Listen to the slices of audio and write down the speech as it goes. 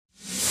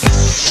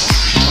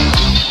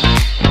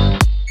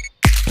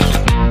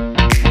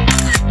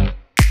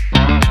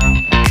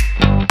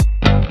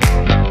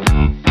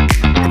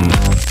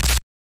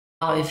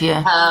live,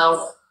 yeah.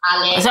 Oh,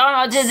 Alice. So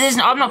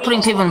I'm not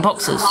putting people in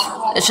boxes.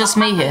 It's just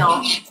me here.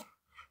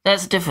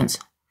 There's the difference.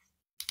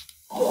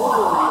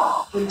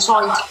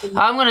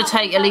 I'm going to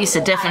take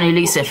Elisa, definitely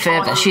Elisa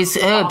further.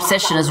 Her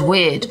obsession is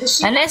weird.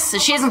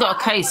 Unless she hasn't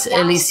got a case,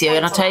 Alicia,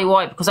 and I'll tell you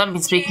why, because I haven't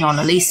been speaking on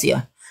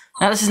Alicia.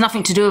 Now, this has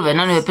nothing to do with her,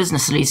 none of her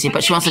business, Alicia,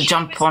 but she wants to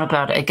jump on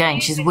about it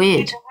again. She's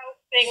weird.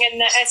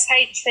 And the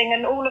SH thing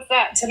and all of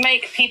that to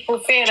make people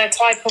feel a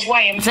type of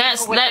way. And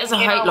that is a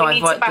hate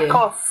life right there.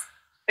 Off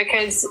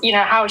because, you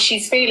know, how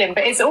she's feeling.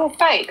 But it's all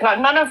fake. Like,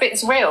 none of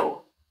it's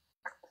real.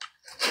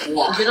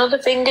 Yeah. You know, the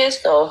thing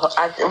is, though, what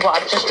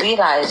I just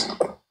realised,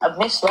 I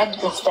misread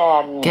this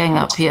getting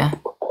up here.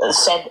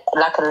 Said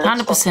like a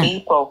list 100%. of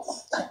people,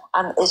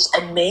 and it's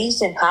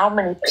amazing how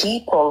many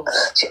people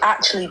she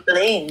actually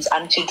blames,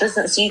 and she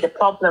doesn't see the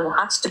problem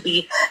has to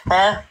be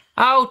her.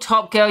 Oh,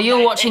 Top Girl, you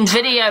were watching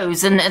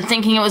videos and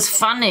thinking it was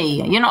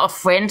funny. You're not a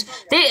friend.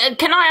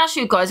 Can I ask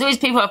you guys, all these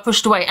people I've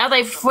pushed away, are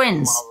they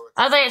friends?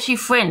 Are they actually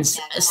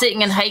friends?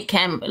 Sitting in hate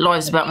camp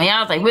lives about me,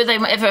 are they? Were they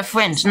ever a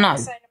friend? No.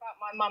 I'm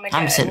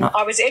not.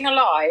 I was in a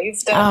live.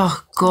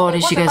 Oh, God,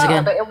 here she goes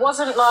again. But it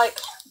wasn't like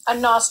a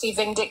nasty,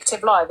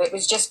 vindictive live. It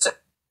was just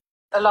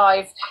a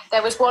live.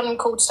 There was one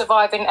called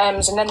Surviving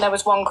Ems, and then there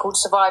was one called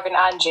Surviving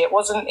Angie. It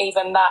wasn't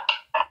even that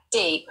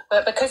deep.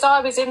 But because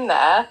I was in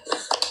there...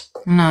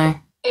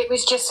 No. It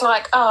was just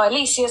like, oh,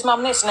 Alicia's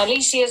mum this and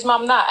Alicia's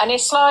mum that. And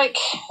it's like,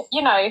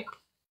 you know,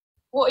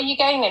 what are you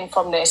gaining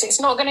from this?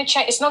 It's not going to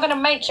change. It's not going to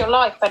make your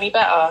life any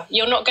better.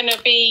 You're not going to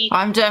be...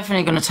 I'm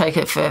definitely going to take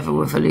it further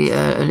with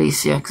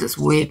Alicia because it's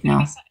weird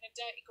now. Sat in a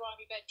dirty,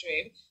 grimy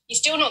bedroom. You're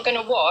still not going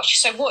to wash.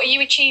 So what are you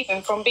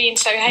achieving from being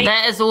so hateful?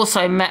 That is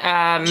also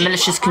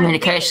malicious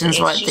communications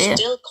right there.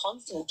 She still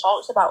constantly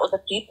talks about other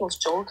people's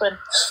children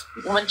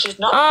when she's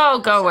not... Oh,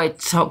 go away,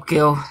 Top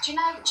Girl. Do you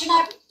know,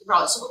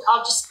 right, so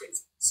I'll just...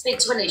 speak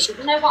to Alicia.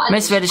 You know what?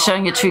 Miss Red is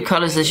showing your true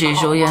colours as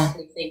usual, yeah.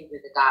 Thing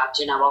with the dad,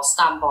 you know, I'll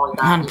stand by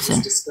that. 100%. It was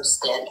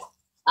disgusting.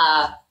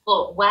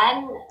 But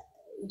when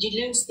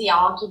you lose the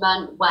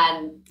argument,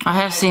 when I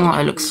have seen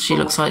what she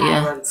looks like,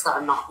 yeah. Parents that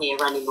are not here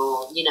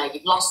anymore, you know,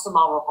 you've lost the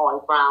moral high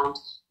ground.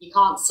 You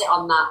can't sit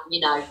on that, you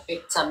know,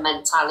 victim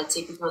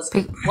mentality because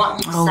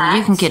what you've said,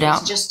 you can get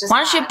out. Just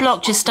once you're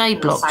blocked, just stay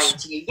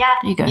blocked. Yeah,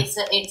 you go.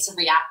 It's a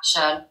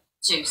reaction.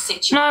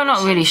 No,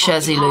 not really,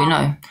 Shazzy Lou,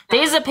 no.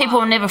 These are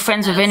people I'm never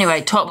friends with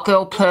anyway. Top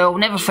Girl, Pearl,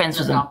 never friends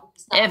with them.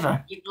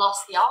 Ever. You've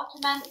lost the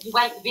argument. You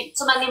ain't the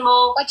victim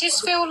anymore. I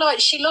just feel like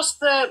she lost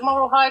the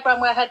moral high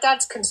ground where her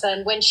dad's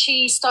concerned when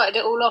she started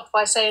it all off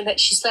by saying that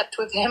she slept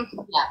with him.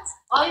 Yes,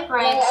 I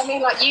agree. Yeah, I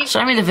mean, like, you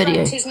show me the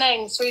video. His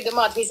name through the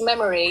mud, his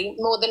memory,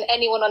 more than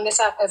anyone on this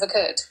app ever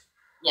could.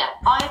 Yeah,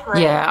 I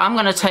agree. Yeah, I'm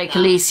going to take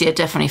Alicia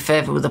definitely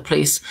further with the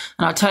police.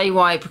 And I'll tell you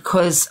why,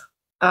 because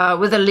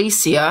with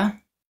Alicia...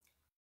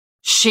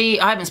 I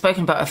haven't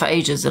spoken about her for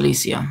ages,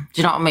 Alicia.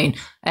 Do you know what I mean?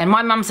 And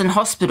my mum's in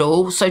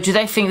hospital, so do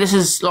they think this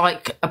is,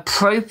 like,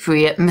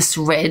 appropriate,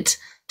 misread,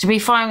 to be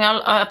firing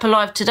up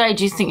alive today?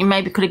 Do you think you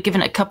maybe could have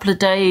given it a couple of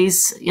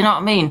days? You know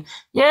what I mean?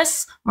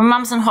 Yes, my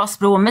mum's in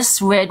hospital, and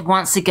misread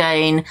once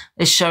again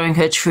is showing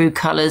her true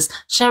colours,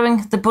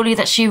 showing the bully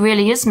that she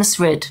really is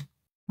misread.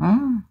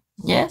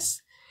 Yes.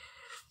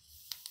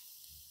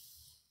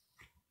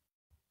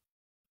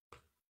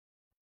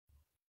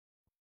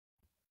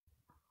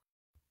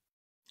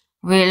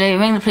 Really?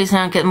 Ring the police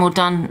now and get them all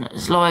done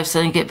live so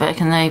they can get back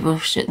and they will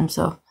shit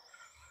themselves.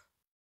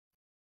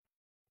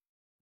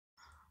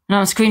 No,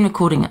 I'm screen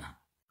recording it.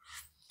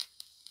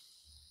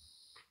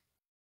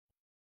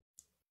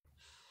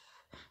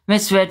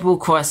 Miss Red will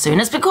cry soon.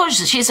 It's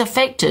because she's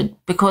affected,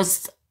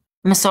 because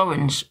Miss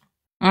Orange.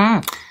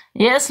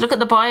 Yes, look at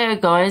the bio,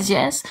 guys,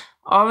 yes.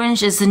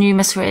 Orange is the new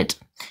Miss Red.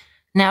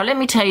 Now, let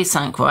me tell you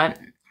something, right?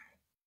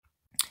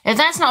 If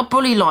that's not a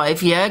bully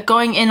live, yeah,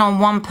 going in on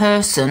one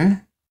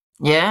person...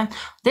 Yeah,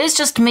 there's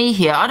just me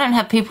here. I don't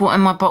have people in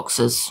my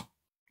boxes.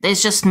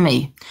 There's just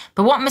me.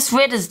 But what Miss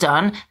Red has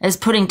done is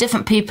putting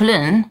different people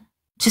in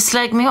to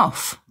slag me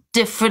off.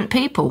 Different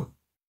people.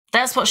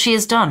 That's what she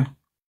has done.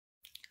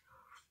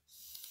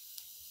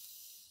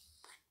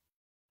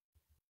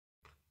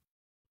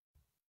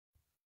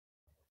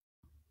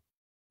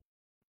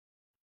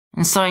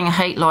 And sowing a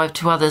hate live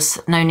to others.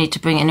 No need to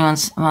bring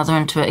anyone's mother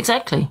into it.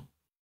 Exactly.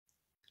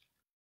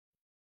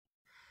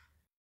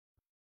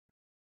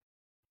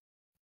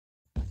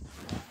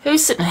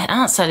 Who's sitting there?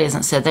 Aunt Sally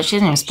hasn't said that. She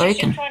hasn't even spoken.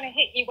 She's just trying to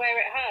hit you where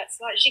it hurts.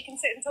 Like, she can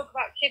sit and talk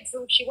about kids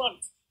all she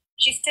wants.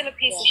 She's still a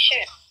piece of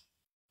shit.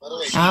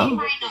 Oh.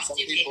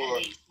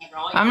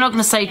 I'm not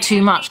going to say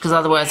too much because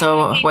otherwise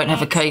I won't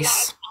have a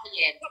case.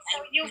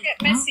 You'll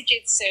get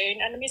messages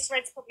soon, and Miss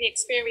Red's probably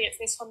experienced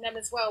this from them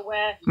as well,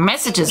 where...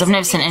 Messages? I've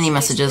never sent any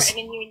messages.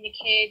 Threatening you and your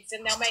kids,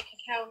 and they'll make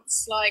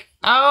accounts like...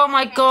 Oh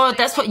my God,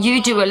 that's what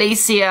you do,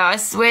 Alicia. I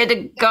swear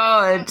to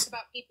God.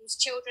 About people's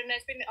children.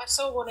 I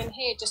saw one in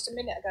here just a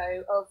minute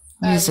ago of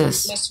Miss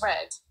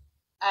Red.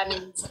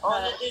 And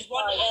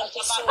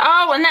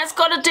oh, and that's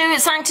got to do,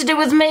 it's something to do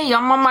with me.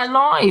 I'm on my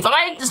live.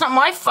 It's not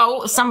my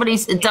fault if somebody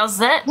does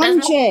that.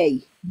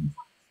 Angie.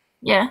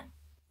 Yeah.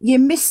 You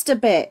missed a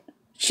bit.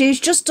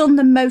 She's just done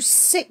the most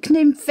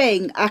sickening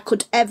thing I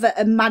could ever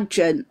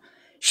imagine.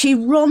 She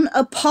run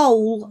a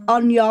poll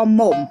on your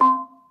mum.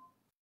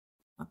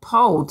 A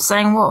poll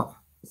saying what?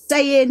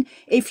 Saying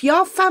if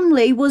your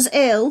family was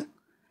ill,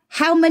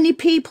 how many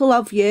people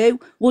of you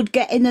would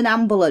get in an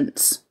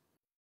ambulance?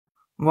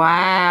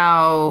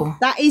 Wow.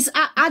 That is,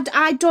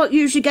 I don't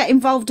usually get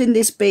involved in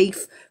this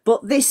beef,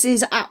 but this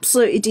is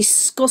absolutely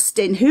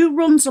disgusting. Who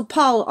runs a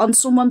poll on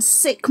someone's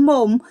sick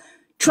mum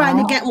trying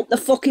to get up the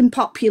fucking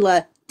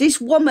popular? This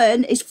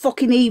woman is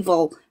fucking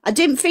evil. I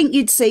didn't think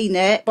you'd seen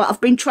it, but I've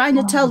been trying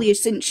to tell you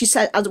since she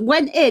said, I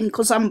went in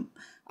because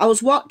I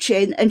was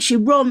watching and she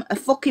run a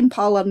fucking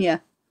poll on you,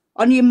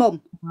 on your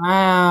mum.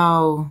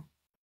 Wow.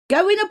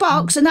 Go in a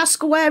box and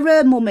ask her where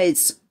her mum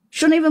is.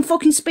 Shouldn't even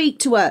fucking speak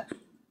to her.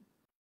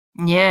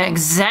 Yeah,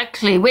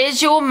 exactly.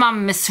 Where's your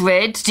mum, Miss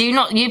Red? Do you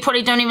not? You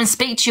probably don't even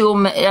speak to your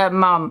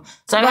mum.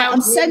 So well,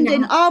 I'm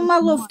sending all my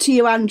love to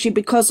you, Angie,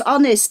 because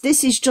honest,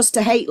 this is just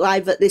a hate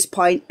live at this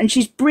point, and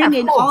she's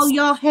bringing all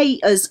your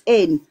haters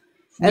in.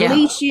 Yeah.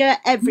 Alicia,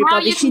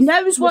 everybody. She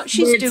knows what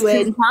she's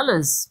doing.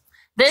 Colours.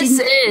 This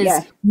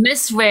is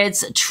Miss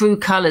Red's true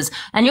colours,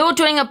 and you're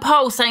doing a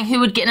poll saying who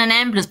would get in an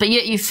ambulance, but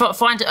yet you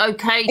find it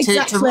okay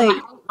to run a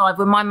hate live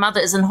when my mother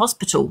is in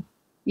hospital.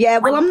 Yeah,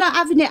 well, I'm not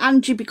having it,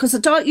 Angie, because I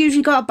don't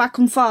usually go back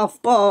and forth,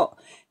 but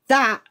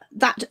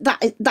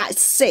that's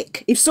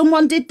sick. If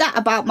someone did that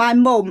about my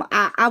mum,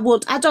 I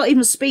would, I don't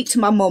even speak to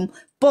my mum,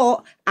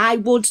 but I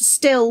would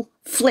still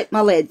flip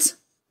my lid.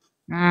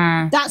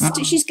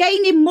 She's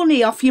gaining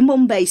money off your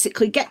mum,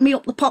 basically. Get me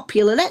up the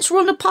popular. Let's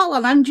run a poll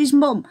on Angie's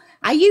mum.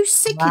 Are you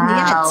sick in the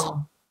head?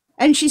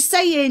 And she's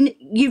saying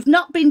you've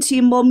not been to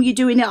your mum, you're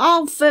doing it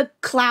all for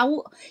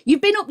clout.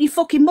 You've been up your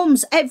fucking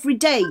mum's every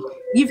day.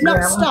 You've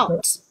not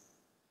stopped.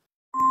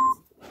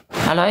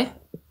 Hello?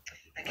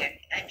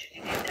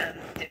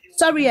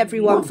 Sorry,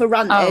 everyone, for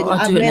ranting.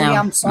 I really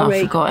am sorry.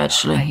 I forgot,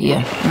 actually.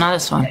 Yeah. No,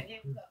 that's fine.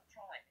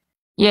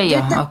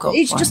 Yeah, I've got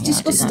it's just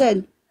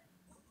disgusting.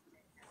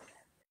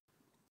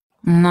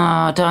 No,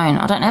 I don't.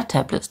 I don't have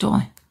tablets, do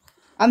I?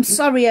 I'm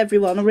sorry,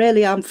 everyone. I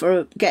really am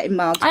for getting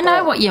mad. I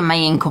know what you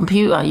mean,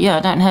 computer. Yeah,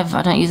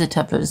 I don't use a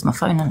tablet. It's my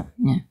phone, isn't it?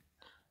 Yeah.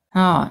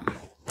 All right.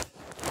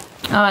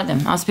 All right,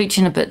 then. I'll speak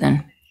to you in a bit,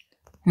 then.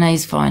 No,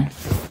 he's fine.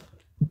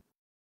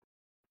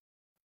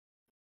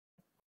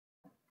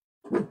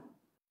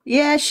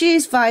 Yeah, she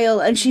is vile,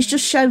 and she's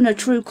just shown her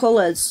true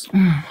colours.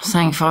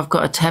 Saying if I've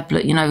got a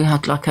tablet, we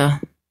had like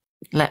a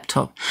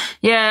laptop.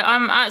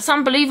 Yeah, it's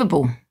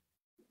unbelievable.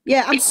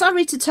 Yeah, I'm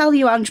sorry to tell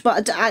you, Ange,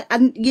 but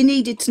you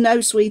needed to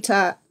know,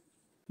 sweetheart.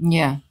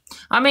 Yeah.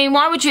 I mean,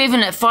 why would you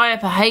even fire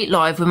up a hate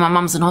live when my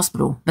mum's in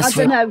hospital? I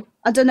don't know.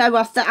 I'm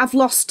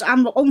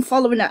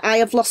unfollowing her. I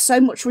have lost so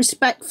much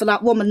respect for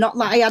that woman. Not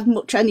that I had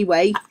much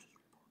anyway.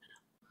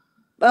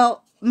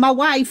 Well, my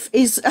wife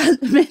is, at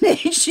the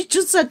minute, she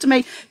just said to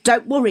me,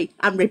 don't worry,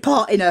 I'm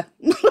reporting her.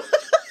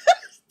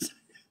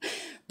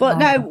 But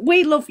no,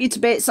 we love you to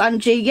bits,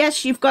 Angie.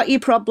 Yes, you've got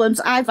your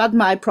problems. I've had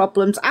my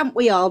problems. Aren't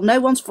we all?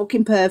 No one's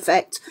fucking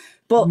perfect.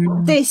 But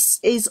this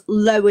is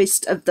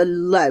lowest of the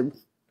low.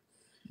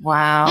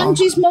 Wow.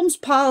 Angie's mum's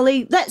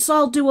parley. Let's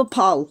all do a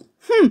poll.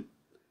 Do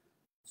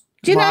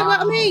you know what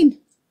I mean?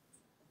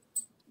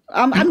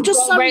 I'm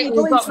just sorry you're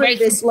going through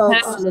this, love.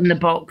 In the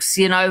box,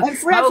 And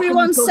for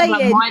everyone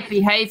saying my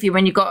behaviour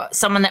when you got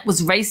someone that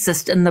was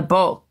racist in the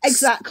box.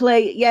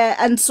 Exactly, yeah,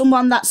 and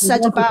someone that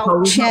said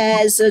about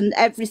chairs and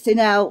everything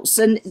else,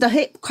 and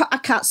I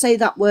can't say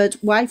that word.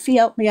 Wifey,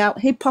 help me out.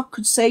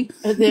 Hypocrisy.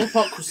 The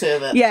hypocrisy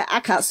of it. Yeah, I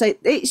can't say.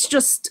 It's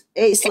just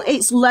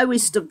it's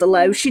lowest of the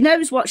low. She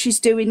knows what she's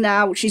doing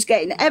now. She's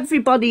getting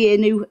everybody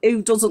in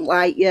who doesn't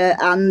like you,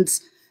 and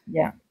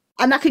yeah.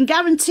 And I can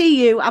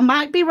guarantee you, I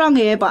might be wrong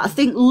here, but I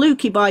think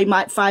Lukey Boy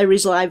might fire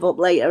his live up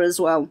later as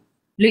well.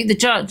 Luke the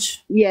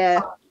judge?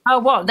 Yeah. Oh,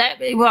 what?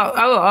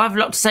 I have a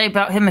lot to say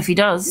about him if he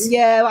does.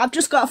 Yeah, I've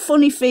just got a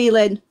funny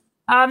feeling.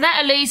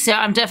 That Alicia,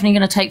 I'm definitely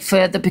going to take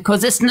further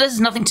because this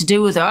has nothing to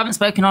do with her. I haven't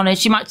spoken on it.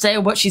 She might say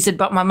what she said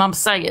about my mum.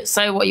 Say it.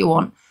 Say what you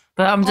want.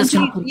 But I'm just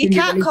you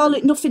can't call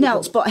it nothing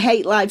else but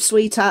hate live,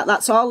 sweetheart.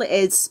 That's all it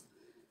is.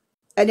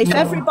 And if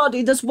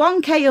everybody, there's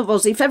 1K of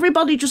us, if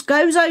everybody just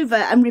goes over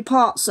and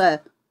reports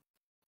her,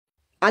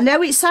 I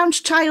know it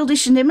sounds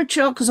childish and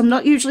immature because I'm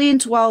not usually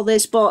into all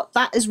this, but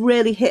that has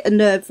really hit a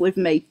nerve with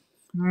me.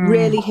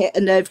 Really hit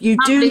a nerve. You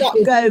do not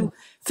go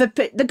for...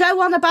 They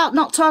go on about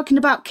not talking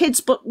about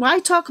kids, but why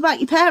talk about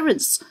your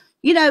parents?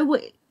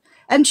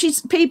 And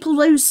people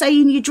who's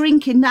saying you're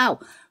drinking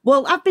now.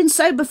 Well, I've been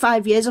sober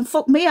 5 years and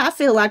fuck me, I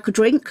feel like a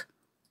drink.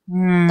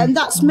 And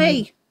that's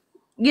me,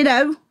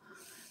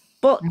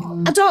 But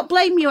I don't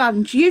blame you,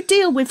 Ange. You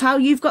deal with how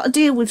you've got to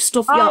deal with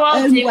stuff your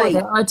own way.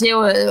 I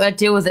deal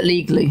with it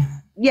legally.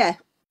 Yeah.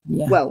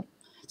 Well,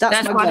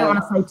 that's why I don't want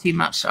to say too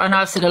much. I know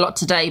I've said a lot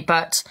today,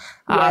 but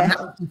that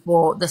was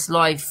before this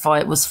live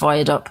fight was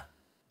fired up.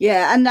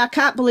 Yeah, and I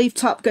can't believe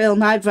Top Girl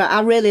neither.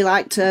 I really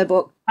liked her,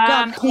 but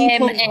God,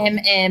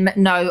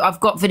 no, I've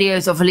got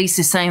videos of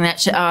Elisa saying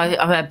that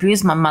I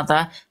abused my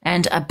mother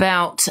and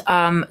about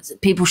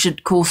people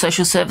should call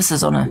social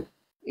services on her.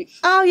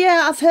 Oh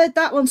yeah, I've heard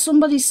that one.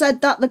 Somebody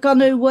said that they're going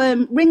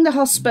to ring the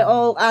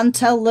hospital and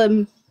tell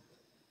them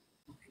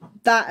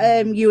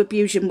that you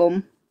abuse your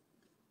mum.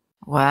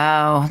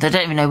 Wow, they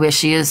don't even know where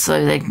she is,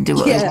 so they can do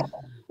what they Yeah. want.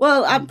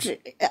 Well,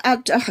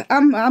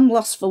 I'm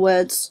lost for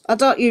words. I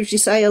don't usually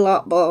say a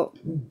lot, but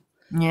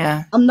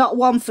Yeah. I'm not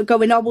one for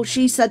going, oh, well,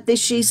 she said this,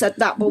 she said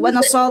that. But when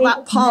I saw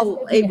that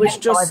poll, it was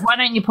just... Why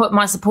don't you put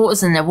my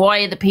supporters in there?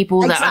 Why are the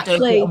people that I don't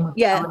Exactly, get on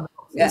yeah, the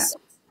yeah. boxes?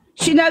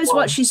 She knows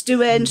what she's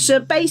doing. So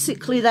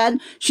basically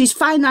then, she's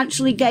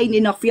financially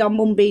gaining off your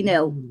mum being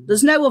ill.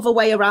 There's no other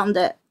way around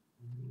it.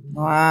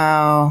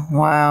 Wow,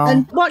 wow.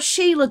 And what's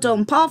Sheila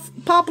done? Poor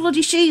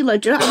bloody Sheila,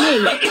 do you know what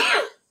I mean?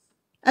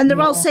 And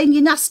they're all saying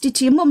you're nasty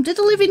to your mum. Did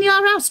they live in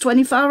your house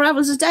 24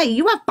 hours a day?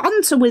 You have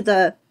banter with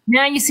her.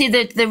 Now you see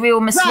the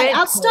real Miss Right, Red.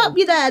 I'll stop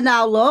you there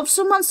now, love.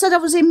 Someone said I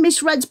was in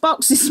Miss Red's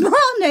box this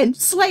morning.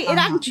 Slating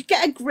Angie,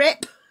 get a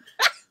grip.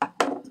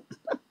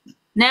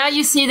 Now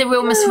you see the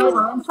real Miss Red.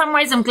 In some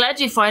ways, I'm glad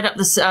you fired up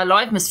this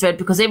live Miss Red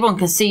because everyone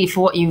can see you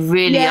for what you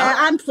really Yeah, are.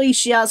 I'm pleased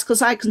she has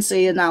because I can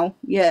see her now.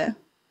 Yeah.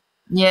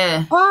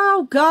 Yeah.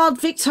 Oh, God,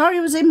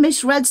 Victoria was in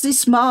Miss Red's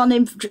this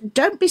morning.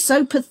 Don't be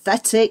so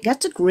pathetic.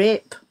 Get a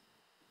grip.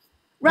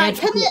 Right,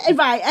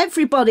 right,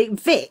 everybody.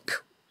 Vic,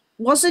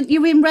 wasn't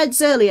you in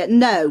Red's earlier?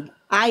 No,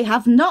 I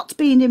have not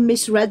been in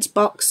Miss Red's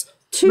box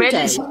today. Red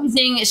is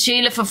using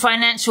Sheila for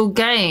financial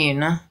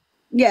gain.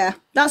 Yeah,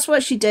 that's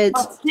what she did.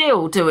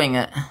 Still doing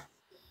it.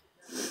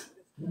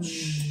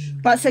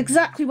 That's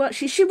exactly what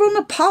she run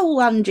a poll,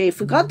 Angie,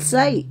 for God's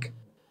sake.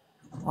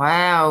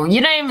 Wow.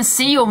 You don't even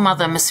see your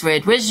mother, Miss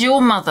Red. Where's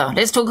your mother?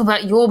 Let's talk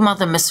about your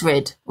mother, Miss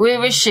Red.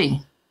 Where is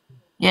she?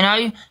 You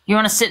know, you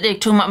want to sit there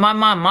talking about my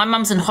mum. My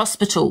mum's in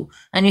hospital,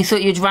 and you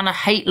thought you'd run a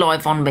hate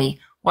live on me.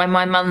 Why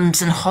my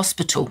mum's in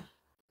hospital?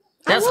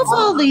 That's I love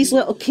all these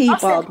little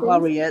keyboard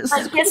warriors.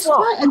 Guess what?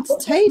 Quite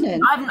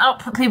entertaining. I haven't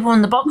put people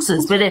in the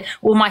boxes, but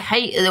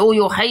all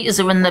your haters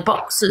are in the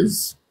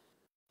boxes.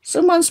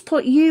 Someone's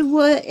put you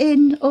were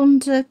in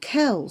under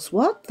Kells.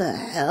 What the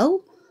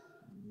hell?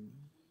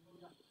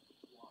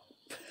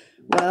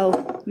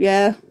 Well,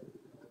 yeah.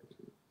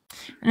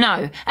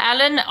 No,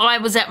 Alan, I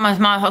was at my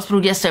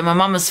hospital yesterday. My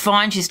mum was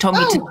fine. She's told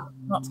me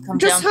not to come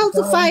just down. hold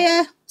the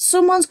fire.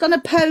 Someone's going to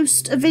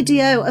post a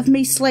video of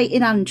me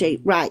slating Angie.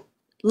 Right.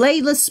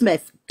 Layla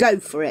Smith, go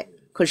for it,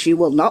 because you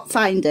will not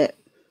find it.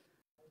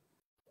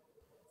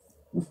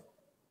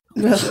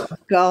 Oh,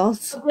 God.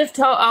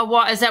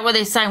 What is that? What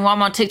they're saying? Why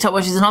am I on TikTok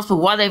when she's in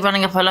hospital? Why are they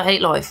running up her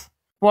hate life?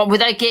 What were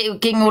they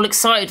getting all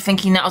excited,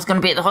 thinking that I was going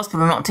to be at the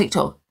hospital, not on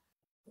TikTok?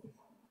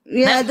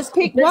 Yeah, they've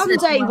picked one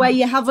day where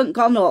you haven't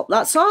gone up.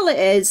 That's all it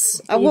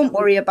is. I won't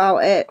worry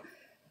about it.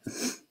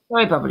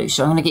 Sorry,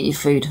 Babalusha, I'm going to get you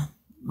food.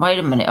 Wait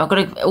a minute, I've got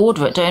to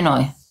order it, don't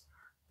I?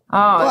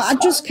 Oh, well, I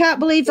just can't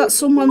believe that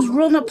someone's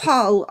run a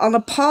poll on a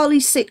poorly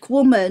sick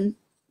woman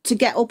to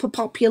get up a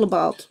popular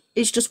board.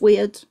 It's just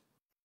weird.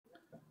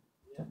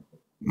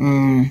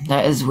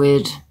 That is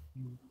weird.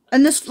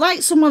 And there's,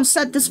 like someone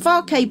said, there's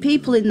 4K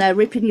people in there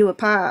ripping you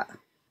apart.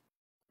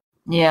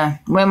 Yeah,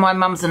 when my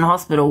mum's in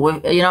hospital,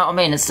 you know what I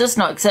mean? It's just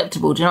not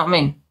acceptable, do you know what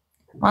I mean?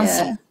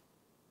 Yeah.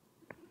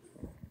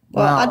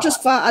 Well, I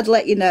just thought I'd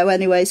let you know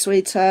anyway,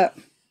 sweetheart.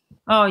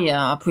 Oh,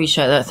 yeah, I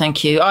appreciate that.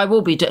 Thank you. I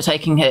will be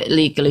taking it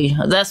legally.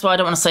 That's why I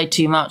don't want to say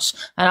too much.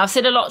 And I've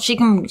said a lot. She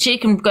can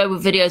go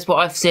with videos, what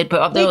I've said.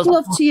 But Big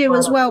love to you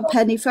as well,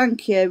 Penny.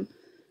 Thank you.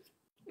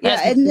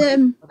 Yeah,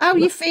 and how are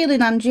you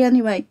feeling, Angie,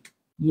 anyway?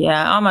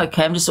 Yeah, I'm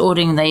okay. I'm just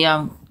ordering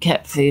the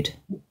cat food.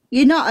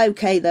 You're not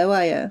okay, though,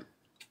 are you?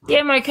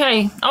 Yeah, I'm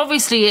okay.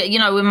 Obviously, you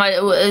know,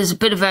 it's a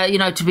bit of a, you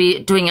know, to be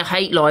doing a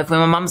hate live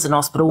when my mum's in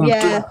hospital.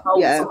 Yeah,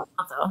 yeah.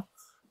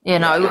 You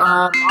know,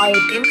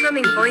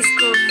 incoming voice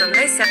call from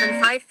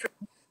 0753.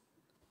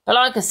 But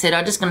like I said,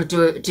 I'm just going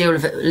to deal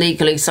with it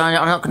legally, so I'm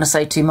not going to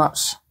say too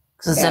much.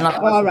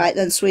 All right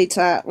then,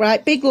 sweetheart.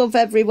 Right, big love,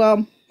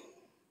 everyone.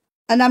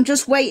 And I'm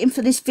just waiting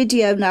for this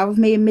video now of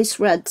me and Miss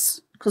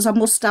Reds, because I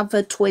must have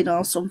a twin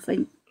or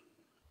something.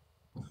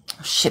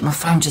 Oh, shit, my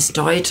phone just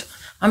died.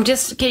 I'm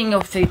just getting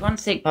your food. One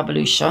sec,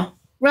 Babalusha.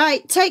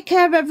 Right, take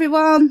care,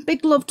 everyone.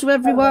 Big love to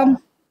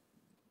everyone.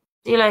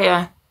 See you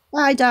later.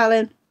 Bye,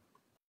 darling.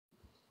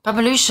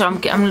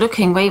 Babalusha, I'm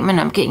looking. Wait a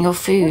minute, I'm getting your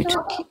food.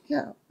 Oh,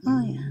 yeah.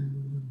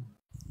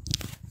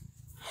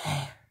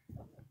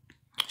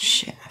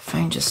 Shit, my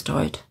phone just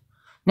died.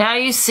 Now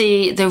you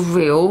see the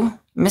real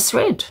Miss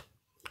Red.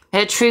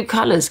 Her true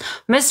colours.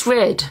 Miss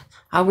Red,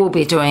 I will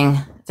be doing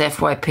the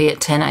FYP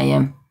at 10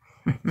 a.m.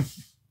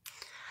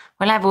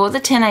 We'll have all the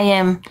 10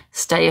 a.m.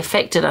 stay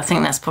affected. I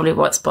think that's probably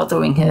what's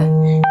bothering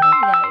her.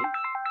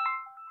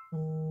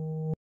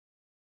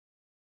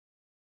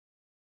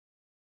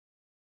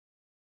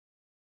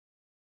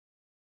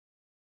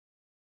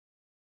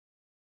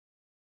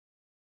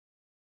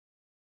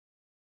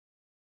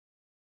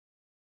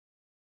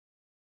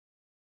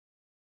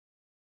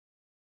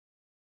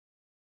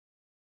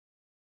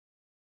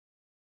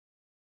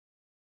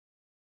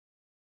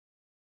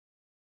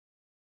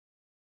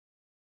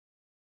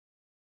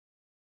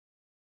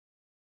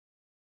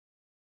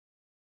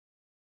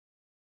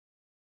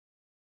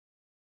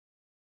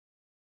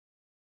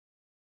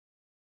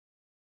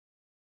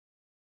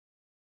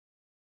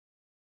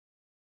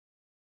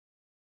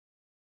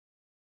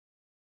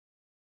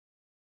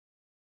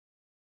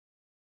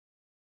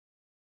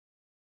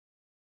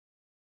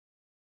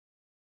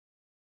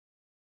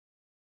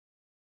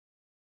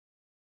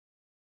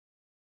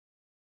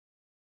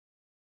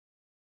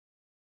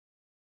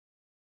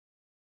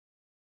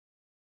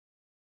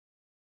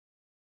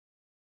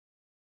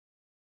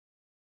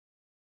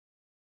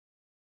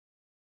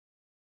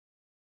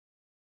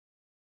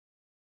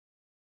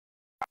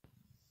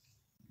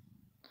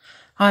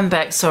 I'm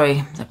back.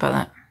 Sorry about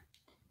that.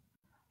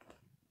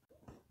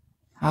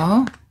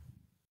 Oh.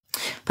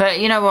 But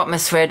you know what,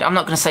 Miss Red? I'm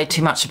not going to say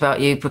too much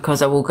about you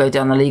because I will go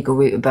down the legal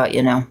route about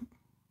you now.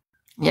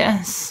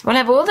 Yes. We'll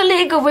have all the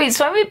legal routes,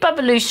 won't we,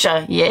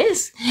 Babalusha?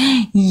 Yes.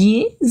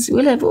 Yes.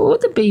 We'll have all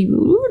the baby.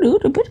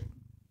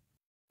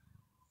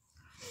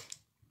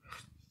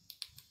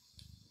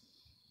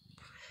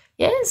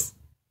 Yes.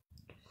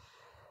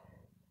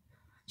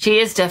 She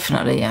is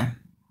definitely, yeah.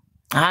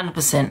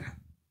 100%.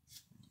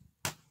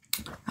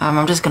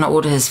 I'm just going to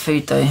order his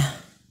food, though.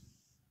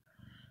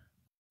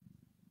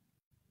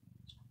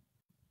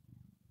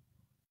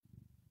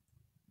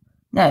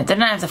 No, they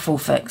don't have the full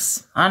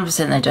fix.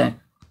 100% they don't.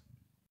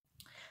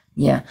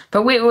 Yeah.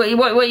 But what you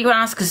want to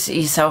ask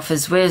yourself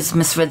is, where's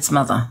Miss Red's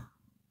mother?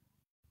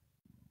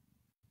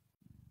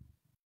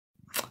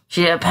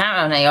 She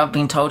apparently, I've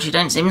been told, she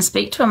don't even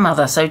speak to her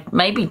mother. So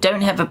maybe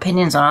don't have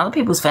opinions on other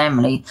people's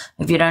family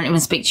if you don't even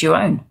speak to your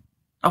own.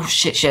 Oh,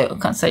 shit. I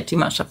can't say too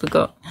much. I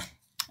forgot.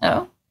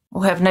 Oh.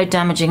 We'll have no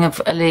damaging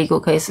of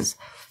illegal cases.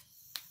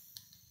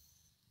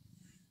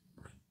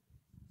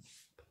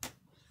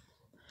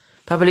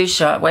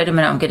 Babalusha, wait a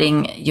minute. I'm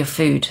getting your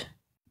food.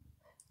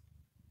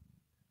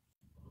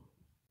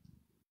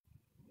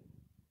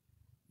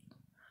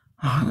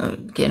 Oh, I'm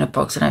going to get in a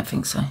box. I don't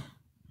think so.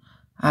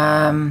 What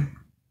am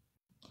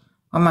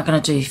I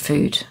going to do?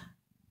 Food.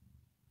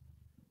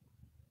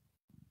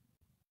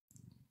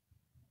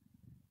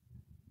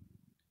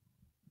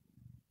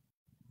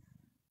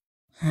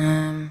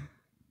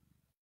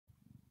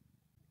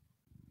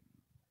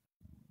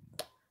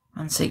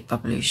 One sec,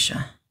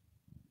 Babalusha.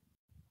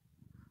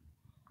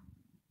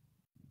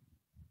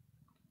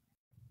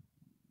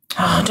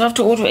 Oh, do I have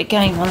to order it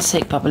again? One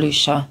sec,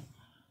 Babalusha.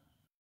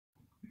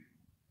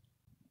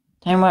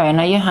 Don't worry, I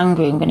know you're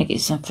hungry. I'm going to get you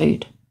some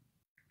food.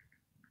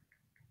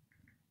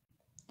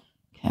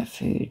 Cat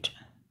food.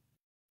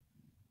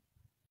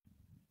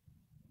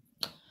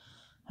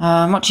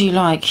 What do you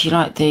like? You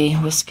like the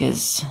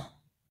whiskers?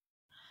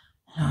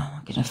 Oh,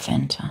 I'm going to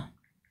Fanta.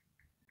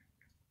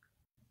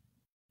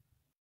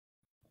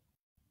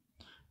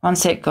 One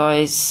sec,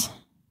 guys.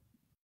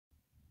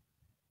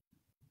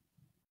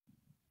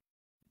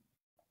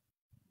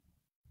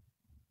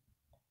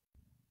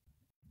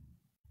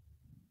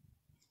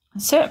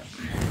 That's it.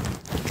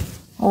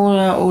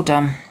 All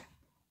done.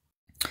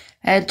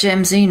 Add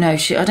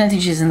Gemzino. I don't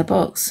think she's in the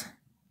box.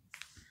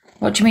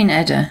 What do you mean,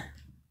 add her?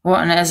 What,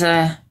 and as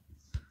a...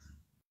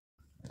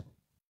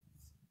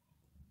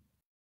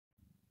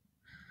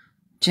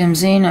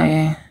 Gemzino,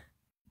 yeah.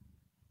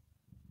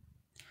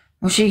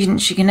 Well, she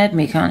can add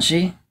me, can't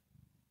she?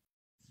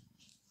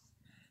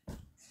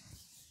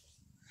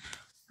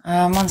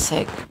 One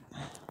sec.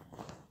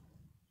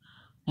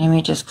 Let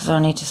me just, because I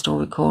need to still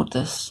record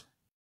this.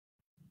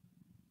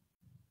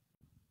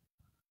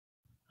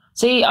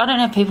 See, I don't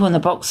have people in the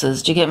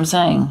boxes. Do you get what I'm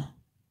saying?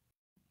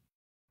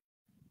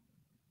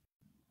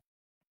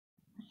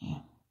 Yeah.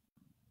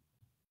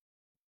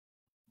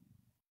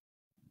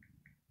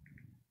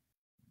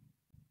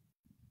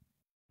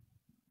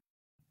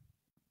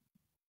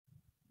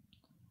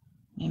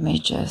 Let me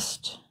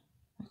just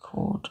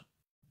record.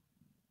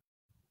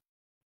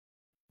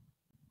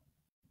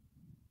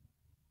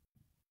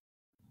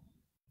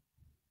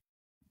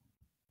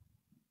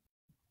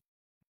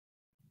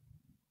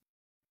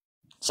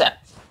 So,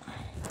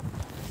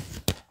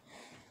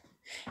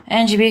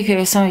 Angie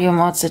Beaker, some of your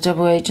mods are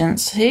double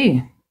agents.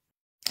 Who?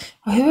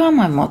 Oh, who are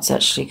my mods,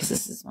 actually? Because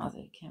this is my other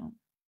account.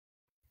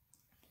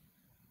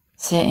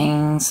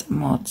 Settings,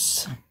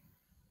 mods.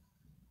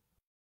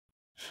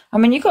 I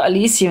mean, you got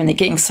Alicia and they're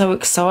getting so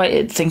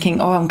excited, thinking,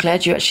 oh, I'm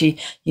glad you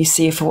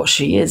see her for what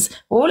she is.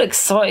 All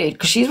excited,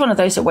 because she's one of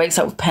those that wakes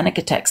up with panic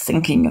attacks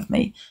thinking of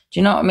me.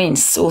 Do you know what I mean?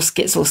 Gets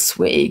all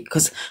sweaty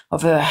because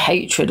of her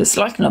hatred. It's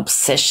like an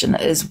obsession.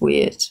 It is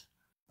weird.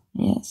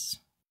 Yes.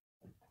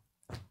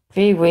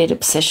 Very weird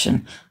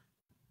obsession.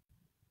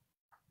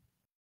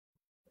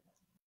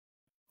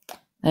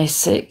 They're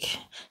sick.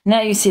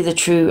 Now you see the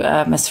true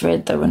Miss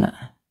Red, though, innit?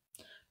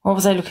 What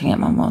was I looking at,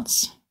 my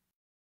mods?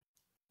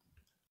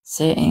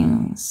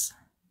 Settings.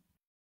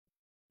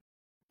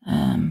 Wait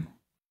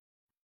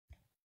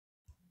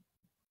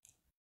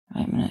a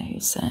minute,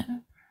 who's that?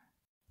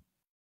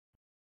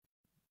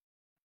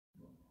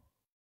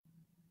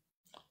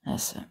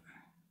 That's it.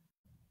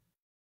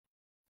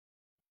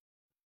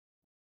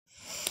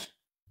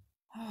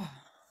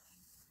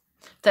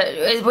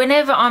 That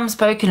whenever I'm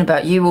spoken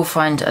about, you will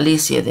find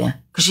Alicia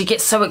there because she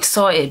gets so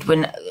excited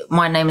when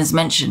my name is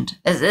mentioned.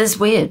 It's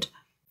weird.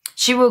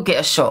 She will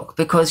get a shock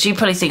because she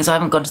probably thinks I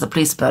haven't gone to the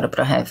police about it, but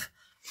I have.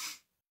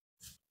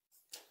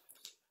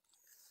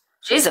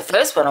 She's the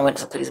first one I went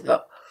to the police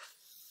about.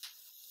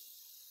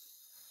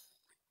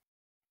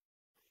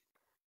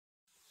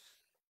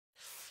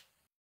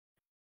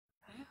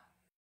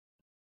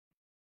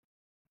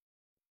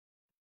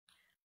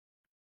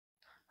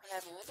 I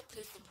have all the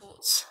police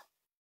reports.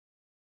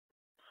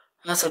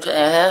 Hazel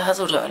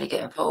don't really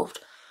get involved.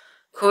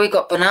 Corey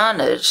got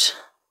bananaed,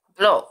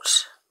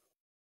 blocked.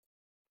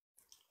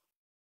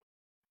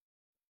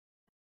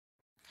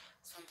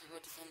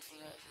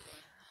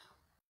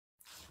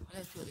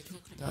 That's what they're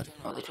talking about. I don't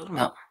know what they're talking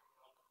about.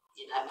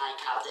 You know,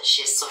 make out that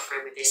she's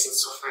suffering with this and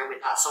suffering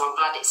with that. So I'm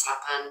glad it's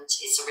happened.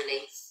 It's a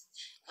relief.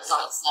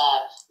 Because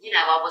you know,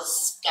 I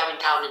was going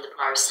down in the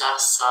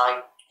process,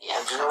 so yeah.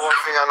 Do you know one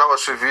thing I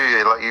noticed with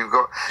you?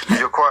 Like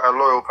you're quite a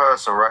loyal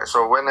person, right?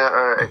 So when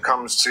it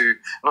comes to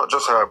not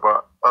just her,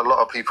 but a lot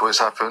of people, it's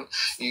happened.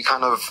 You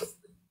kind of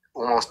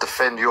almost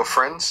defend your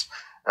friends,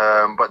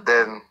 but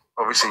then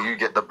obviously you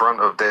get the brunt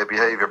of their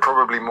behaviour,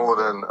 probably more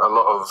than a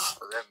lot of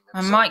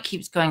them. My mic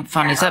keeps going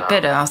funny. Is that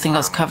better? I think I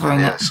was covering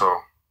it. So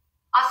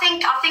I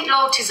think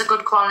loyalty is a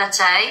good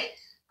quality.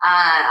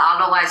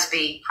 I'll always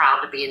be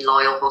proud of being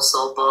loyal,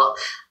 Russell, but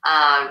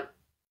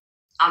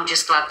I'm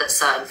just glad that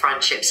certain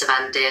friendships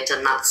have ended,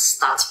 and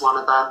that's one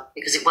of them,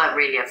 because it weren't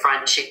really a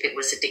friendship, it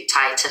was a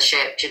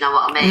dictatorship. Do you know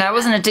what I mean? No, it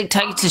wasn't a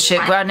dictatorship.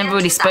 Well, I never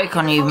really spoke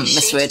on you,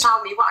 Miss Red.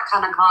 Tell me what I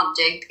can and can't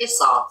do.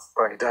 Piss off.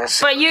 right,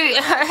 that's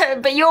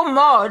But your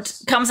mod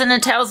comes in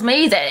and tells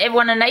me that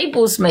everyone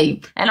enables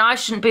me, and I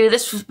shouldn't be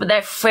this with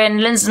their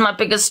friend. Lynn's my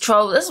biggest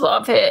troll. That's what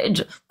I've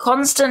heard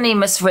constantly,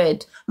 Miss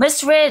Red.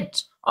 Miss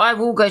Red, I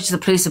will go to the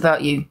police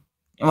about you.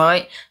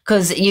 Right,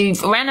 because you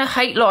ran a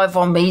hate live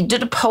on me. You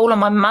did a poll on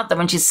my mother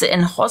when she's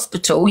in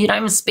hospital. You don't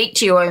even speak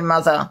to your own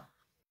mother.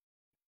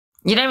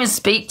 You don't even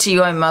speak to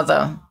your own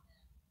mother.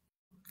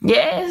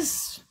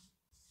 Yes.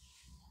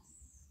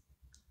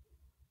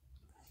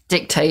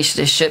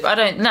 Dictatorship. I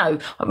don't know.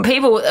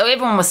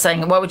 Everyone was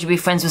saying, why would you be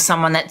friends with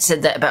someone that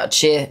said that about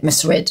Cheer,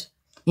 Miss Red?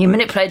 You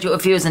manipulated your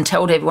viewers and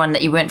told everyone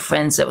that you weren't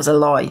friends. That was a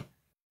lie.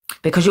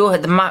 Because you're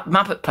the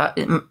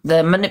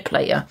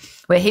manipulator,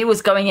 where he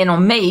was going in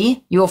on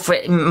me, your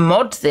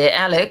mod there,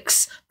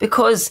 Alex,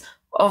 because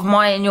of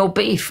my and your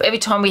beef. Every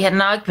time we had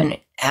an argument,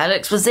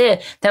 Alex was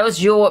there. That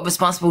was your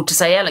responsible to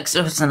say, Alex,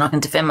 listen, I can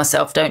defend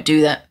myself. Don't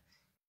do that.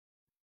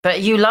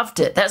 But you loved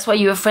it. That's why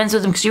you were friends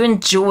with him, because you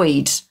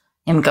enjoyed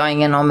him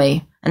going in on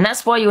me. And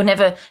that's why you'll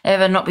never,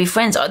 ever not be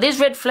friends. There's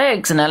red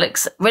flags, and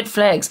Alex, red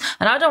flags.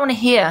 And I don't want to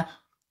hear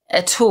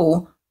at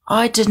all,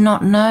 I did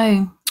not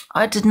know.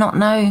 I did not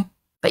know.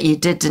 But you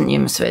did, didn't you,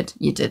 Miss Red?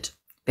 You did.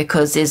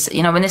 Because there's,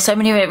 you know, when there's so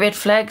many red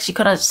flags, you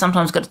kind of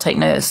sometimes got to take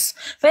notice.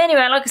 But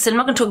anyway, like I said, I'm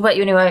not going to talk about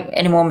you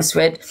anymore, Miss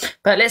Red.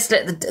 But let's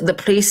let the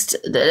police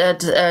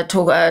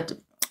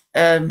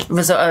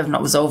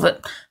not resolve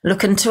it,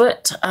 look into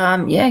it.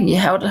 Yeah, you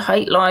held a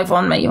hate live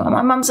on me.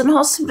 My mum's in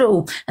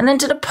hospital. And then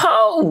did a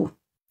poll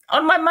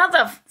on my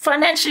mother,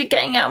 financially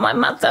getting out my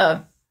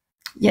mother.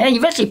 Yeah,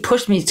 you've actually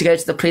pushed me to go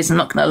to the police, I'm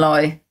not going to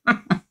lie.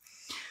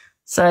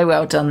 So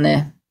well done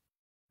there.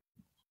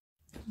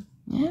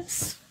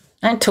 Yes.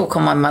 Don't talk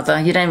on my mother.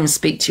 You don't even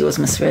speak to yours,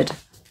 Miss Red.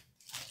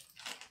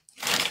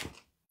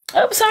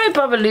 Oh, sorry,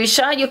 Baba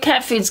Lucia. Your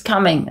cat food's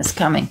coming. It's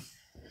coming.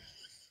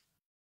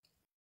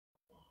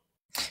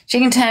 She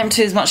can tell him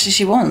to as much as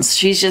she wants.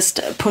 She's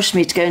just pushed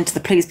me to go into the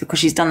police because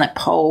she's done that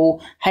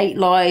poll, hate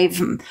live,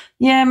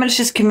 yeah,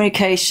 malicious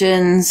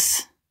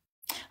communications.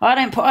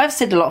 I've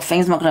said a lot of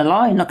things, I'm not going to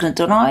lie, I'm not going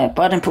to deny it,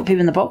 but I don't put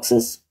people in the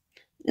boxes.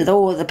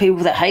 All the people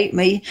that hate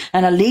me.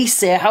 And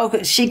Alicia,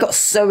 she got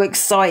so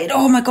excited.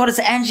 Oh my God, it's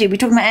Angie. We're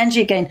talking about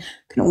Angie again.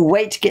 Couldn't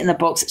wait to get in the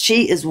box.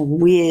 She is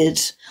weird.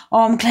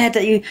 Oh, I'm glad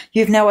that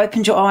you've now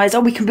opened your eyes. Oh,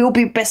 we can all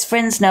be best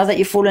friends now that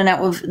you've fallen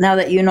out with, now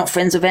that you're not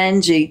friends with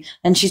Angie.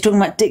 And she's talking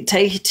about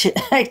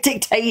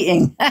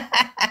dictating.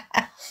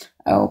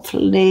 Oh,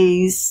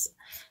 please.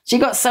 She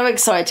got so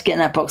excited to get in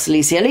that box,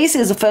 Alicia. Alicia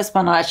is the first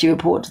one I actually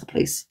reported to the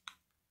police.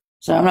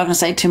 So I'm not going to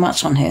say too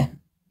much on here.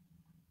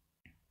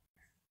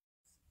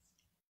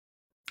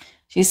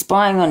 She's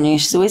spying on you.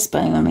 She's always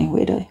spying on me,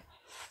 weirdo.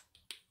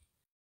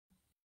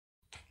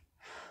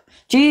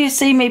 Do you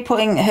see me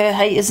putting her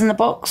haters in the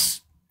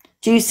box?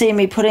 Do you see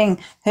me putting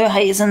her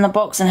haters in the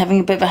box and having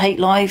a bit of a hate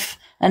life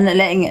and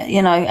letting,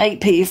 you know,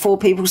 4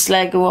 people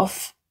slag her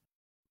off?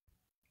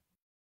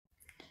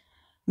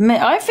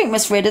 I think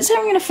Miss Red is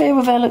having an affair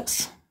with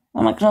Alex.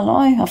 I'm not going to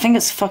lie. I think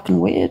it's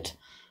fucking weird.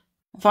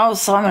 If I was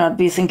Simon, I'd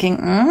be thinking,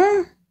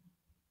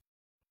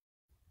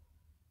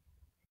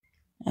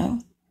 No.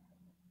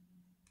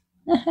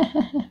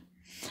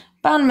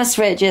 Ban Miss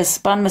Red, yes,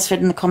 ban Miss Red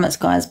in the comments,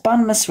 guys.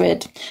 Ban Miss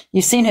Red.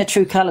 You've seen her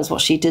true colours,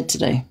 what she did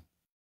today.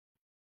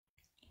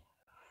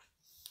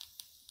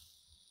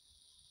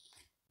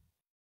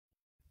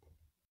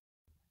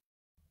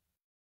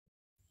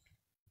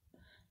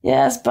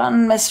 Yes,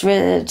 ban Miss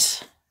Red.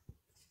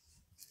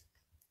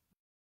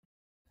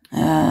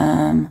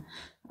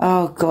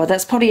 Oh God,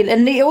 that's probably,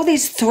 and all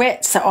these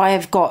threats that I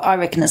have got, I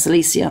reckon it's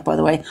Alicia, by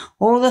the way.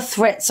 All the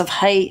threats of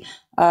hate,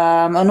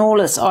 and all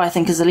this, I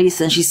think is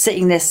Alicia, and she's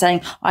sitting there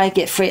saying, I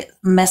get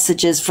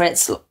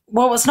threats.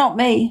 Well, it's not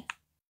me.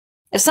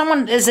 If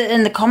someone is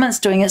in the comments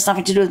doing it, it's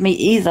nothing to do with me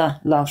either,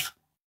 love.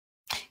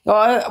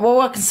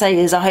 All I can say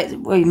is, I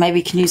hope maybe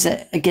you can use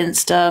it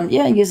against,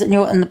 use it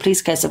in the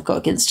police case I've got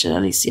against you,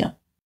 Alicia.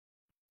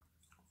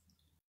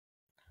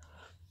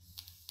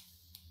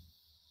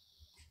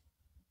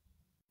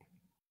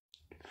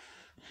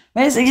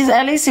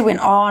 Alicia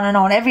went on and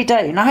on every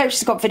day, and I hope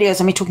she's got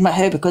videos of me talking about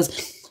her,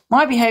 because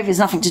my behaviour has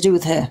nothing to do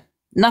with her.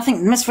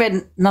 Nothing, Miss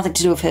Red, nothing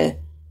to do with her.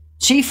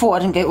 She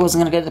thought I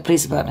wasn't going to go to the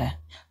police about it.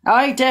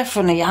 I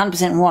definitely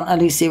 100%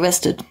 want Lucy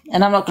arrested,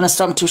 and I'm not going to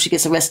stop until she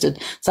gets arrested.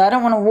 So I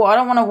don't want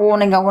a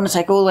warning. I want to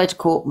take her all the way to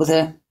court with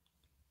her,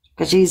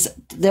 because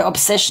their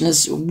obsession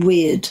is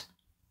weird.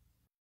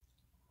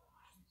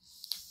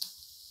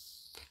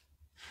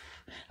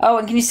 Oh,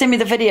 and can you send me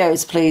the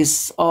videos,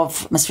 please,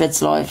 of Miss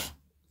Red's live?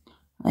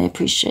 I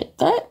appreciate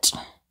that.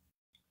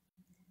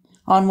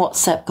 On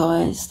WhatsApp,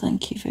 guys.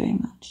 Thank you very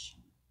much.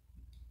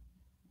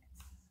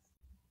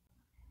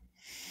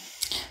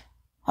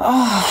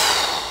 Oh.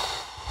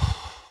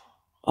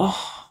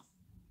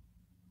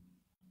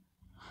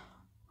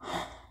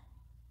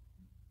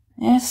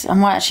 Yes, I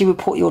might actually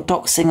report your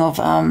doxing of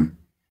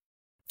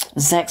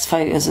Zach's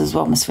photos as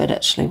well, Miss Red,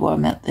 actually, while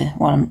I'm out there,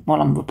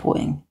 while I'm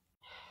reporting.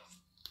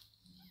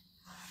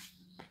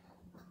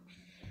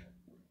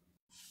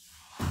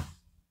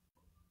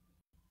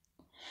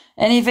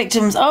 Any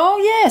victims? Oh,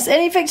 yes.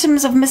 Any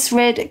victims of Miss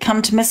Red,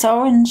 come to Miss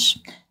Orange.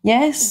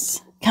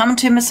 Yes, come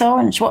to Miss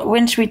Orange.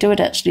 When should we do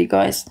it, actually,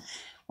 guys?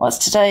 What's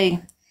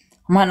today?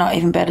 I might not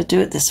even be able to do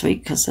it this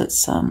week because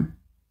it's I'm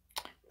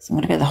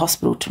going to go to the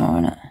hospital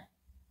tomorrow, innit?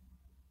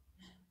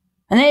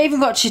 And they even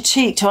got your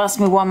cheek to ask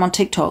me why I'm on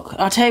TikTok.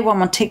 I'll tell you why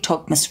I'm on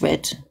TikTok, Miss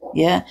Red.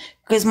 Yeah?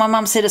 Because my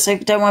mum said it, so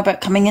don't worry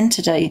about coming in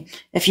today.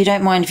 If you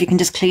don't mind, if you can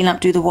just clean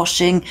up, do the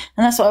washing.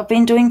 And that's what I've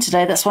been doing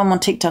today. That's why I'm on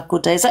TikTok all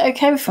day. Is that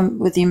okay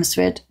with you, Miss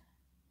Red?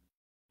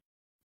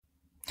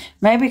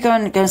 Maybe go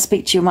and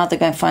speak to your mother,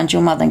 go and find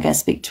your mother and go and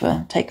speak to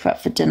her. Take her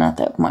out for dinner.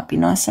 That might be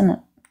nice, isn't it?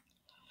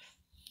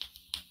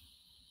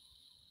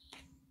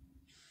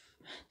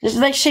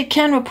 She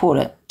can report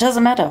it.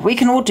 Doesn't matter. We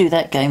can all do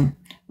that game.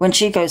 When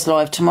she goes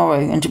live tomorrow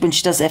and when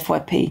she does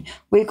FYP,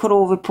 we could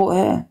all report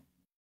her.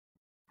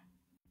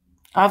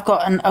 I've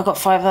got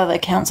 5 other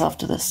accounts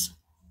after this.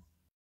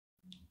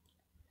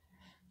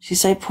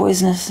 She's so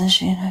poisonous, isn't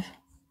she? You know?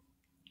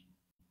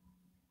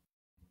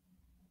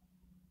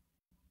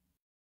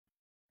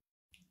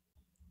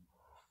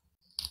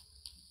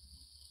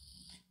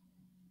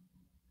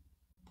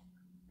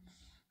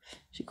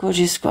 She called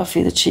you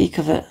scruffy, the cheek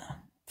of it.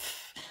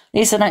 At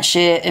least I don't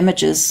share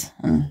images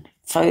and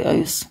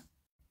photos.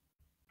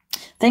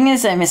 Thing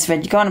is, though, Miss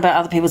Red, you're going about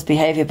other people's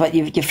behaviour, but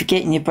you're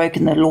forgetting you've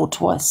broken the law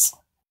twice.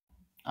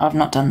 I've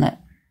not done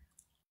that.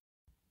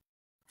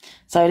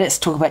 So let's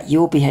talk about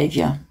your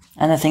behaviour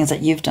and the things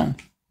that you've done.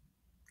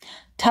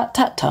 Tut,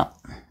 tut, tut.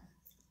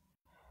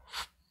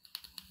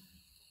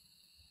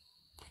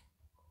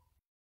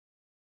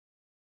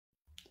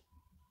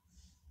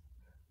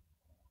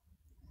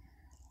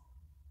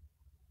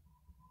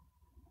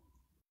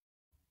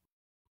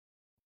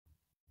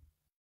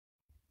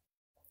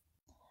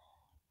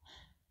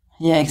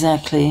 Yeah,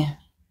 exactly.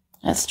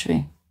 That's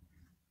true.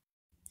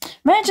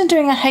 Imagine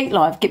doing a hate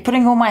live,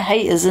 putting all my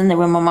haters in there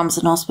when my mum's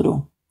in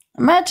hospital.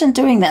 Imagine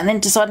doing that and then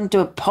deciding to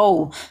do a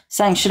poll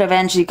saying, should have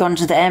Angie gone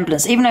to the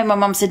ambulance? Even though my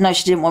mum said no,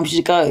 she didn't want me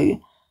to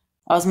go.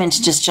 I was meant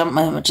to just jump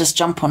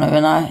on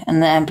her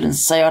and the ambulance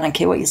say, I don't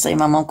care what you say,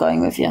 Mum, I'm going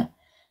with you.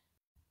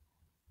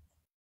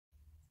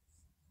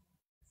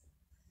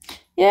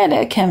 Yeah,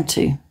 let her come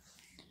too.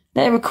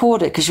 Let her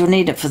record it because you'll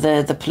need it for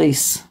the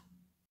police.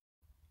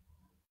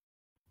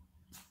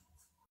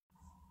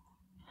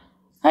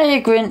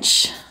 Hey,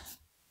 Grinch.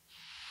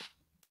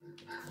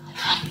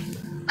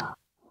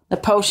 The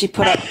poll she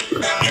put up.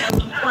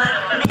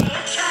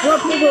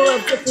 What people are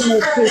putting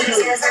their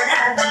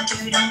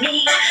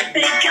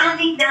been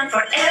counting down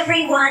for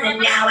everyone, and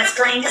now it's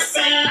plain to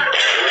see.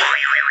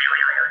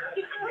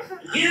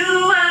 You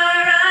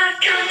are a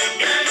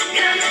cunt.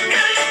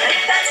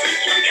 If that's what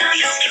you come,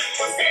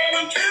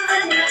 standing true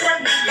and you tell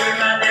me you're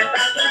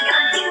motherfucking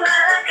cunt. You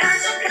are a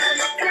cunt.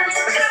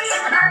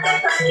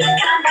 Motherfucking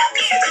cunt.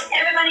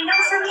 Everybody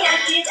knows from the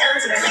empty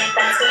toes you're like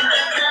that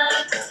stinking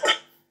cunt.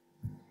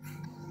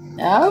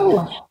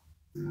 Oh.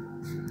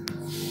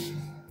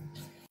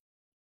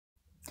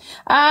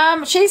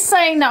 She's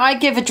saying that I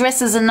give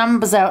addresses and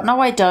numbers out. No,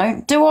 I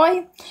don't. Do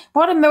I?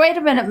 Wait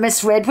a minute,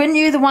 Miss Red. Weren't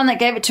you the one that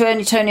gave it to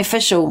Only Tony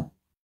Official?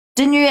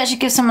 Didn't you actually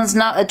give someone's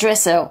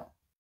address out?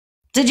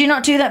 Did you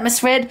not do that,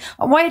 Miss Red?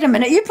 Oh, wait a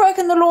minute. You've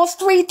broken the law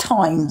 3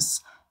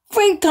 times.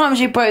 3 times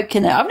you've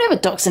broken it. I've never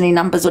doxed any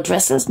numbers or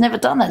addresses. Never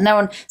done that. No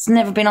one's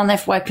never been on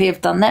FYP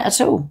have done that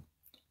at all.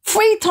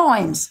 3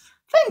 times.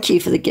 Thank you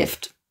for the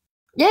gift.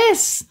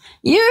 Yes,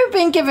 you've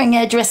been giving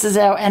addresses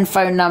out and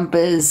phone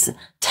numbers.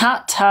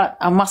 Tut, tut.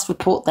 I must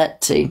report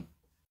that too.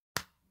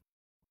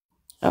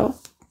 Oh.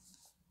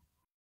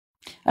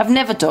 I've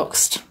never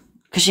doxed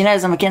because she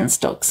knows I'm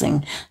against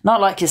doxing.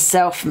 Not like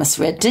yourself, Miss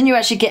Red. Didn't you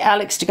actually get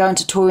Alex to go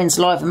into Torian's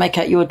live and make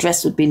out your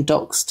address had been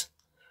doxed?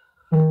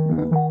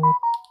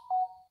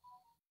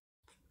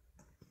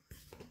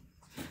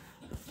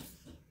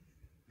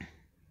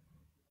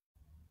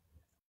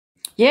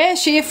 Yeah,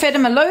 she fed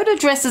him a load of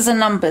addresses and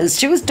numbers.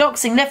 She was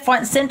doxing left, right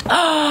and centre.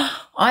 Oh,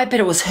 I bet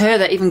it was her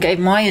that even gave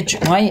my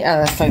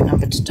phone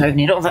number to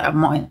Tony. Not that I'm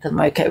mine, because I'm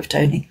okay with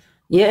Tony.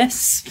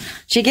 Yes,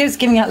 she gives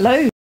giving out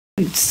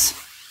loads.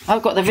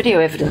 I've got the video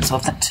evidence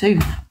of that too,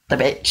 the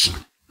bitch.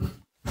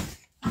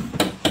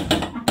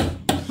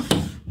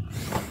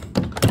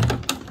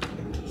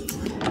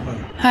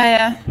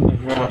 Hiya. Thank you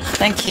very much.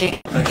 Thank you.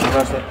 Thank you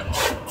very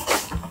much.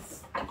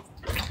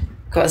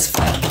 Guys,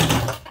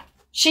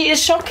 she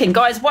is shocking.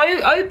 Guys,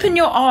 open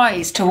your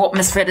eyes to what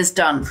Miss Red has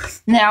done.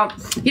 Now,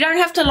 you don't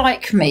have to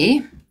like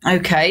me,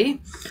 okay?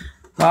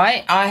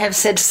 Right? I have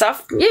said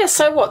stuff. Yeah,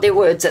 so what? They're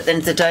words at the end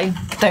of the day.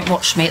 Don't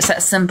watch me. It's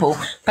that simple.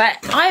 But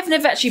I've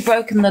never actually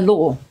broken the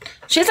law.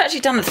 She's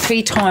actually done it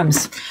 3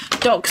 times.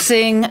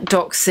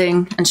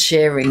 Doxing, and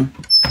sharing.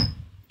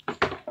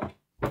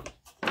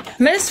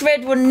 Miss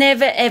Red will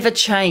never, ever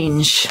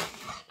change.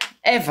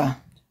 Ever.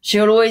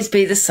 She'll always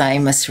be the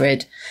same, Miss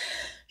Red.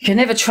 You can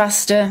never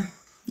trust her.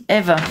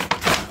 Ever.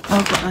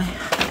 Oh, got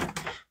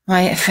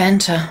my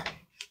Fanta.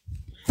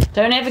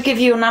 Don't ever give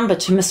your number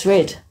to Miss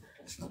Red.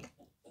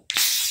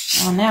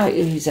 Oh, now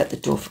he's at the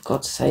door, for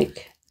God's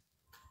sake.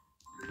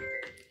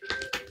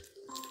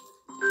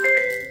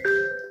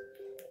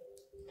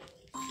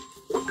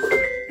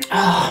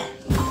 Oh.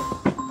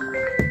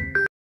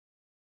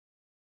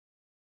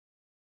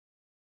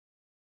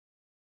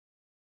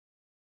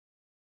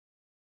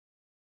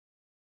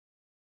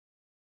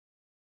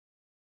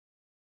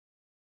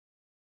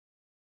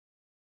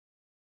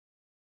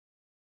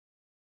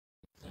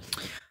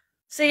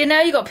 So you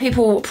know you got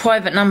people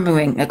private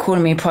numbering. They're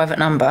calling me a private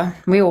number.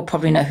 We all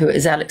probably know who it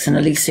is, Alex and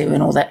Alicia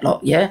and all that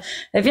lot, yeah?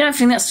 If you don't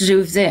think that's to do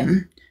with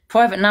them,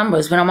 private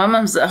numbers, when my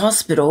mum's at the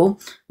hospital,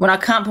 when I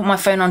can't put my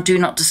phone on Do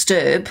Not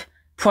Disturb,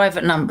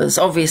 private numbers,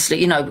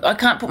 obviously, you know, I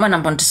can't put my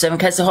number on Disturb in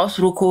case the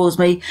hospital calls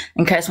me,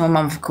 in case my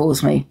mum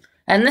calls me.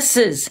 And this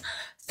is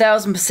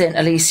 1000%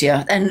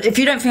 Alicia. And if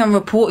you don't think I'm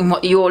reporting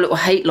what your little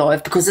hate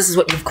live, because this is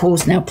what you've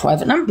caused now,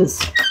 private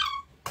numbers.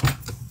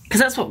 Because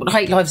that's what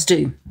hate lives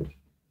do.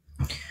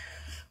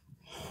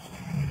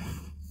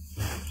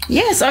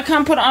 Yes, I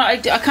can't put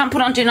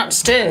on Do Not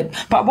Disturb.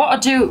 But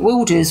what I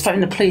will do is phone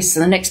the police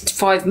in the next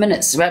 5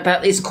 minutes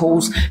about these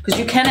calls, because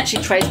you can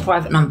actually trace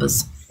private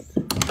numbers.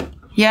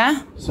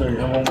 Yeah? Sorry,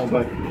 I want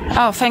more back.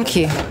 Oh, thank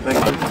you.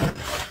 Thank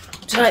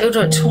you. Did I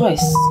order it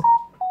twice?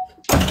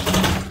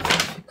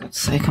 For God's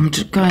sake, I'm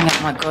just going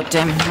out my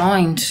goddamn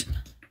mind.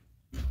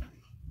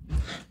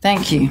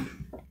 Thank you.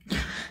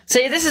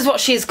 See, this is what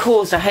she's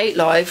caused a hate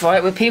life,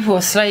 right, where people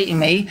are slating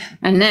me,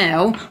 and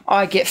now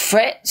I get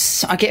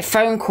threats, I get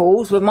phone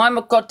calls with my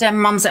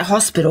goddamn mum's at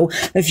hospital.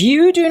 If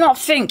you do not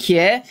think,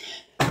 yeah,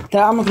 that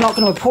I'm not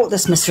going to report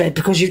this, Miss Red,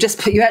 because you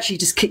actually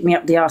just kicked me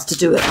up the arse to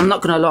do it. I'm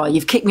not going to lie,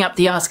 you've kicked me up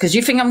the arse, because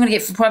you think I'm going to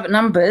get private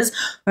numbers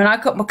when I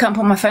can't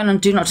put my phone on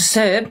Do Not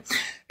Disturb,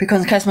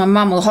 because in case my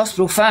mum or the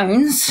hospital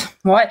phones,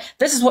 right,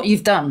 this is what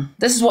you've done.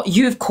 This is what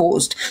you've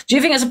caused. Do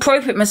you think it's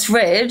appropriate, Miss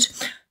Red,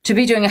 to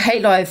be doing a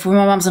hate live when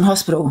my mum's in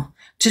hospital,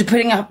 to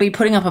be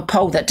putting up a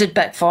poll that did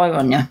backfire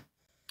on you?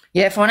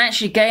 Yeah,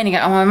 financially gaining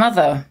it on my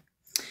mother.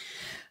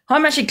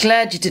 I'm actually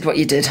glad you did what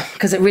you did,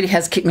 because it really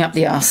has kicked me up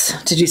the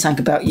arse to do something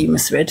about you,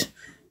 Miss Red.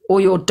 All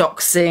your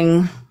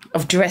doxing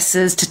of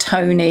dresses to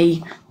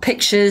Tony,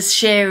 pictures,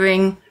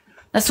 sharing,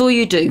 that's all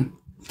you do.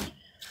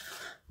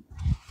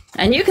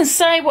 And you can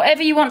say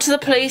whatever you want to the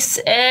police,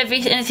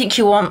 anything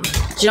you want.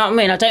 Do you know what I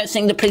mean? I don't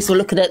think the police will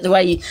look at it the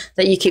way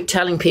that you keep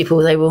telling people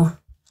they will,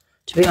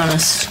 to be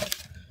honest.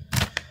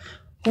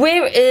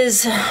 Where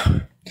is...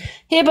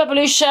 Here,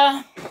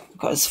 Babalusha.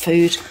 Got his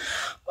food.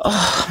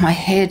 Oh, my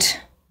head.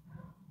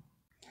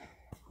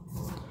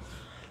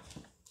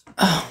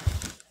 Oh.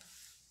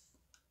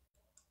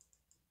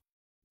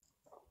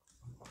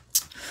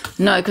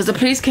 No, because the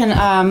police can,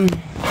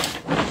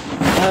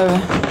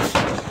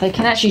 they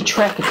can actually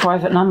track a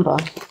private number.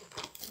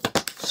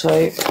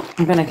 So,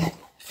 I'm going to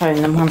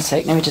phone them. One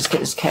sec. Let me just get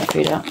this cat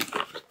food out.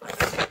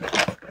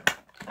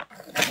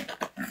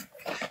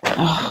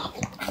 Oh.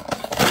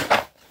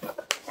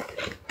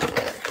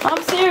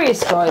 I'm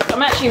serious, guys.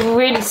 I'm actually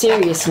really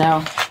serious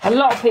now. A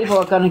lot of people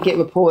are going to get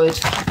reported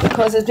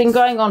because it's been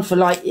going on for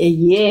like a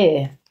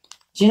year.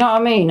 Do you know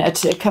what I mean? A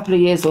couple of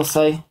years or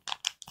so.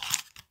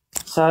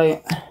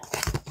 So,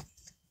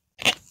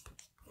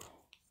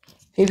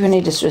 people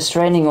need just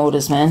restraining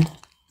orders, man.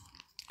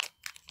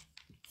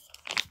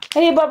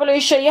 Hey,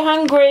 Babalusha, you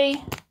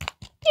hungry?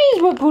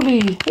 Here's my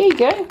bully. Here you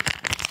go.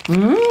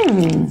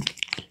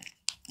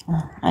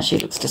 Actually,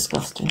 it looks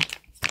disgusting.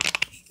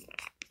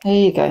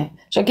 Here you go.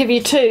 Shall I give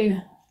you 2?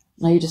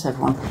 No, you just have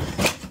 1.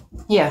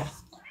 Yeah.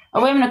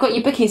 Oh, wait a minute, I've got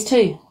your bickies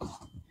too.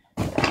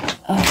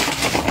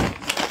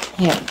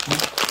 Yeah.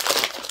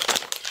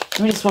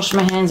 Let me just wash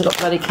my hands. I've got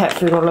bloody cat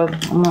food all over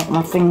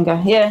my finger.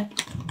 Yeah.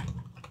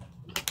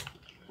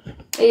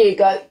 Here you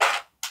go.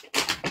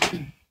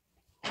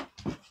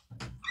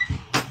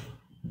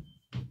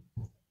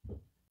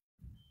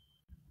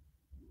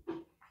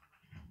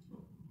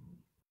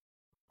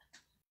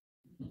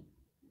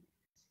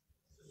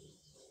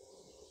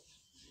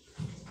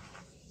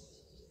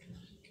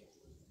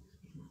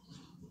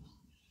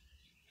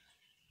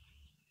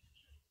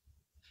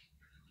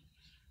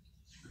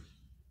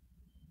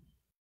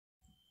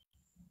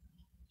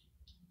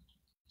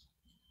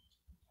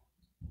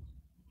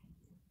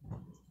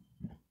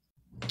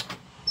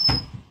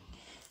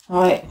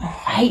 Right, I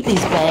hate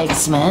these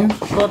bags, man.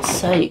 For God's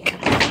sake. Too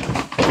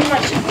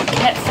much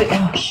cat food.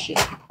 Oh, shit.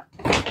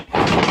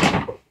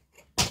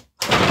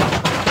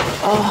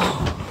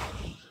 Oh,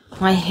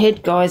 my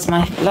head, guys,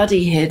 my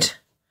bloody head.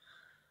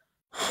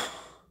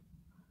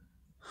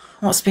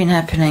 What's been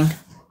happening?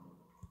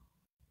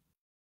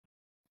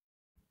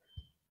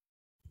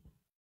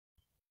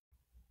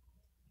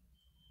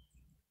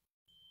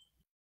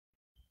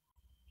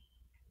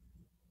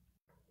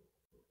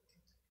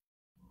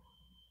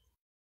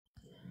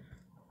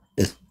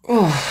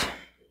 Oh.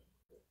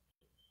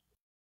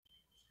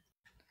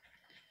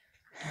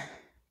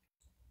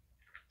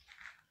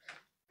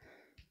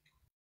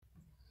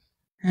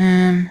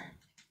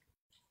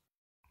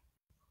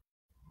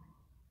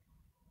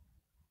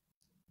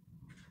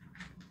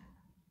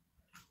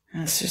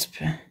 Let's just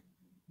be...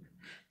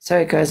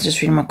 Sorry guys,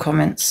 just reading my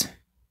comments.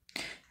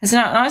 Isn't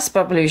that nice,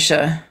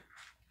 Babalusha?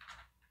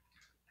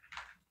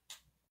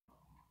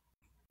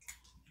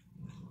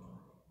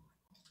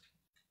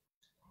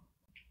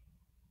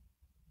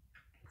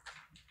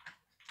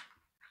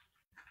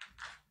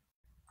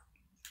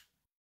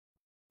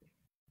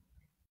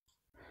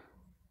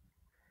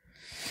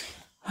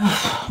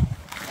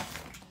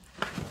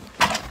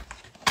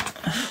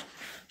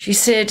 She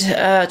said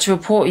to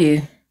report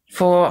you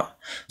for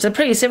to the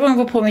police. Everyone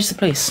report me to the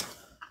police.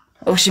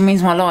 Oh, she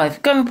means my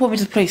life. Go and report me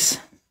to the police.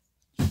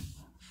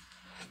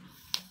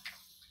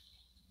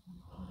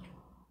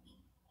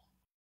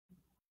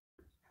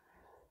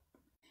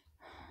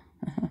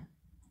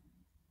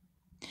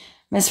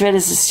 Miss Red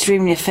is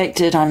extremely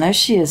affected. I know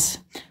she is.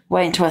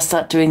 Wait until I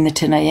start doing the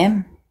 10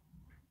 a.m.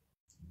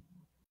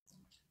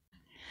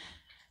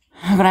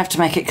 I'm going to have to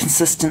make it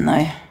consistent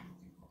though.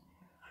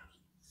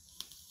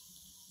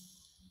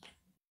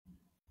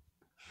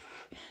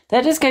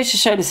 That just goes to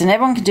show, listen,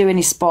 everyone can do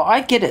any spot. I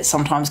get it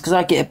sometimes because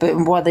I get it, but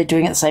why are they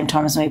doing it at the same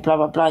time as me, blah,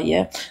 blah, blah,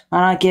 yeah.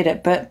 And I get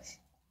it, but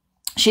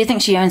she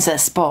thinks she owns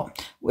that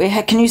spot.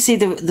 Can you see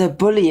the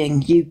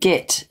bullying you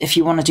get if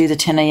you want to do the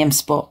 10 a.m.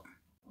 spot?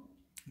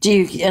 Do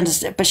you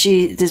understand? But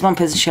there's one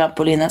person she can't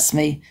bully, and that's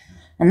me.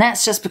 And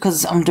that's just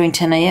because I'm doing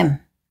 10 a.m.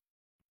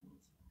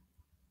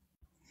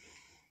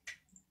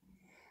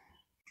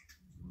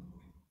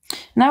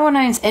 No one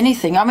owns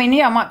anything. I mean,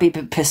 yeah, I might be a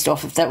bit pissed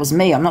off if that was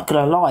me. I'm not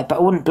going to lie, but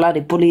I wouldn't bloody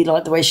bully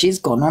like the way she's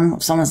gone on.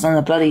 If someone's done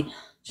the bloody, do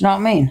you know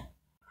what I mean?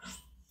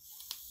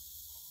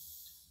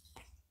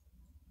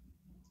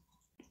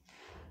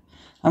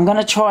 I'm going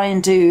to try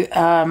and do,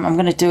 I'm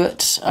going to do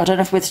it. I don't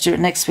know if we're to do it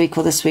next week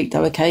or this week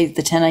though, okay?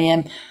 The 10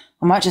 a.m.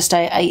 I might just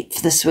stay at 8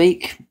 for this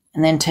week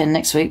and then 10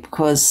 next week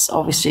because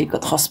obviously you've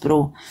got the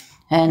hospital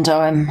and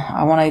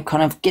I want to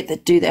kind of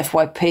do the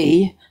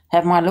FYP,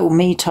 have my little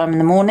me time in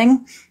the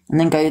morning and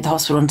then go to the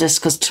hospital and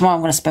just, because tomorrow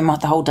I'm going to spend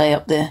the whole day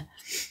up there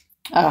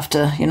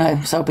after, you know,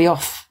 so I'll be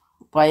off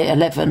by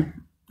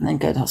 11 and then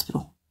go to the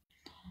hospital.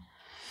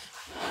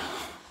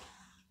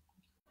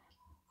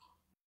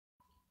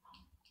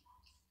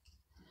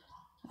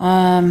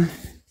 The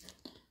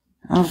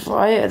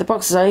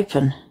box is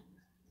open.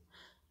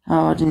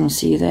 Oh, I didn't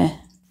see you there.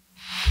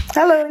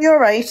 Hello, you're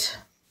right.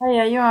 Oh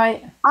yeah, you're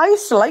right. I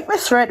used to like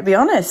Miss Red, to be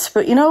honest,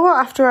 but you know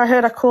what? After I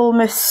heard her call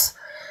Miss,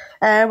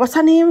 what's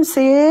her name?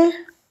 CA?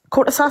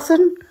 Court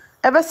Assassin?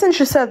 Ever since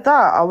she said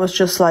that, I was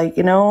just like,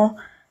 you know,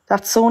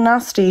 that's so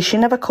nasty. She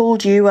never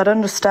called you. I'd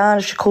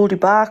understand if she called you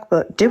back,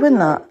 but doing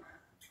that,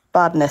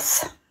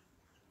 badness.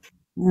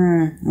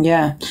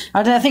 Yeah,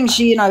 I think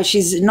she, you know,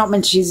 she's not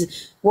meant.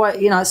 She's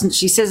what, you know.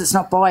 She says it's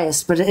not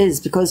biased, but it is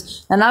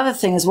because another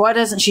thing is why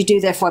doesn't she do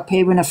the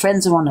FYP when her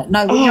friends are on it?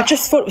 No, I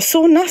just thought it was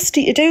so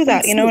nasty to do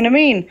that. You know what I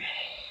mean?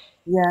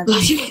 Yeah,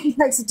 she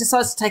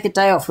decides to take a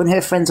day off when her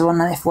friends are on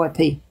the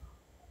FYP.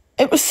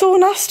 It was so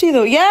nasty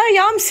though. Yeah,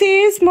 I'm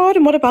serious, Maud,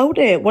 and what about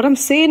it? What I'm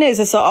saying is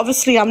that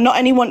obviously I'm not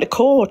anyone to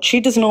coach. She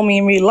doesn't know me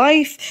in real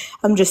life.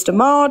 I'm just a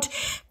Maud.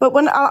 But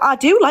when I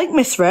do like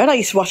Miss Red, I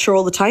used to watch her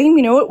all the time,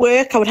 you know, at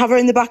work. I would have her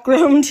in the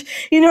background,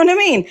 you know what I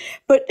mean?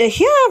 But to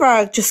hear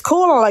her just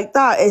call her like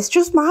that, it's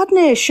just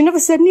madness. She never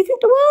said anything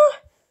to her,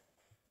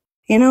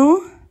 you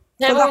know?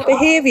 Yeah, for that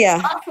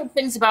behaviour. I've heard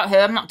things about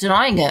her, I'm not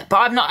denying it, but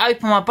I've not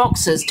opened my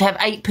boxes to have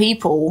 8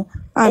 people.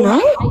 I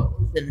know.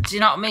 Do you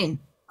know what I mean?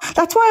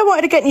 That's why I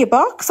wanted to get in your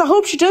box. I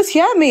hope she does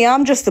hear me.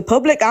 I'm just the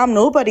public. I'm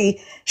nobody.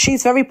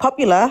 She's very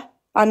popular.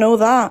 I know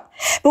that.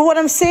 But what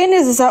I'm saying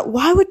is that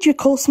why would you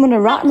call someone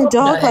a rat and a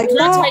dog like that? Can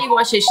I tell you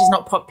why she's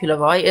not popular,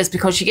 right? It's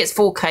because she gets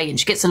 4K and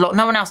she gets a lot.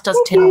 No one else does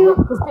 10 a.m.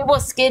 Because people are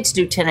scared to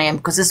do 10 a.m.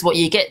 because this is what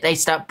you get. They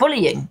start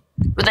bullying.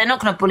 But they're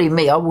not going to bully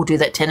me. I will do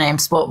that 10 a.m.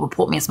 spot.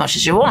 Report me as much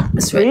as you want.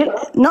 Really?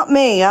 Not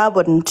me. I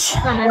wouldn't.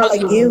 No, not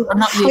like you.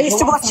 Not you. I used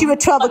to watch you at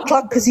 12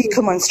 o'clock because you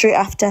come on straight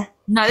after.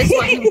 No, this is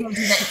why you don't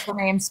do that 10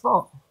 a.m.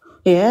 spot.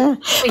 Yeah,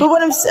 but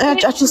what I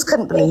just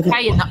couldn't believe it.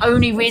 And the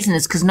only reason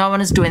is because no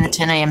one is doing the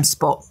 10 a.m.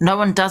 spot. No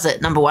one does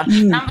it. Number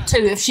one. Number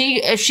two, if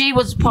she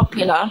was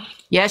popular,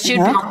 yeah, she'd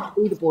be on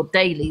the leaderboard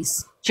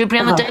dailies. She'd be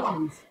on the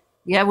dailies,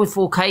 yeah, with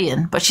 4K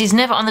in, but she's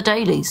never on the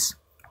dailies.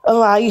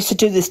 Oh, I used to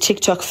do this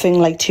TikTok thing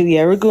like 2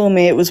 years ago,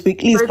 mate. It was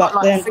weeklies back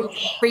then.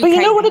 But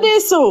you know what it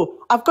is, though?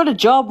 I've got a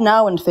job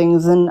now and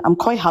things, and I'm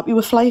quite happy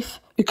with life.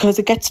 because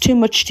it gets too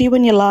much to you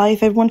when you're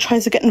live. Everyone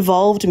tries to get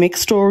involved and make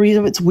stories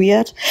of it's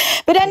weird.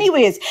 But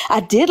anyways, I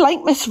did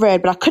like Miss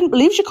Red, but I couldn't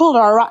believe she called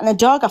her a rat and a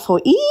dog. I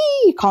thought,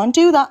 you can't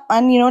do that,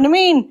 man. You know what I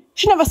mean?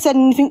 She never said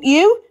anything to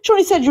you. She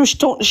only said you were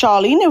talking to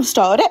Charlene, who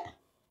started it.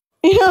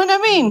 You know what I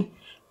mean?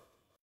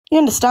 You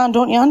understand,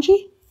 don't you,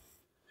 Angie?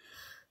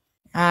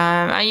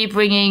 Are you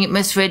bringing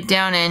Miss Red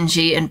down,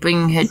 Angie, and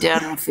bringing her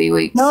down in 3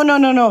 weeks? No.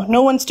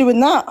 No one's doing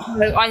that.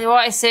 What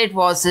I said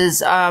was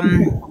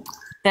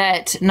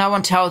that no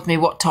one tells me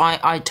what time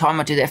I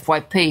do the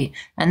FYP,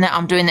 and that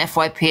I'm doing the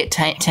FYP at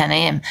 10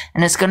 a.m.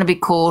 and it's going to be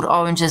called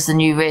Orange is the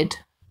New Red.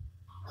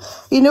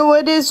 You know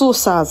what it is, though,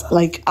 Saz?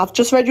 Like, I've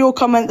just read your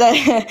comment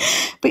there.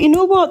 But you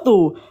know what,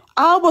 though?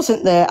 I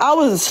wasn't there. I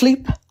was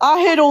asleep.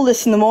 I heard all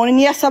this in the morning.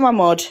 Yes, I'm a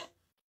mod.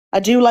 I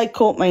do like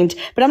Court Mind.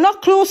 But I'm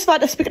not close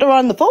to speak to her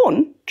on the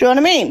phone. Do you know what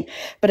I mean?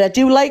 But I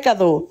do like her,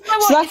 though.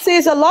 So that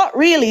says a lot,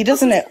 really,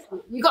 doesn't it?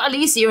 You got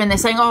Alicia in there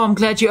saying, oh, I'm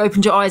glad you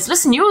opened your eyes.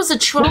 Listen, you was a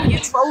troll. You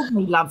trolled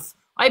me, love.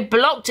 I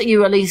blocked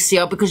you,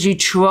 Alicia, because you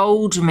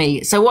trolled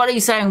me. So what are you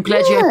saying? I'm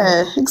glad you...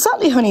 Yeah,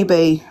 exactly,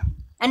 honeybee.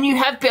 And you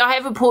have... I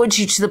have reported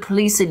you to the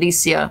police,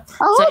 Alicia.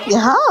 I hope you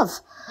have.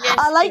 Yes,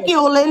 I like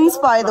your lens,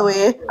 by the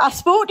way. I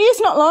spoke to you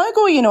not long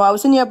ago, you know. I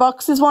was in your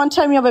boxes one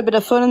time, you have a bit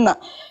of fun and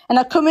that. And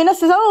I come in, I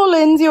says, oh,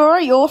 Linz, you're all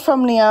right, you're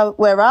from near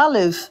where I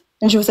live.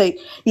 And she was like,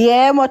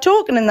 yeah, and we're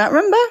talking in that,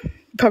 remember?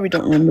 You probably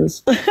don't remember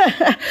us.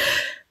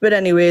 But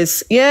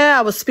anyways, yeah,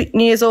 I was speaking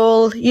to yous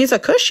all. Yous are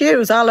cush,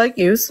 yous. I like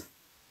yous.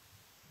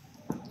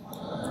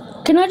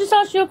 Can I just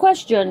ask you a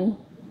question?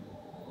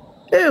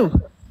 Who?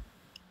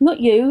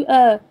 Not you,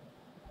 All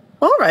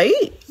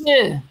right.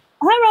 Yeah.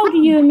 How old are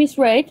you and Miss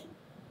Red?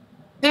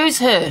 Who's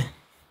her?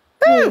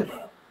 Who?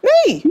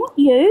 Me? Not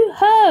you,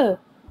 her.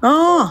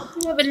 Oh.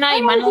 You have a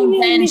name. My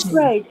name's Angie.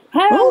 Red?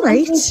 How old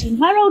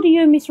are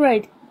you and Miss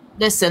Red?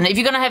 Listen, if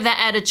you're going to have that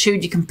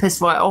attitude, you can piss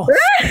right off.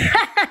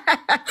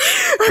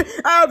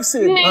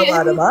 Absolutely. I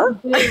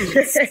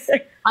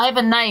have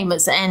a name.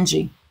 It's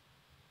Angie.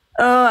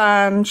 Oh,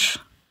 Ange.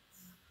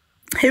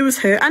 Who's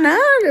her?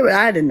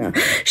 I don't know.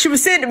 She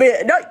was saying to me,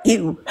 not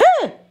you.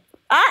 Her.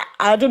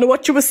 I don't know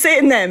what she was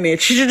saying there,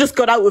 mate. She should just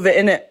got out of it,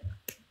 innit?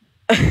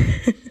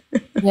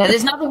 Yeah,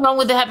 there's nothing wrong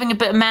with having a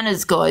bit of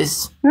manners,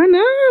 guys. I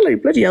know,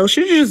 like, bloody hell,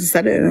 she just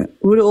said it, innit?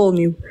 We all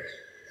knew.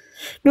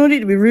 No need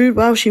to be rude.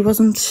 Wow, she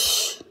wasn't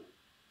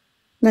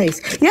nice.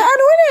 Yeah, I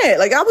know, innit?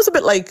 Like, I was a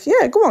bit like,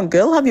 yeah, go on,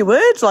 girl, have your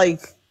words, like.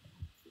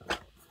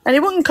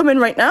 Anyone can come in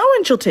right now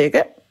and she'll take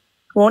it,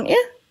 won't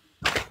you?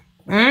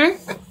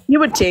 You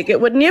would take it,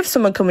 wouldn't you, if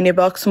someone come in your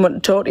box and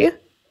wanted to talk to you?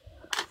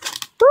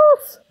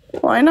 Oof.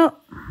 Why not?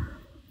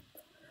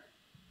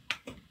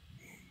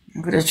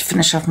 I'm going to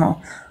finish off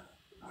more.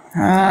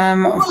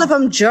 Well, if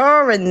I'm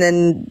jarring,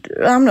 then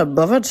I'm not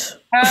bothered.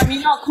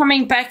 You're not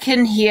coming back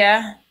in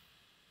here.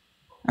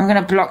 I'm going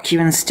to block you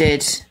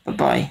instead.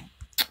 Bye-bye.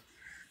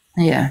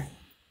 Yeah.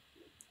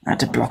 I had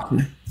to block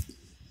you.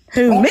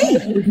 Who, me?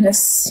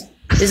 Rudeness.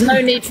 There's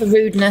no need for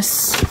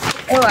rudeness.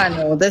 Oh, I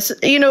know this.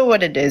 You know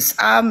what it is.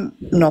 I'm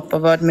not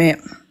bothered, mate.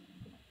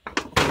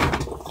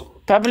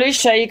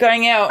 Babalusha, you're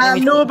going out.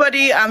 I'm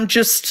nobody. I'm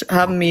just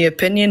having my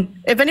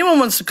opinion. If anyone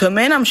wants to come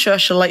in, I'm sure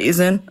she'll let you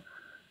in.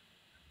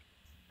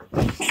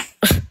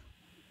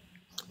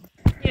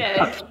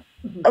 Yeah.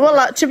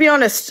 Well, to be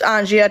honest,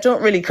 Angie, I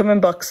don't really come in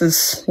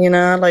boxes, you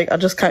know? Like, I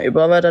just can't be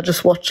bothered. I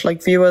just watch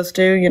like viewers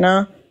do, you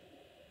know?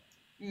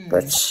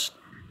 But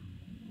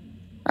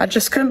I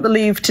just couldn't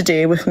believe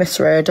today with Miss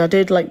Red. I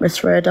did like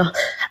Miss Red.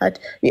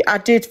 I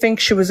did think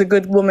she was a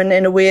good woman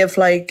in a way of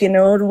like, you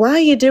know, why are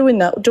you doing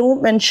that?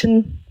 Don't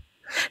mention...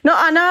 No,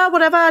 I know,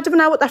 whatever. I don't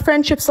know what their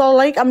friendship's all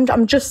like.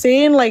 I'm just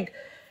saying, like,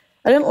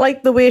 I didn't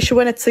like the way she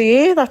went at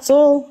CA, that's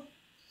all.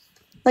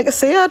 Like I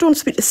say, I don't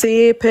speak to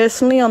CA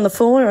personally on the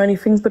phone or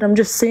anything, but I'm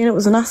just saying it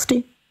was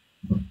nasty.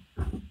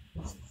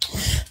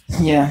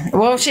 Yeah,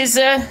 well, she's,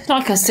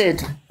 like I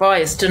said,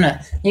 biased, isn't it?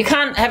 You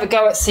can't have a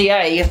go at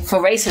CA for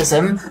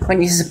racism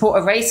when you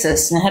support a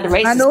racist and had a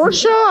racist... I know,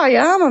 sure, I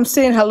am. I'm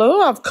saying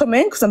hello. I've come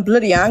in because I'm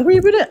bloody angry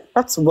with it.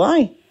 That's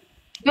why.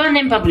 Go on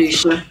then,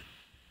 Bablusha.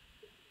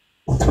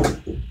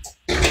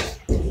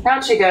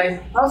 How'd she go?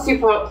 How's your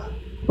pop?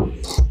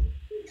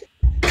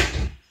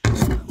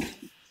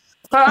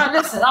 But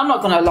listen, I'm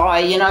not going to lie,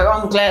 you know,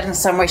 I'm glad in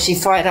some way she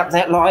fired up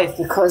that live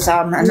because,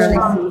 and then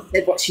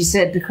said what she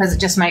said because it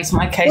just makes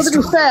my case. Well,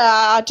 to be fair,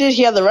 I did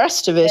hear the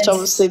rest of it. Yes.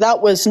 Obviously,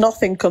 that was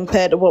nothing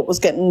compared to what was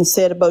getting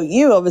said about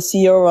you. Obviously,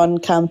 you're on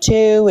cam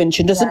too, and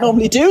she doesn't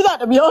normally do that,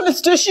 to be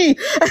honest, does she?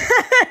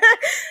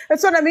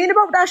 That's what I mean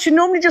about that. She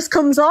normally just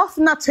comes off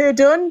and that's her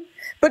done.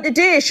 But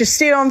today, she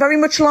stayed on very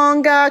much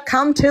longer,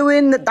 cam too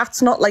in.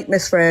 That's not like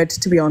Miss Red,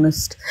 to be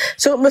honest.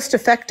 So it must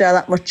affect her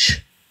that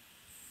much.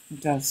 It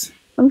does.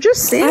 I'm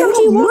just saying.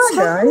 Angie, what's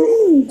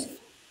happened?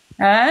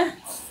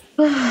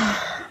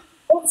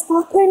 What's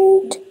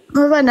happened?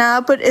 Oh, I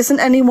know, but isn't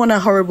anyone a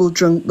horrible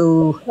drunk,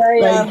 though?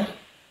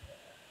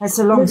 It's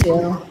a long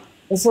story.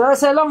 It's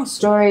a long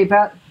story,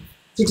 but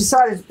she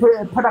decided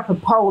to put up a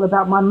poll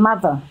about my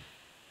mother.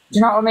 Do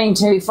you know what I mean?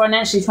 To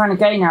financially trying to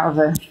gain out of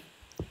her.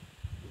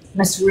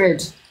 Miss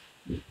Red.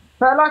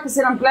 But like I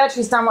said, I'm glad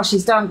she's done what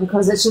she's done,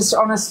 because it's just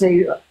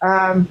honestly,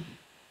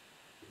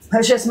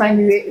 it's just made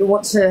me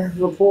want to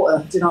report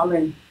her. Do you know what I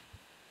mean?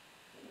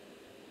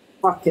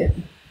 Fuck it.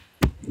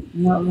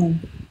 You know what I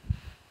mean?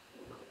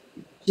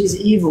 She's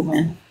evil,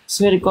 man.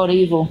 Swear to God,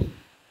 evil.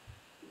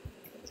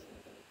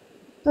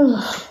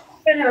 I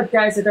don't have a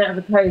case, I don't have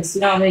a case,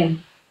 you know what I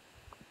mean?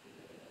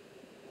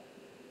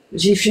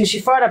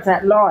 She fired up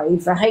that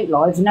live, the hate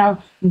live, and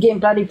now I'm getting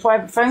bloody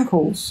private phone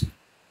calls.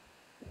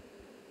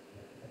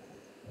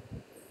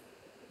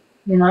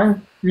 You know?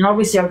 And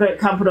obviously I've got it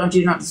coupled on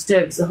Do Not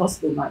Disturb, because the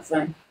hospital might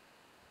phone.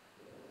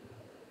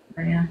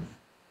 But yeah.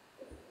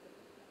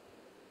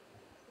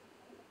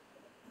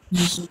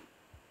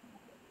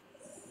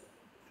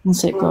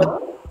 What's it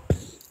got?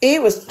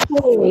 It was.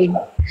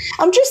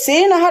 I'm just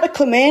saying I had to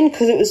come in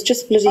because it was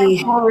just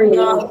bloody.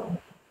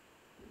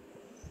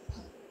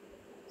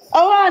 Oh,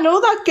 I know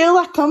that girl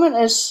that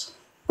commented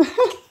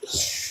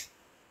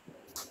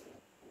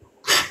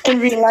in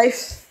real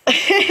life.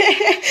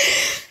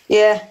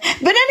 Yeah,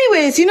 but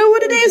anyways, you know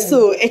what it is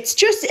though. It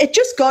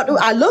just got.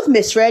 I love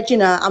Miss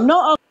Regina. I'm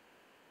not.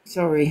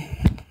 Sorry.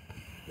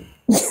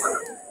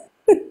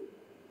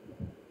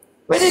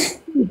 Where did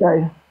you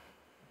go?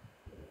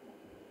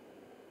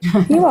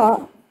 You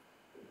what?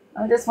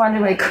 I'm just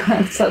wondering where.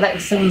 So that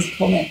was someone's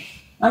comment.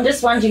 I'm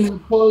just wondering where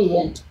Corey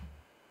went.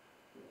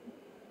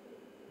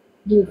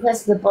 You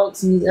pressed the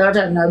box and I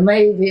don't know.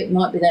 Maybe it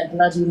might be that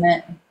bloody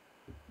net.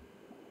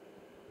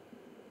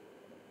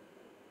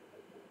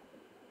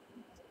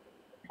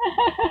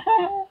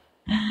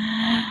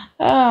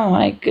 Oh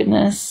my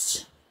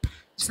goodness.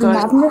 It's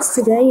madness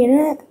today,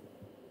 innit?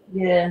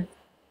 Yeah.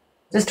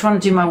 Just trying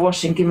to do my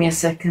washing. Give me a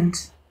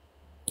second.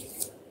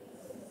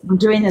 I'm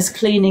doing this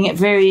cleaning at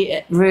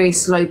very, very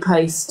slow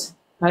pace.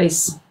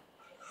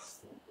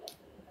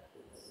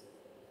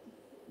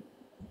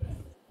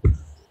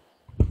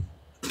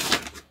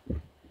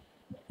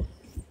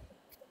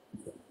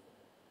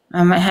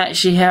 I'm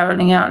actually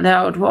howling out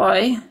loud.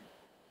 Why?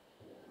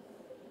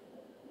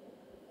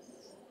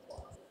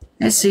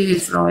 Let's see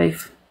who's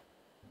live.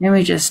 Let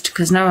me just,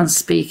 because no one's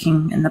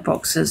speaking in the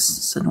boxes.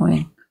 It's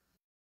annoying.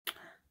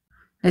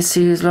 Let's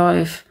see who's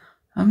live.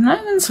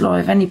 No one's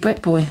live. Only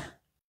Brett Boy.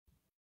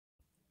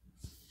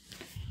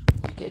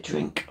 Get a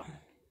drink.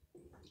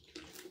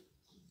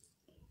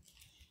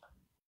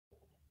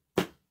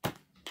 Ha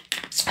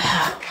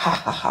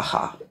ha ha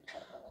ha.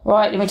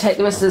 Right, let me take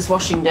the rest of this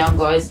washing down,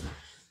 guys.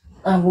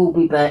 I will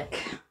be back.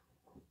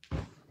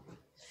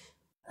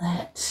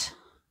 That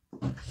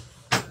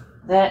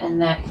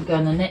and that can go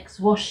in the next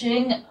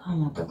washing. Oh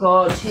my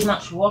God, too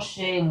much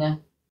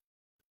washing.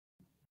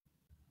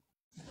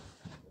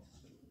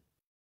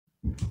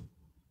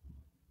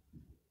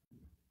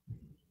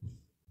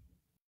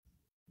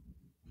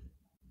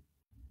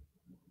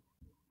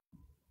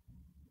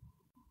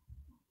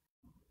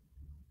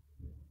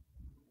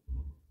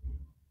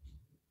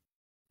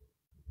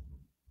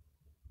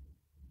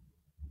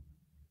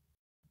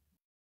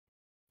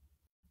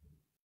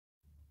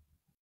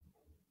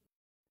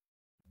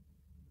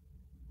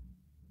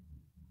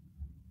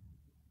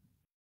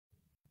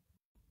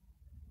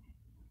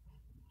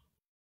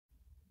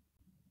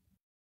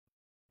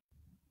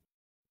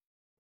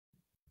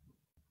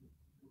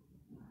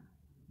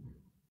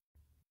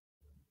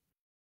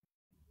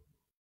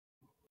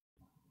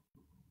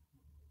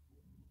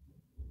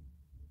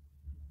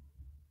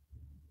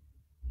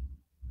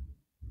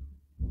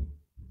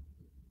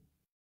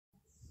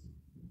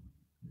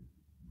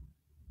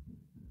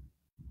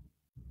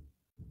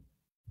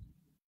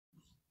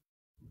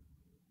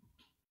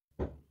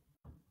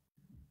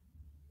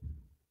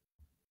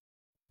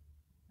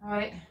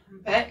 Alright,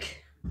 I'm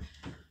back.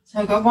 So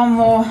I've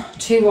got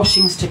two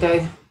washings to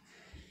go.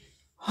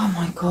 Oh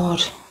my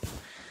God.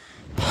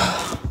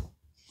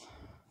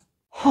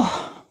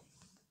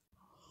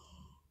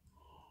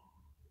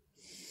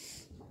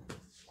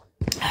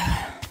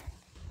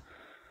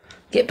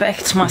 Get back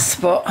to my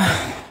spot.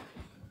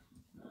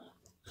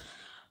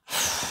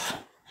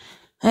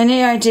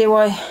 Any idea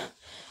why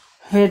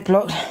red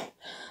blocked?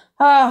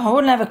 Oh, I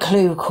wouldn't have a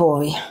clue,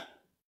 Corey.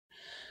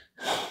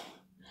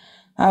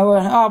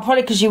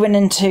 Probably because you went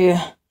into...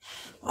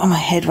 Oh, my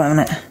head, won't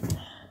it?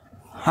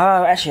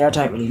 Oh, actually, I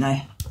don't really know.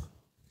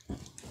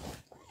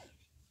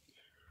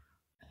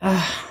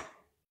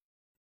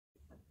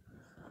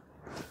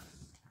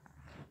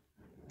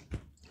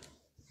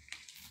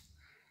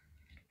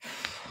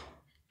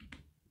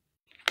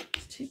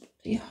 It's too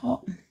bloody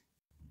hot.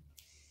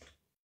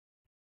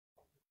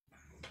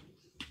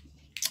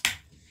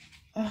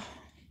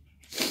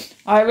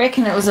 I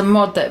reckon it was a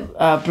mod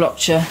that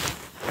blocked you.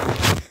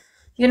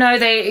 You know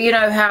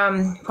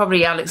how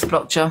probably Alex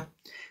blocked you.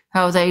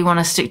 How they want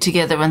to stick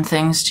together and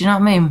things. Do you know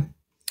what I mean?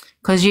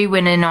 Because you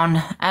went in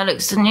on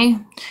Alex, didn't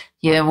you?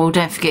 Yeah. Well,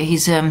 don't forget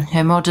he's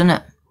her mod, isn't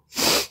it?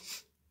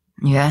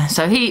 Yeah.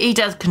 So he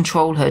does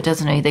control her,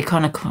 doesn't he? They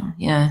kind of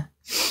yeah.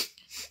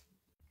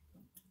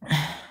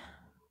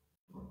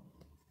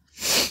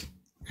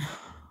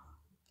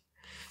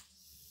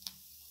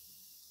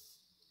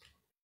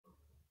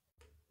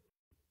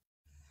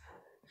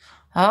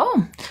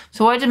 Oh,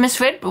 so why did Miss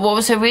Red? What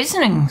was her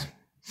reasoning?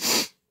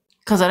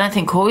 Because I don't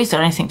think Corey's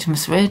done anything to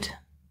Miss Red.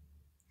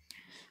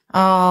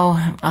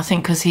 Oh, I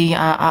think because he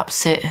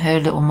upset her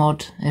little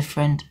mod, her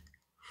friend.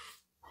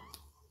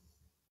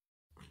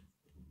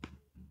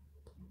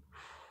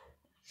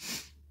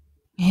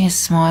 Here's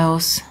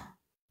Smiles.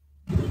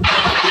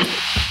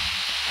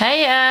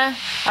 Hey,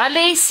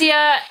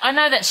 Alicia, I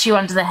know that's you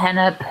under the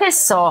henna.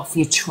 Piss off,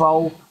 you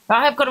troll.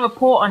 I have got a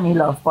report on you,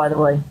 love, by the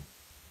way.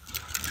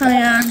 Hi,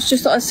 Anne.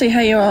 Just thought I'd see how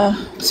you are,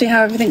 see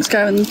how everything's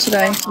going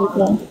today.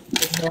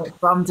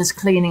 But I'm just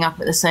cleaning up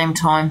at the same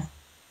time.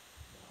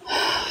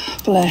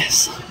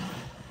 Bless.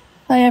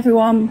 Hey,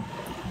 everyone.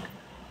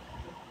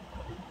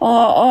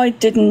 I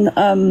didn't,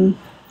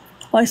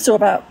 I saw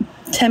about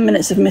 10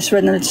 minutes of Miss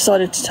Red and I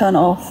decided to turn it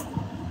off.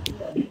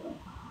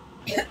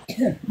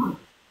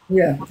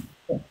 Yeah.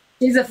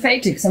 She's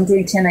affected because I'm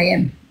doing 10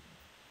 a.m.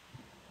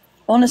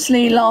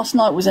 Honestly, last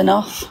night was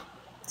enough.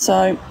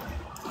 So,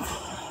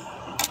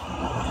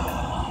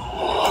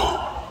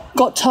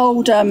 got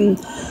told,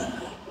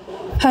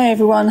 hey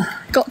everyone,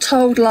 got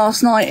told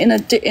last night in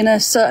a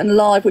certain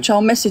live, which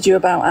I'll message you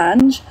about,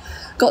 Ange,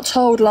 got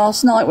told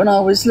last night when I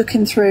was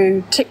looking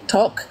through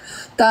TikTok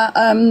that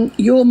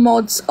your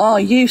mods are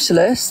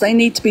useless, they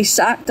need to be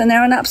sacked, and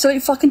they're an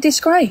absolute fucking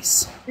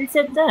disgrace. Who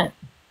said that?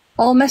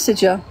 I'll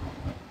message you.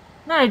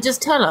 No,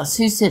 just tell us.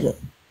 Who said it?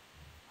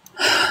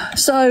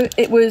 So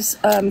it was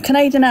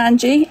Canadian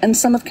Angie and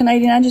some of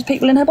Canadian Angie's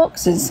people in her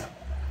boxes.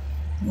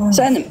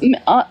 Saying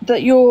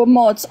that your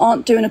mods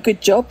aren't doing a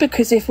good job,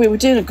 because if we were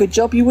doing a good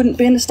job, you wouldn't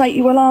be in the state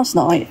you were last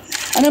night.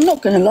 And I'm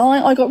not going to lie,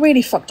 I got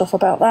really fucked off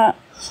about that.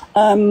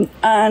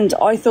 And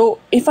I thought,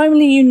 if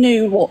only you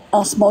knew what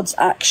us mods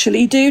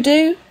actually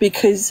do,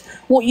 because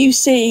what you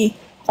see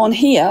on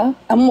here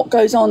and what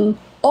goes on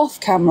off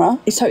camera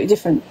is totally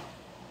different.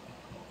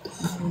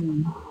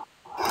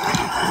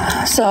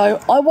 So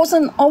I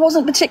wasn't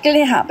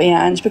particularly happy,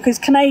 Ange, because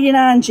Canadian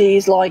Angie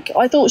is like,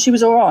 I thought she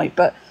was all right,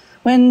 but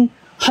when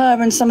her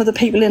and some of the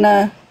people in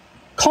her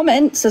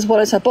comments, as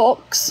well as her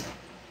box,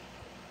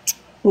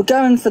 were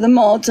going for the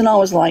mods, and I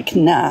was like,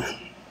 nah,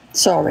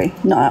 sorry,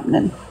 not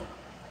happening.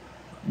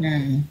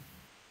 Mm.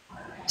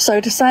 So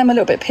to say I'm a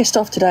little bit pissed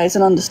off today is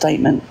an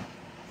understatement.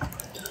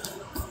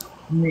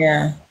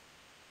 Yeah.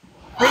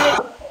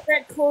 Was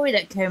that Corey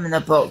that came in the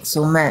box,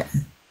 or Matt?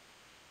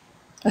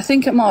 I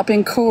think it might have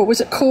been Corey. Was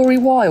it Corey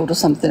Wilde or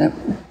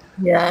something?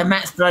 Yeah,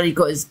 Matt's bloody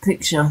got his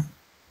picture.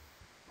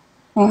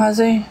 Oh, has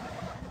he?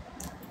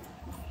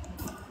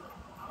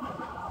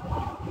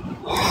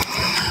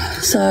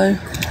 So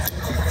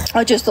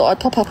I just thought I'd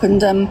pop up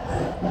and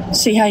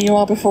see how you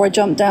are before I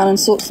jump down and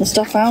sort some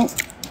stuff out.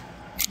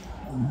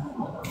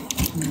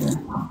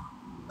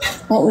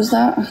 What was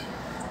that?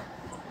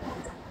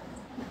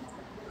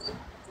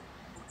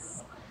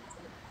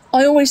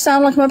 I always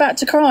sound like I'm about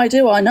to cry,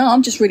 do I? No,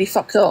 I'm just really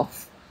fucked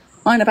off.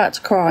 I ain't about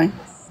to cry.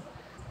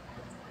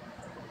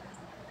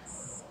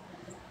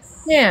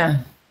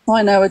 Yeah.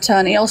 I know,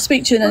 attorney. I'll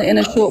speak to you in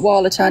a short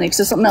while, attorney, because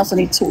there's something else I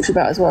need to talk to you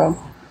about as well.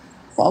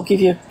 But I'll give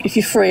you, if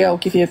you're free, I'll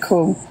give you a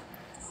call.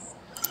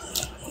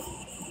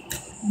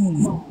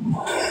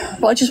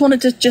 But I just wanted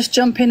to just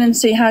jump in and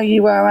see how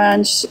you were,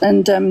 Ange,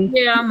 and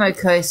yeah, I'm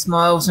okay,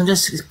 Smiles. I'm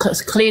just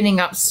cleaning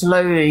up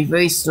slowly,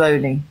 very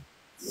slowly.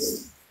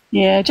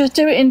 Yeah, just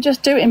do it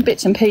in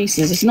bits and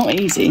pieces. It's not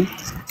easy,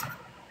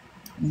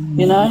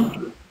 you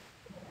know.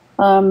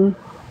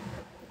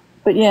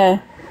 But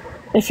yeah,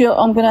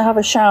 I'm gonna have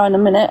a shower in a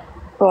minute.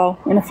 Well,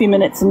 in a few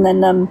minutes, and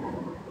then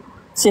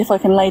see if I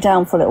can lay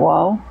down for a little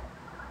while.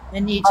 I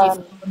need you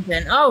for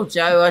content. Oh,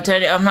 Joe,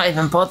 I'm not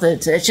even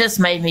bothered. It just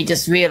made me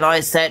just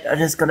realise that I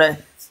just gotta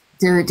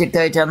do it to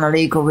go down the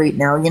legal route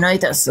now. You know,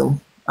 that's all.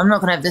 I'm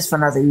not gonna have this for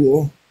another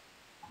year.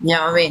 You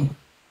know what I mean?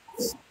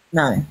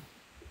 No.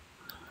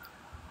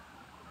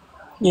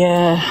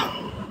 Yeah.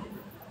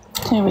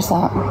 Who was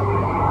that?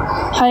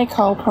 Hey,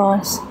 Carl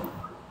Price.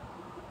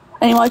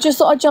 Anyway, I just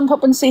thought I'd jump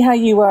up and see how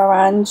you were,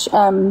 Ange.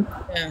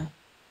 Yeah.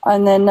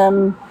 And then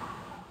I'm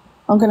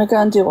going to go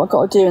and do what I've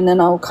got to do, and then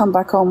I'll come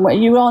back on. Are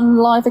you on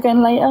live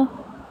again later?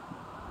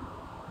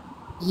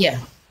 Yeah.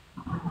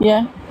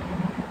 Yeah?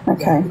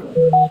 Okay.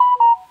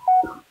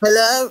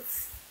 Hello?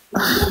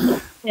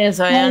 Yes,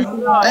 I am.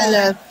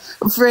 Hello.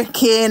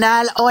 Frickin'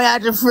 hell, I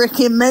had a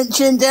frickin'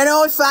 mention, then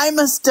I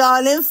famous,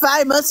 darling,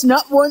 famous,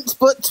 not once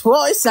but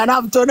twice, and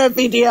I've done a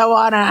video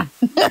on her.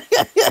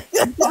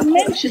 Got a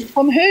mention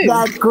from who?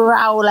 That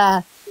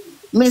growler.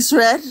 Miss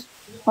Red.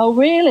 Oh,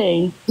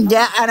 really?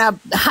 Yeah, and I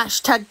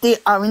hashtagged the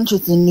orange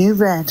is the new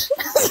red.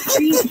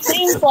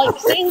 Seems like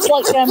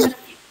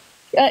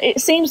it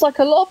seems like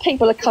a lot of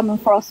people are coming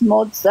for us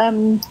mods,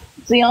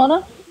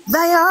 Ziana.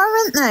 They are,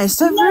 aren't they?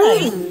 So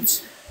rude.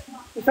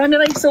 If only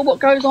they saw what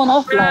goes on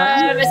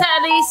offline. Is that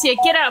Alicia?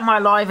 Get out of my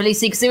live,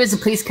 Alicia, because there is a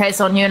police case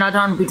on you and I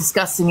don't want to be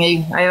discussing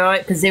you, all right?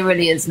 Because there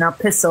really is. Now,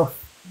 piss off.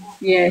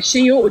 Yeah,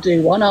 she ought to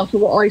do one after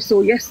what I saw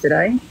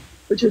yesterday,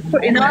 which was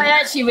put in... No, I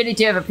actually really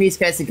do have a police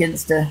case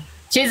against her.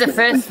 She's the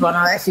first one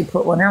I actually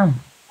put one on.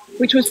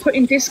 Which was put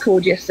in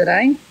Discord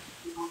yesterday.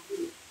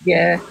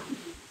 Yeah.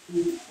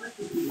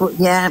 But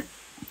yeah.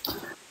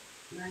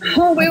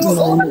 Oh, we were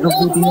all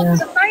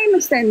mods are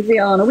famous then,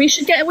 Ziana. We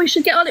should get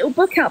our little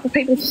book out for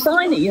people to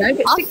sign it, you know. I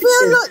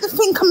feel like they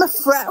think I'm a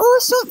threat or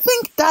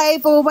something.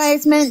 Dave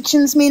always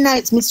mentions me now.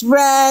 It's Miss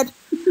Red.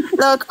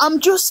 Look, I'm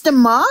just a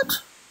mod.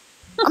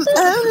 I'm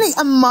only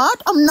a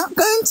mod. I'm not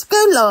going to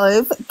go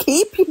live.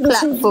 Keep your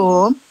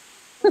platform.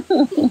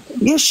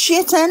 You're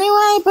shit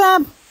anyway,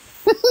 bab.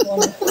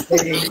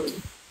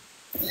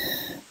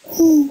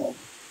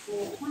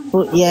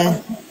 But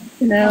yeah.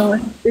 You know,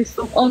 this,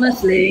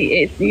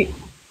 honestly,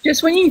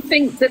 just when you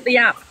think that the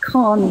app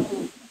can't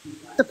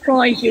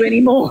surprise you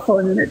anymore,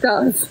 and it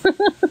does.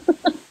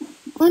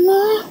 I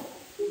know.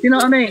 You know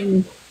what I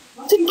mean?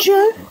 It's a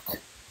joke.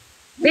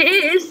 It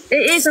is.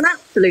 It is an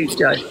absolute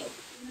joke.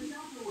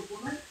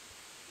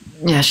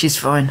 Yeah, she's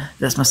fine.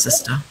 That's my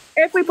sister.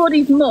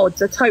 Everybody's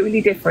mods are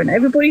totally different.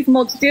 Everybody's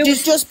mods deal.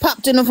 She's just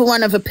popped another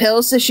one of her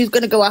pills, so she's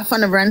going to go off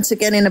on a rant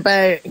again in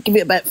give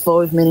it about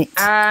 5 minutes.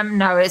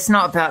 No, it's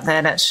not about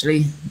that,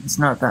 actually. It's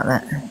not about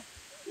that.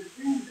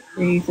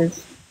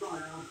 Jesus.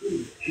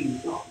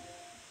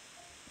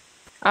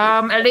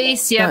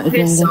 Alicia,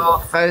 piss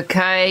off,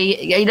 okay?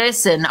 Hey,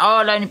 listen,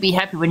 I'll only be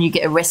happy when you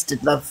get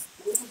arrested, love.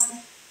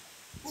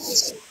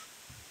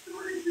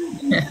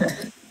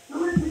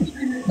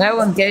 No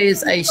one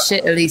gives a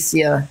shit,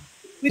 Alicia.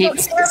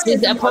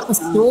 She's a proper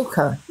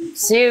stalker.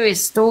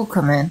 Serious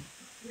stalker, man.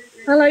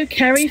 Hello,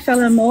 Kerry,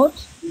 fellow mod.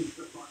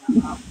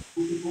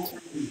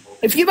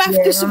 If you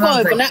have to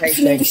survive an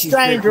absolute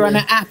stranger on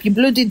an app, you're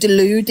bloody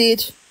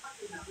deluded.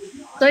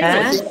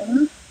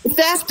 If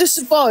they have to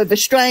survive a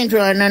stranger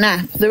on an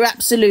app, they're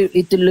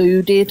absolutely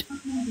deluded.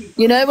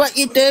 You know what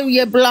you do?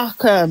 You block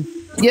them.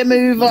 You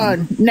move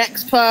on.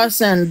 Next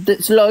person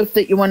that's life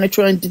that you want to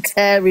try and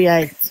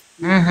deteriorate.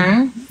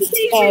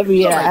 However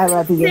you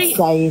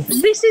say it.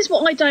 This is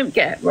what I don't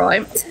get,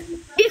 right?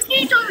 If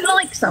you don't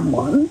like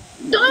someone,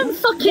 don't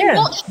fucking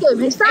watch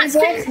them. It's that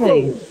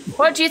simple.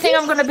 Why do you think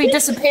I'm going to be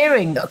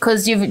disappearing?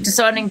 Because you're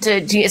deciding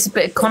to get a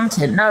bit of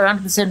content? No,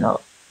 100%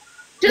 not.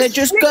 They're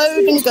just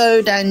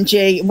goad,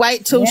 Angie.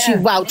 Wait till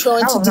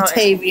trying to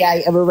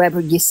deteriorate or wherever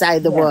you say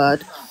the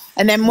word.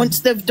 And then once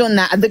they've done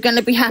that, are they going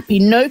to be happy?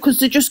 No, because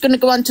they're just going to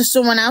go on to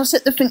someone else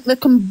that they think they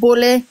can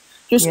bully.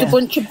 Just a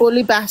bunch of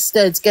bully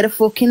bastards. Get a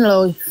fucking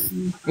life.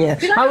 Yeah.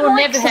 I will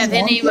never have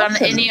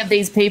any of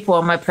these people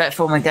on my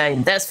platform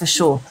again. That's for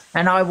sure.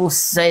 And I will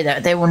say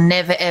that. They will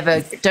never,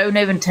 ever, don't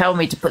even tell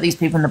me to put these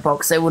people in the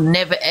box. They will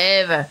never,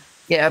 ever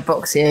get a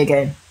box here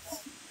again.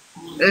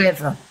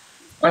 Ever.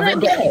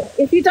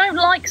 If you don't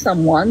like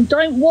someone,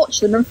 don't watch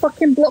them and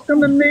fucking block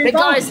them and move on. But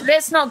guys,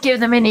 let's not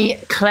give them any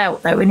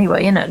clout though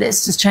anyway, you know.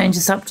 Let's just change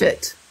the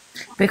subject.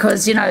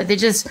 Because, you know,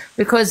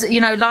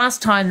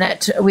 last time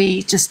that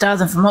we just started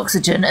them from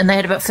Oxygen and they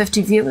had about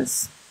 50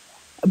 viewers.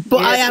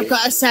 But I have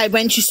got to say,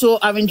 when she saw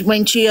Orange,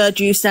 when she heard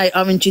you say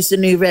Orange is the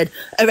new red,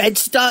 her head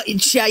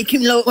started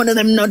shaking like one of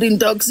them nodding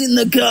dogs in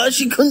the car.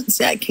 She couldn't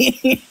take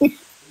it.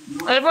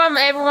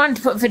 Everyone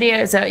to put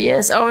videos out,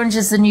 yes. Orange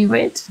is the new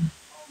red.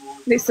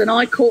 Listen,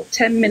 I caught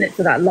 10 minutes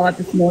of that live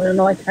this morning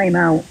and I came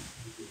out.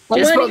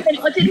 I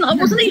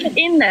wasn't even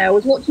in there. I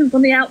was watching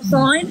from the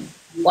outside.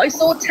 But I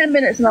saw 10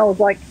 minutes and I was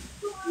like,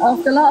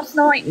 after last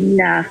night,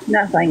 nah,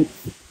 no thanks.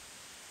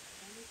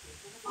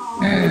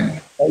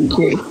 Thank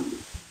you.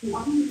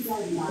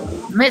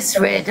 Miss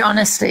Red,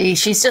 honestly,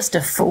 she's just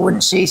a fool,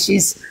 isn't she?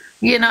 She's,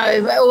 you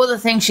know, all the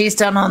things she's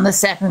done on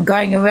this app and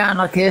going around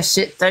like her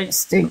shit don't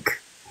stink.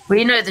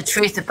 We know the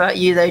truth about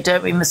you, though,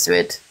 don't we, Miss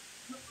Red?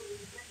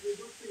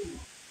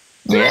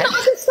 Do you not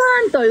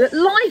understand, though, that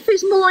life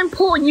is more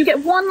important? You get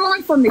one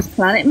life on this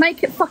planet,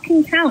 make it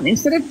fucking count,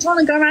 instead of trying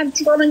to go around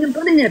trolling and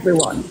bullying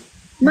everyone.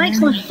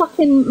 Makes my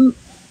fucking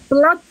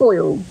blood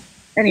boil.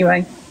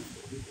 Anyway.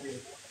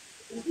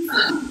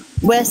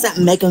 Where's that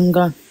Megan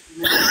gone?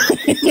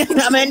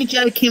 I'm only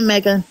joking,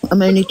 Megan.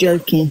 I'm only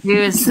joking. Who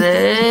is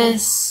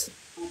this?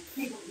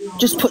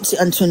 Just puts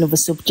it onto another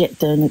subject,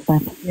 don't it,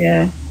 babe?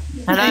 Yeah.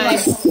 Hello.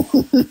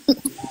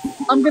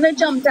 I'm going to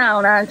jump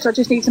down, and so I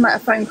just need to make a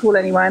phone call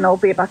anyway, and I'll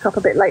be back up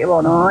a bit later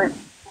on, all right?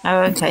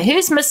 Oh, okay.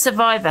 Who's Miss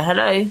Survivor?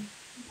 Hello.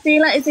 See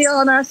you later,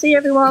 Ziana. See you,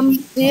 everyone.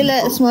 See you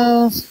later,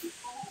 Smalls.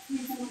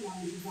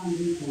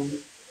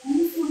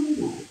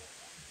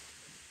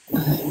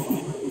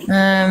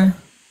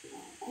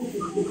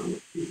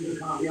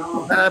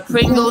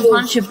 Pringles,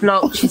 once you're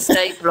blocked, you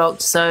stay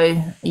blocked.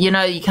 So, you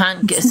know, you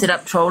can't set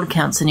up troll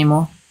accounts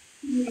anymore.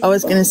 I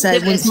was going to say,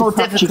 it's more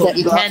difficult.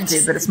 You can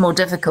do, but it's more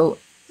difficult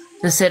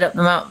to set up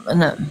them up,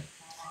 isn't it?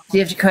 So you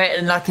have to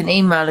create like an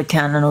email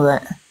account and all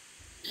that.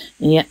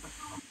 Yeah.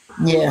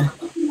 Yeah.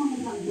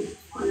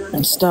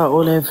 And start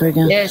all over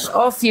again. Yes,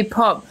 off you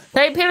pop.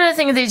 People are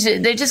thinking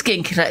they're just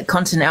getting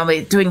content out of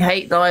me, doing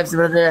hate lives.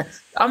 Blah, blah,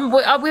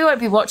 blah. We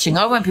won't be watching.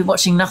 I won't be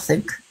watching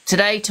nothing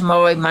today,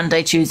 tomorrow,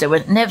 Monday, Tuesday.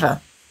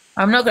 Never.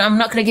 I'm not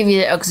going to give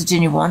you the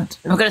oxygen you want.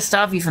 I'm going to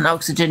starve you from the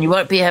oxygen. You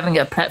won't be having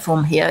a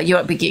platform here. You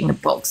won't be getting a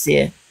box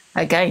here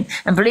again.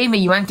 And believe me,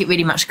 you won't get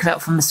really much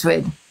clout from Miss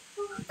Red.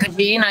 Because,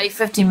 you know,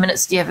 15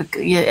 minutes you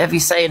have you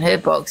say in her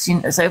box.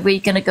 You know, so where are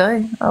you going to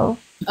go? Oh,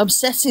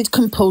 Obsessive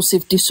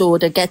compulsive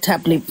disorder. Get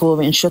tablet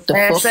for it and shut the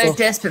They're fuck so up.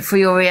 desperate for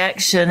your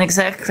reaction,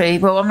 exactly.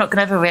 Well, I'm not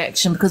going to have a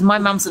reaction because my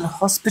mum's in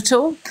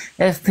hospital.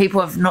 If people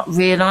have not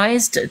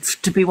realised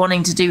to be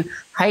wanting to do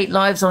hate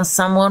lives on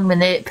someone when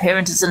their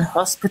parent is in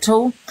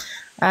hospital.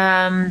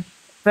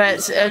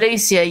 But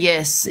Alicia,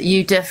 yes,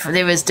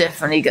 there is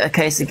definitely a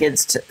case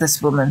against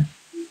this woman.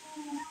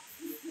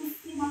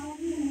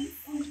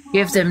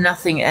 Give them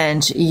nothing,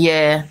 and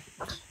yeah.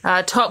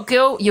 Top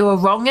Girl, you were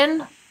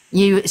wronging.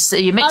 You mixed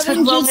with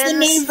the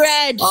new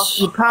red. Off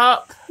your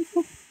pop.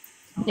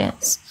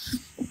 Yes.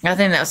 I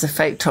think that was a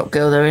fake Top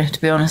Girl, though,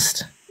 to be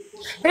honest.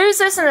 Who's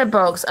this in the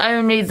box?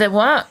 Only the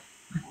what?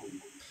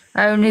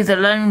 Only the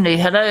lonely.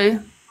 Hello?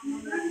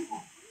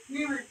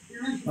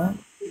 What?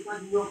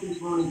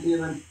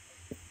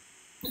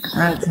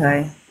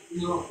 Okay.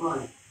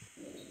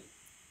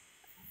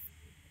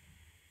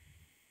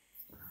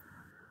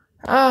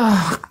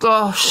 Oh,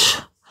 gosh.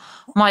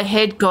 My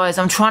head, guys.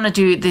 I'm trying to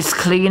do this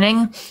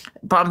cleaning,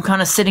 but I'm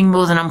kind of sitting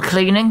more than I'm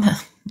cleaning.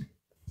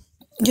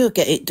 You'll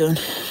get it done.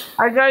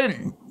 I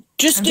don't.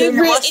 Just instead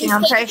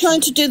of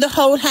trying to do the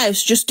whole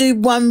house, just do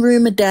one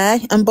room a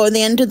day, and by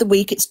the end of the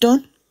week, it's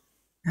done.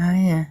 Oh,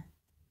 yeah.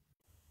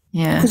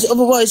 Yeah. Because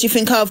otherwise you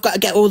think, oh, I've got to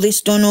get all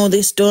this done, all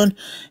this done.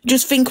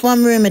 Just think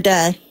one room a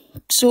day.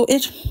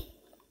 Sorted.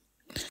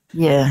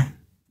 Yeah.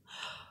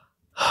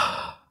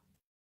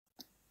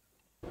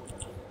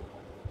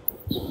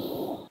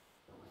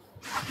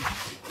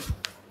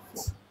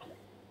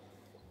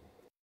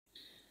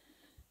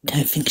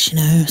 Don't think she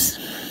knows.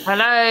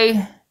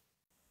 Hello?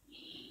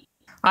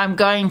 I'm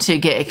going to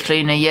get a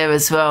cleaner, yeah,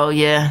 as well.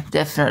 Yeah,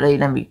 definitely.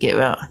 Let me get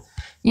her out.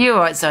 You all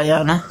right,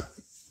 Zayana?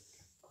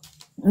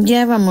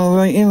 Yeah, I'm all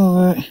right. You're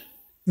all right.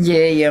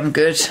 Yeah, I'm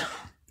good.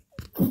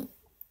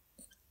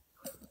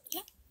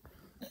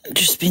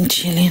 Just been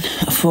chilling.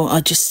 I thought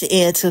I'd just sit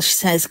here till she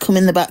says, come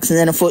in the box, and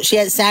then I thought, she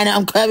ain't saying it,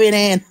 I'm coming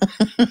in.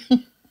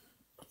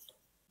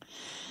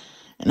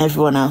 And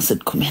everyone else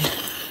had come in.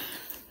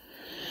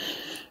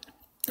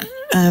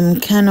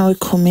 Can I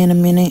come in a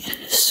minute?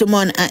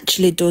 Someone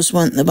actually does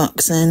want the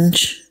box,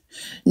 Ange.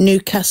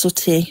 Newcastle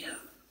tea.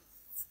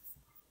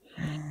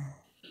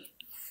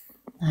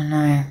 I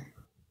know.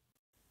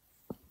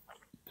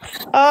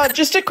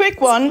 Just a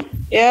quick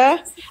one,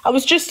 yeah? I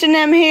was just in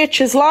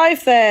MH's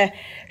live there.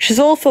 She's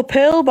all for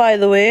Pearl, by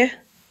the way.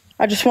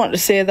 I just wanted to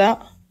say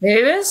that. Who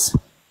is?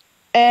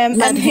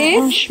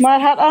 MH,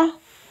 Mad Hatter.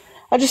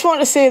 I just want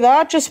to say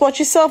that. Just watch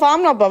yourself.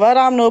 I'm not bothered.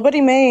 I'm nobody,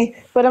 me.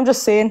 But I'm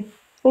just saying.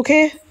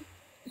 Okay?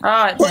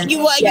 Alright then.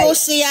 Your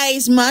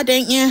CA's mad,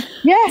 ain't you?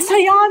 Yes,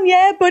 I am,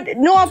 yeah. But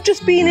no, I've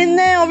just been in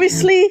there,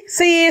 obviously.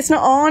 CA's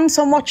not on,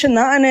 so I'm watching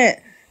that,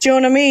 innit? Do you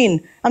know what I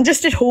mean? I'm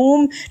just at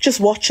home, just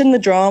watching the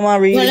drama,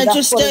 really. Well, I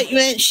just don't you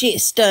ain't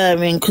shit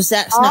stirring, because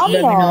that's not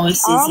very nice,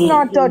 is it? I'm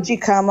not dodgy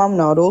cam, I'm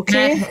not,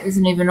 okay? Mad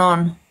isn't even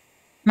on.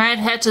 Mad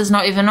Hatter's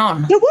not even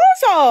on. It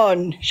was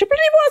on. She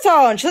really was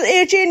on. She was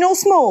AJ No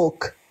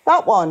Smoke.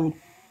 That one.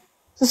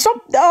 So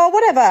stop,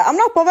 whatever. I'm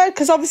not bothered,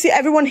 because obviously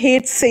everyone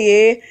hates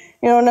CA.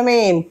 You know what I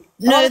mean?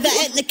 No,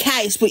 that ain't the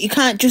case, but you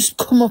can't just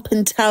come up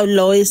and tell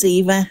lies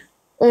either.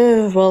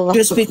 Well,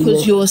 that's just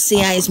because your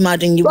CA's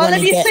mad and you want to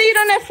if you see it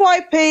on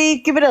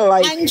FYP, give it a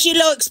like. Angie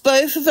likes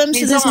both of them,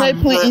 so there's no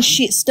point in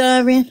shit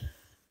stirring.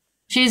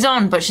 She's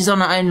on, but she's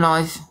on her own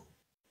live.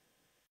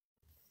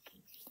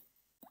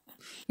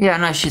 Yeah, I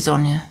know she's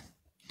on, yeah.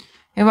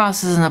 Who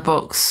else is in the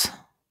box?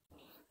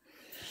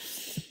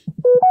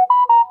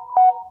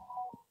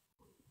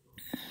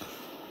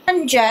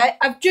 Angie,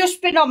 I've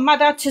just been on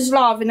Mad Hatter's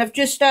live and I've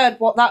just heard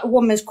what that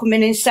woman's come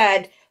in and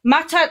said.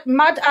 Mad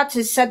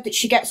Hatter's said that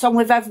she gets on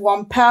with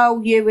everyone,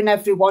 Pearl, you and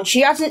everyone.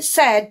 She hasn't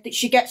said that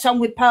she gets on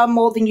with Pearl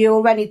more than you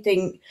or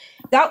anything.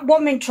 That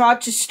woman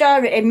tried to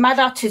stir it in Mad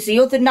Hatter's the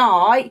other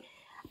night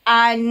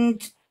and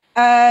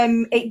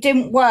it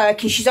didn't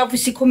work, and she's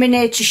obviously coming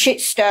here to shit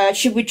stir.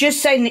 She was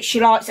just saying that she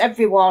likes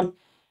everyone.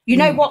 You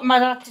know what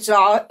Mad Hatter's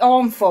are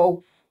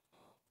harmful.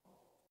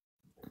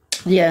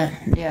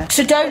 Yeah.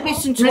 So don't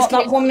listen to what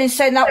that woman's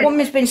saying. That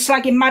woman's been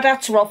slagging Mad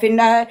Hatter off in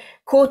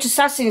Court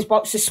Assassin's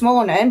box this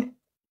morning.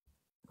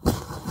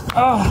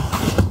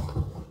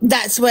 Oh,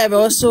 that's where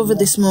I saw her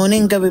this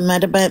morning going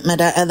mad about Mad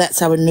Hatter. That's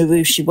how I knew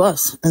who she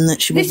was, and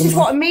that she was. This is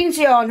what I mean,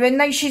 Ziana. And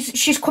then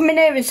she's coming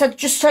here and said,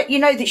 just so you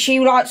know that she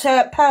likes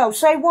Pearl.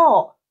 So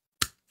what?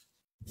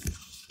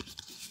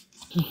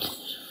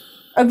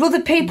 Are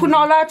other people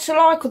not allowed to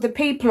like other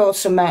people or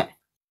something?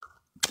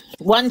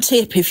 One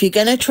tip: if you're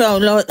gonna troll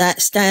like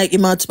that, stay out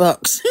your mods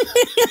box.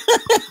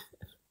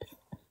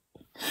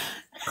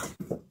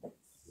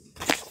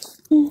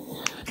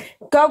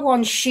 Go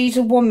on, she's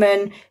a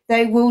woman.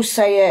 They will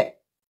say it.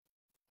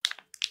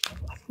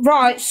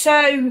 Right,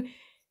 so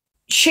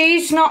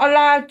she's not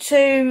allowed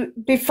to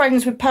be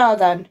friends with Pearl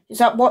then? Is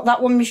that what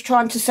that woman's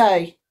trying to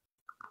say?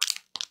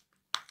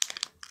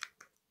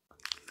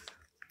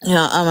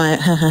 Yeah,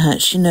 I'm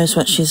out. She knows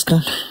what she's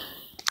done.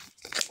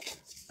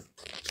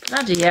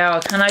 Bloody hell, I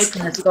can't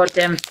open this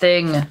goddamn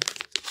thing.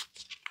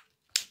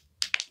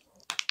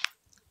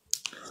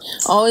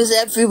 Always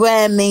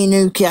everywhere, me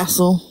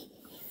Newcastle.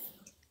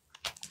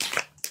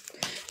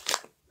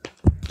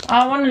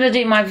 I wanted to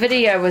do my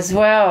video as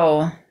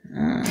well.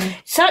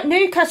 It's that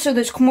Newcastle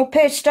that's come up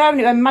here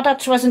stirring it and Mad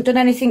Hatter hasn't done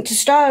anything to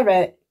stir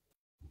it.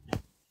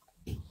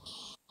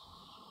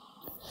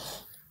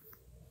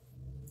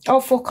 Oh,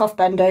 fuck off,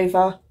 bend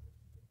over.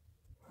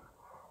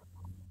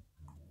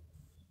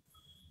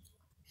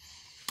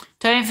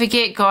 Don't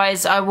forget,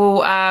 guys, I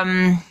will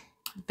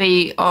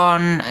be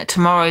on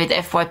tomorrow, the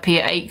FYP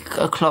at 8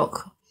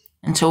 o'clock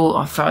until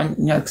I find,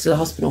 because of the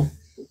hospital.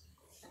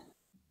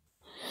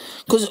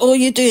 Because all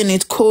you're doing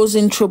is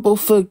causing trouble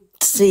for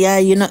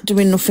CA. You're not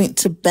doing nothing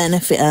to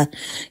benefit her.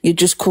 You're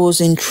just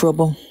causing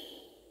trouble.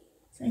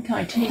 I think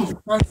I teased.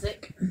 One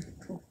sec.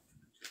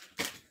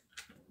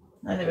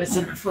 No, there was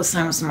before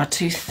someone was in my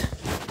tooth.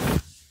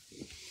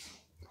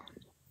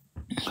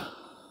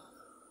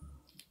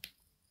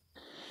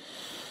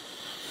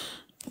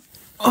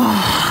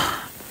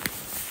 Oh.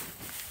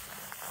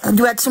 Have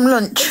you had some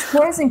lunch? This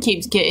person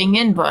keeps getting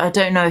in, but I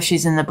don't know if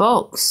she's in the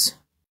box.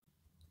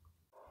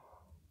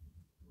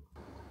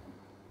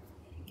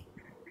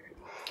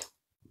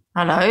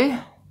 Hello?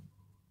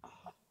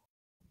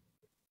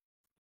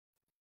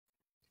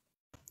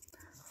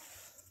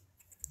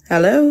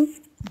 Hello?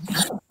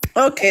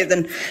 Okay,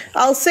 then.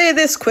 I'll say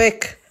this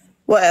quick.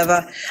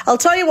 Whatever. I'll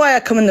tell you why I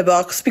come in the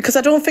box, because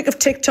I don't think of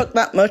TikTok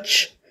that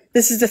much.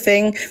 This is the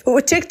thing. But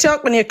with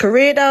TikTok, when you're a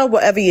creator,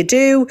 whatever you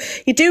do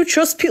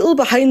trust people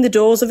behind the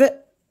doors of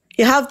it.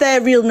 You have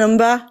their real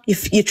number.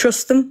 You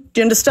trust them.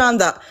 Do you understand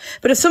that?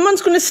 But if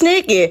someone's going to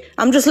snake you,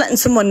 I'm just letting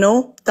someone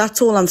know.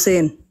 That's all I'm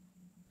saying.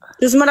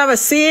 Doesn't matter if I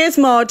say it's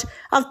mod.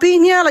 I've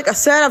been here, like I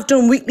said, I've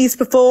done weeklies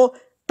before.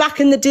 Back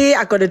in the day,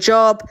 I got a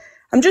job.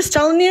 I'm just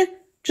telling you.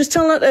 Just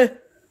telling her to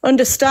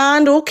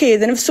understand. Okay,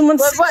 then if someone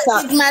Well, says what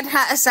that, did Mad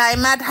Hatter say?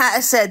 Mad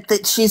Hatter said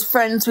that she's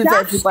friends with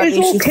that everybody. is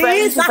okay. She's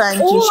friends with That's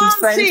Angie. all She's I'm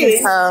friends with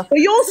saying. her. But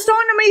you're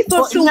starting me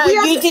for some no,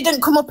 weird. you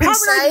didn't come up and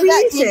say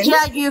that, did you?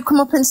 You come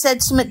up and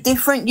said something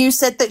different. You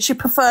said that she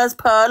prefers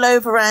Pearl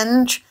over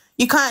Ange.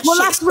 You can't. Well,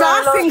 shit that's what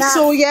I Pearl think. like that.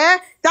 So yeah,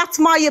 that's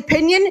my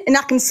opinion, and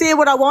I can say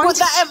what I want. But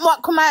that ain't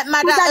what come out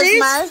Mad But that Hatter's is,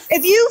 mouth.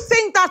 if you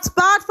think that's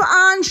bad for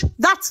Ange,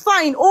 that's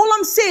fine. All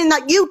I'm saying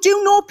that you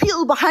do know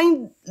people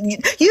behind.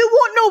 You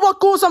won't know what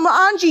goes on with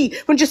Angie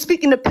when you're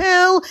speaking to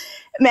Pearl,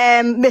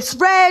 Miss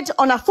Red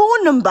on a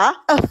phone number,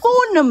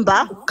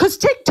 because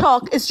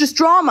TikTok is just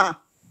drama.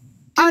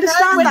 Do you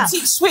understand that?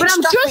 But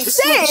I'm just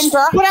saying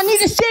what I need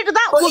to say to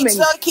that woman. It's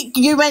like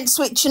you went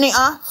switching it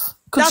off.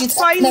 That's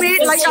fine,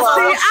 mate. Like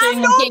I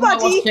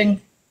say,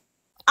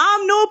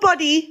 I'm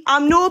nobody.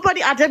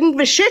 I didn't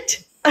give a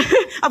shit.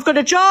 I've got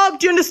a job.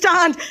 Do you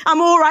understand? I'm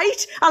all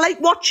right. I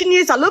like watching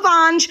yous. I love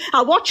Ange.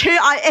 I watch her.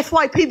 I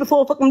FYP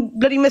before fucking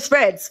bloody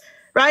misreads,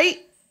 right?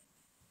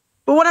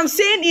 But what I'm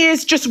saying to you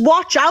is just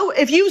watch out.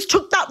 If you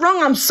took that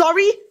wrong, I'm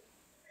sorry.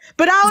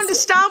 But I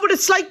understand what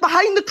it's like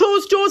behind the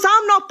closed doors.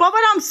 I'm not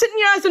bothered. I'm sitting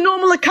here as a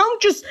normal account,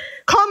 just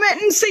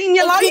commenting, seeing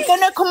your life. If you're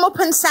going to come up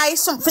and say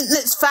something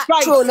that's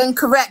factual and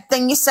correct,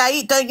 then you say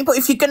it, don't you? But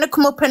if you're going to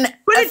come up and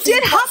but it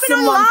did happen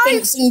on live.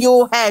 Thinks in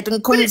your head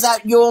and comes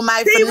out your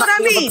mouth and not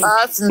the other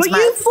person's mouth.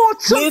 You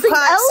thought something else. You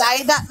can't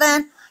say that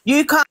then.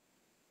 You can't.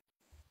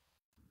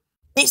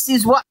 This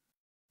is what.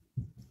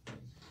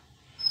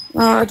 Oh,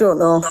 I don't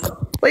know.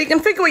 Well, you can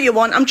figure what you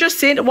want. I'm just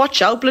saying to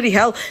watch out, bloody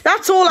hell.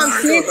 That's all I'm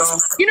saying.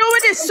 You know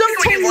what it is?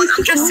 Sometimes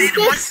you just say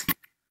this.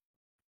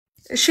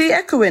 Is she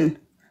echoing?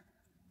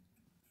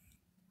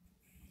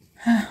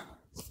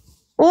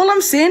 All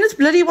I'm saying is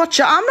bloody watch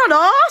out. I'm not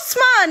arse,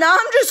 man.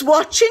 I'm just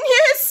watching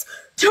yes.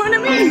 Do you know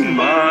what I mean?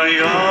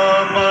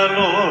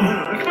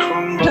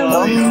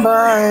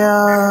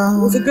 Kumbaya.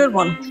 It was a good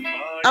one.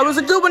 I was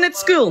a good one at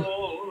school.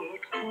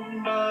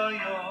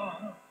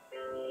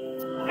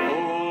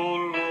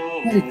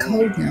 Very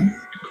cold now.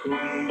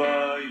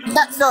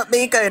 That's not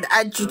me going,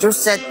 Angie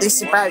just said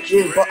this about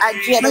you, but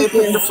Angie had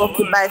opened the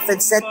fucking mouth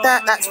and said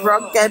that. That's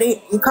wrong, get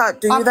it? You can't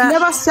do that. I've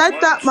never said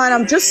that, man.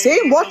 I'm just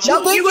saying, watch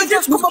out. You were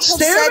just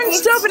stirring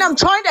stuff, and I'm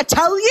trying to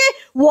tell you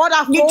what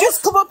I thought. You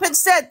just come up and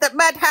said that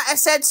Mad Hatter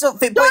said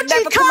something, but it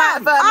never come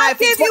out of her mouth. I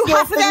gave you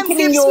half of them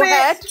gifts, in your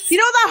head. You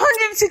know that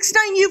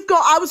 169 you've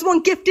got? I was the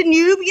one gifting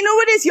you. But you know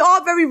what it is? You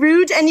are very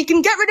rude, and you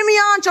can get rid of me,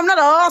 Ange. I'm not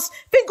arse.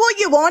 Think what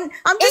you want.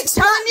 I'm just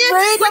telling you.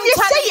 When you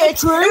say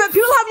it, when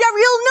people have your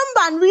real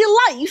number in real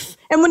life,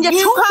 and when you're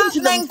talking to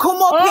them, then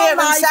come up here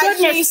and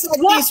say she said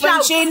this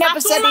when she never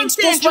said it's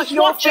just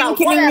what you're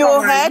thinking in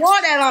your head.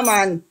 Whatever,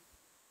 man.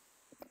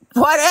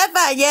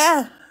 Whatever,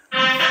 yeah.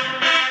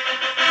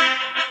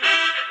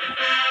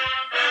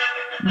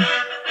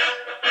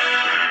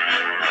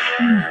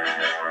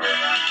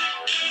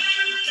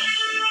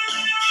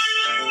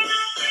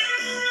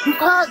 You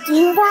can't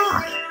do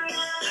that.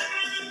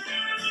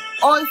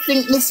 I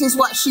think this is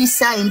what she's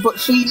saying, but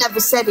she never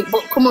said it.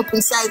 But come up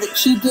and say that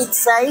she did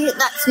say it.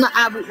 That's not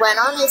how it went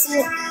on, is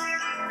it?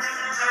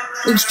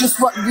 It's just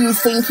what you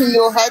think in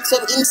your head.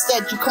 So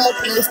instead, you come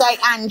up and you say,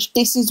 Ange,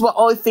 this is what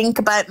I think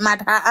about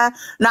Mad Hatter.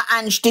 Not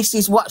Ange, this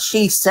is what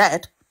she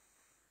said.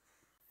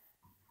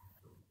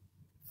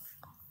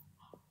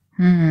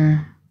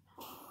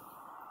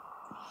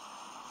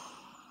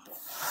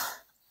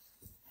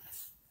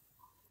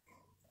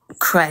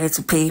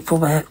 crazy people,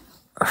 but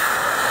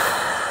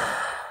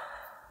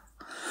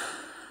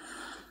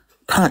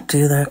can't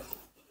do that.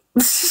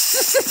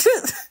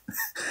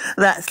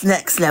 That's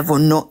next level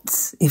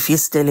nuts if you're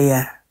still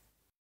here.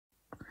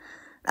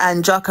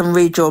 And I can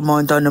read your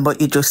mind on what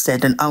you just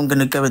said, and I'm going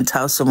to go and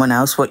tell someone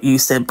else what you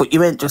said, but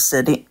you ain't just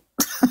said it.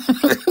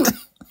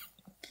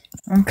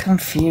 I'm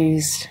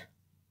confused.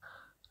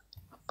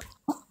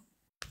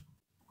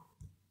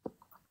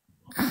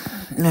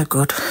 No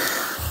good.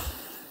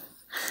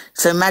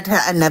 So Mad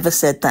Hatter never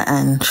said that,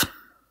 Ange.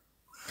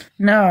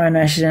 No, I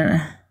know she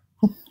didn't.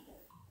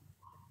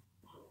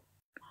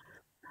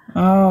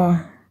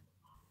 Oh.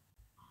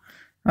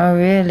 Oh,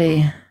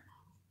 really?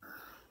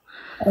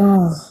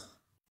 Oh.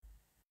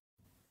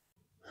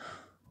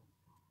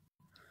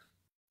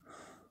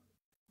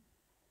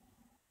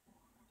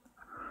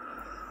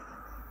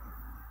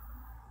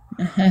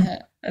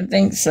 I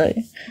think so.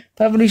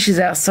 Probably she's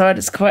outside.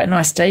 It's quite a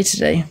nice day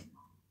today.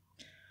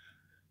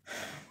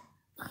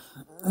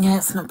 Yeah,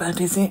 it's not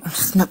bad, is it?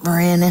 It's not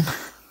raining.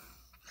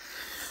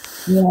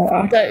 Yeah,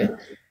 I don't.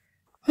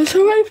 I was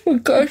away for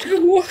going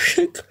to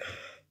washing.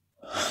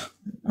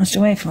 I was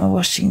away for my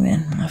washing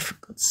then. Oh, for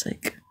God's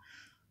sake.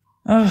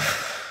 Oh.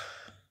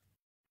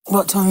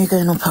 What time are you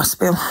going up,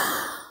 hospital?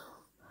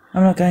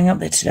 I'm not going up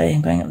there today.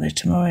 I'm going up there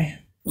tomorrow.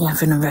 You're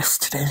having a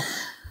rest today.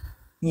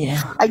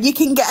 Yeah. And you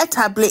can get a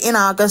tablet in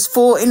August,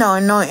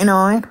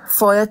 $49.99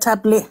 for a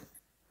tablet.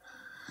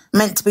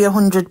 Meant to be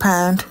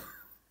 £100.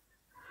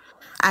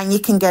 And you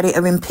can get it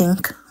in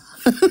pink.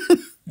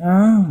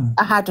 Oh.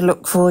 I had a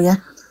look for you.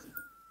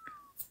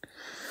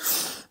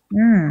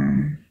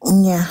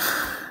 Yeah.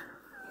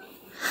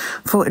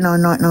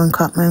 $49.99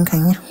 can't moon,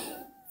 can you?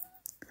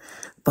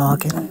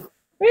 Bargain.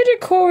 Where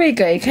did Corey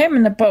go? He came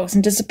in the box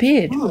and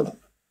disappeared.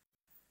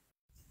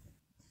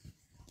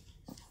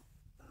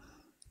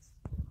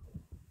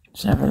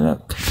 Let's have a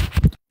look.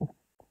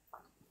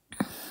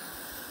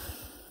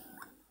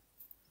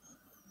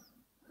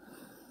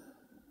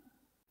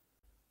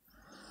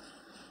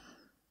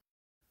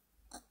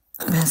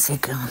 Where's he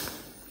gone?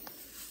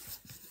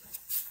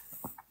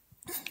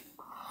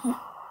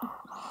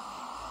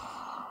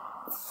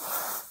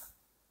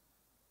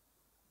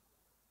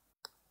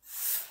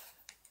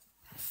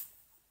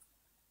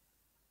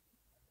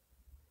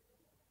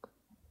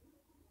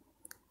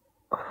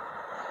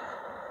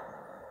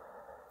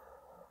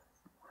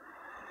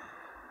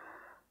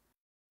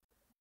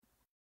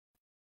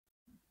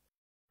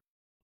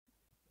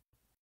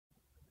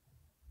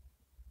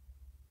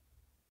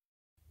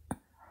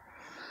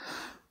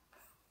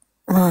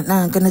 Right, now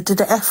I'm going to do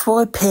the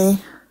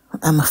FYP.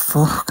 I'm a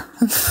fuck.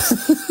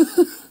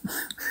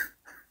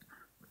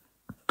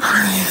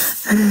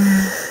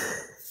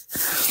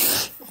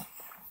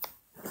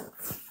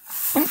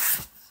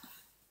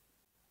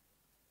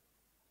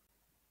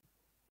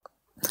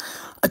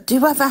 I do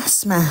have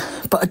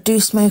asthma, but I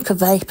do smoke a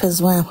vape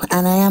as well,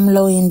 and I am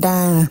lying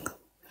down.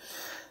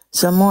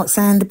 So I might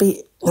sound a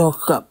bit like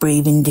I've got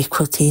breathing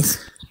difficulties.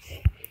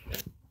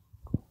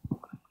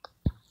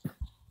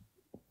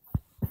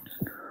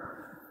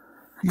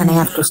 And I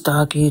have just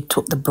argued,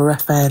 took the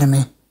breath out of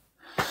me.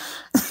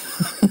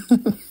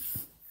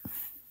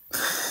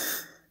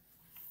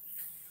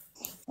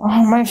 Oh,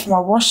 I'm waiting for my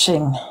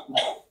washing.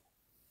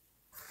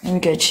 Let me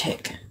go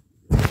check.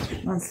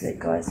 One sec,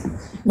 guys.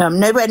 No, I'm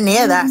nowhere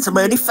near that. I'm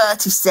only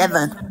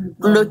 37.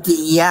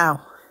 Bloody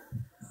hell.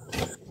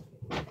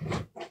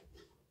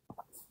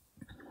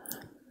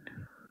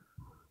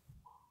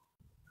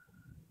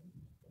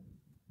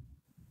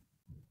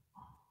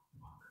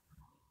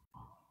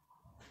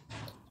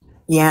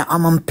 Yeah,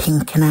 I'm on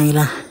pink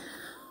inhaler.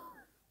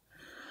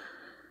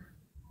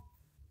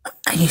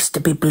 I used to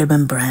be blue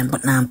and brown,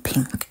 but now I'm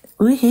pink.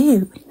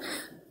 Woohoo!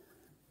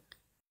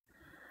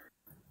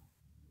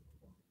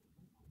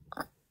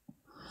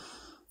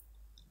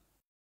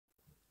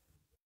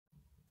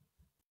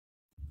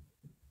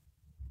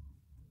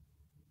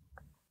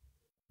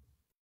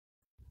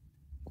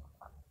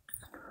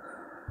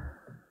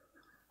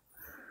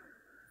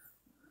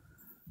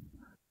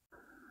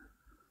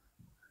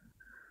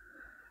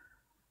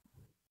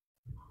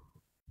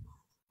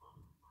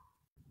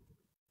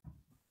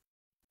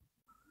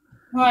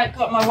 Right,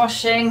 got my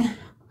washing.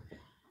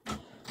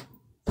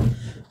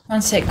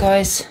 One sec,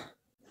 guys.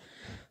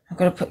 I've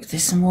got to put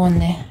this some more in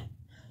there.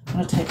 I'm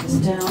going to take this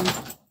down.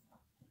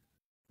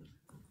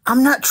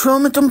 I'm not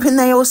trauma dumping.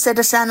 They all said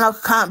I sound like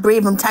I can't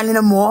breathe. I'm telling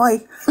them why.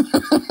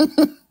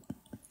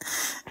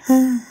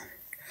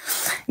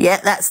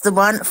 Yeah, that's the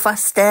one.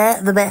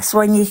 Faster, the best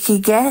one you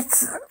could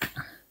get.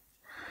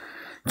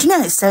 Do you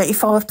know it's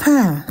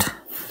 £35?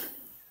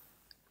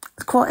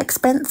 It's quite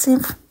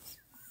expensive.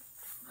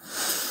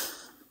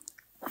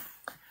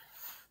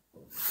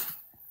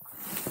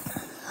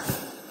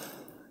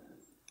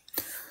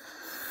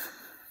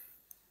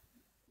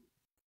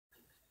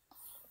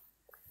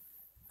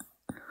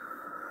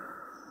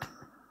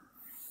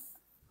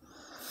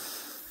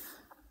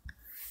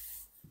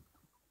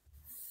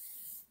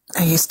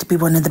 I used to be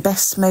one of the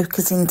best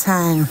smokers in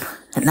town,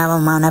 and now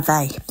I'm on a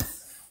vape.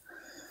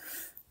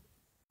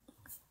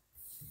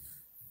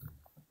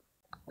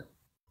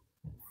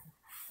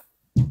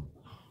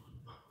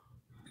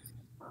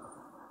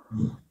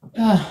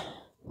 Oh.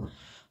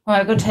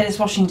 Right, I've got to take this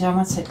washing down.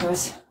 One sec,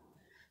 guys.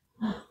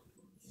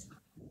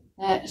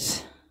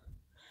 That's...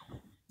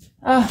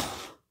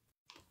 Oh.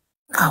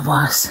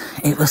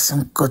 It was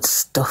some good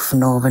stuff,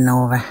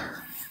 Nora.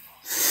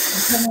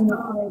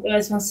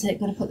 Guys, one sec.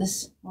 Got to put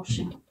this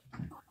washing.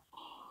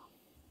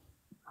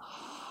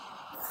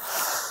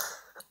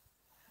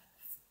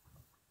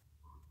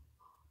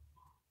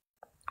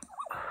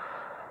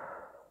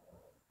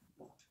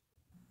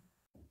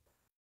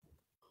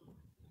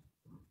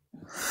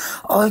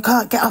 I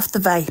can't get off the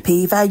vape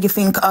either. You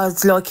think I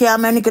was like, yeah,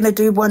 I'm only going to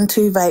do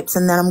 1-2 vapes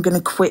and then I'm going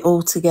to quit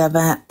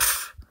altogether.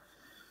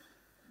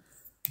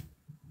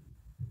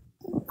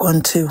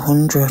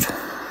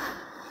 1-200.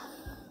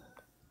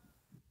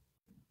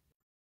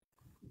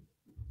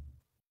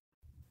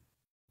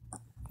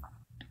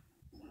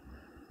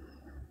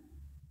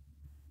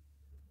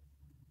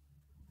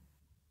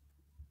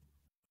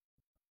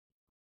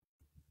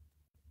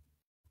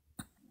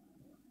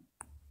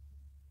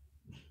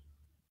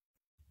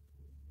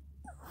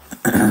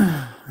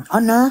 I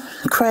know,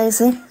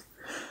 crazy.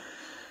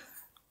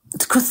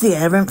 It's because the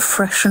air ain't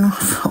fresh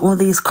enough. All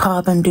these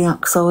carbon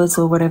dioxides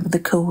or whatever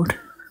they're called.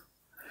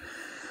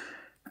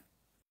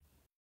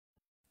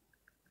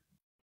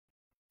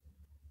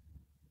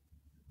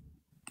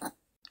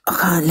 I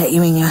can't let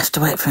you in, you have to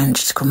wait for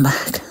Angie to come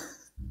back.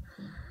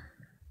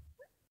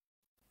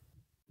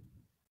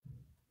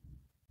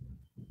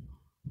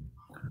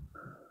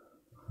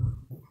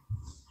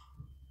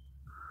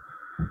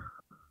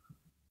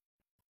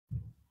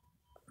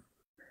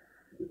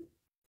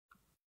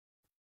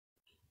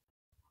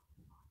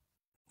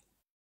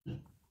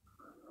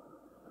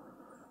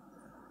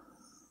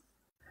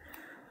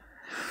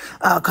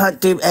 I can't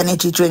do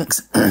energy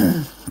drinks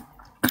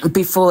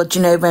before, do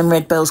you know, when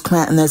Red Bulls come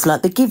out and there's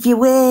like, they give you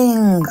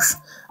wings.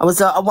 I was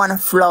like, I want to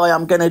fly,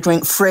 I'm going to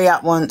drink 3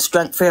 at once,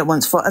 drank 3 at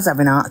once, thought I was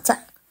having a heart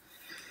attack.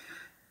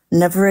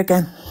 Never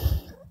again.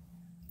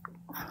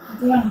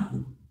 Yeah.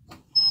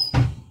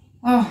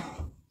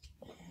 Oh,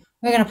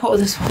 we're going to put all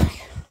this one.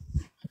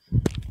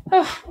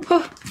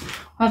 Oh,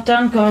 I've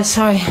done, guys,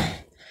 sorry.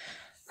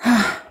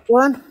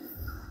 Done?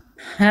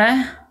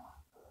 Huh?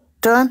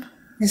 Done?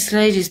 This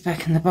lady's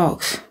back in the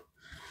box.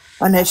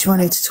 I know she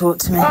wanted to talk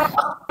to me.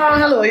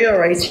 Hello, you're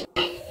right.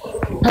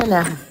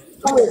 Hello.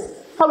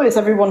 How is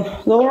everyone?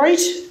 All right?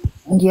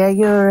 Yeah,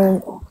 you're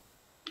right.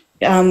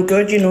 I'm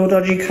good, you know,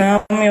 Dodgy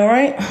Calm, you all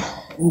right?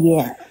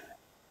 Yeah.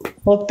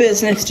 What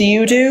business do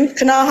you do?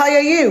 Can I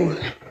hire you?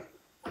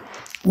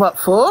 What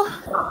for?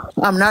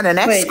 I'm not an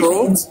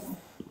escort.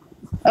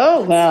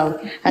 Oh, well,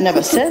 I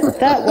never said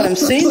that. What I'm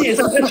saying is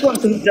I just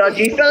want some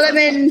dodgy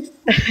filming.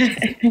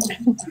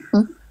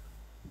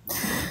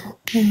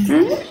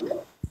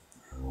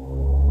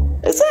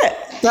 Is it?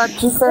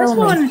 This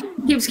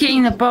one keeps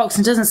getting the box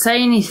and doesn't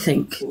say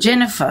anything.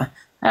 Jennifer.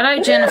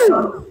 Hello,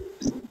 Jennifer.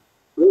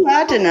 Oh,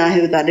 I don't know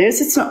who that is.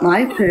 It's not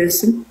my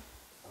person.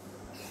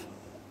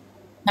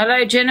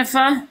 Hello,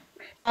 Jennifer.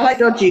 I like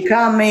Dodgy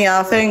Calm, me,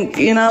 I think.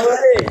 You know what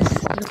it is?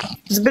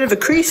 There's a bit of a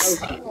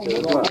crease. Well,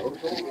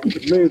 you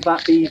could move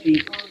that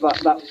BG,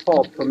 that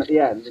fob from at the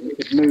end, and you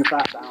could move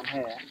that down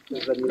here,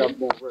 because then you'd have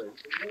more room.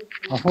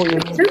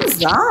 Who's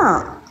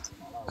that?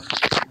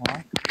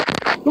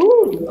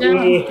 Ooh,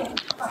 yeah.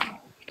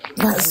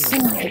 That's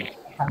it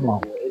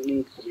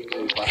needs to be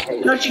moved. I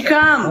hate Dodgy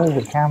Calm. Oh,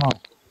 the camera.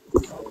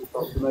 That's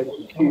the most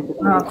stupid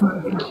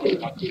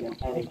thing I've seen in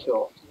any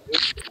shot.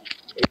 It's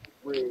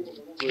really.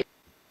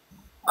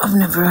 I've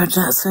never heard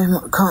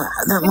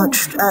that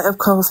much out of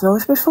Cole's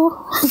life before.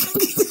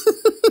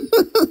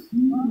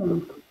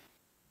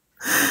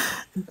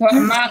 Got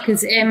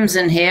Marcus M's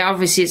in here.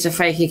 Obviously, it's a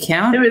fake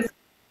account.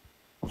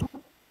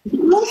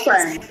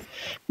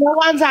 No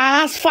one's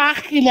ass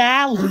fucking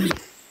hell.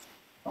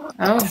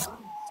 Oh.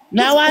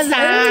 No one's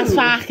ass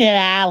fucking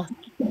hell.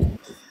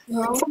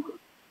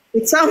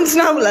 It sounds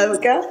now,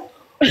 Loga.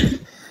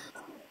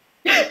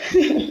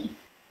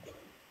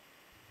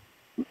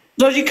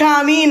 Dodgy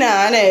Carmina,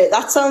 innit?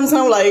 That sounds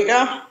now like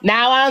her.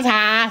 No one's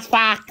ass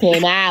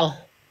fucking hell.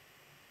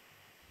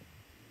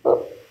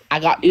 I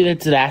got you the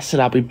dress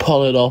and I'll be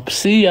pulling up.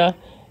 See ya.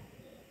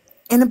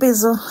 In a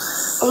bizzle.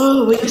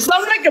 Oh, you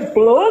sound like a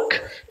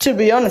bloke, to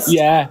be honest.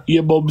 Yeah,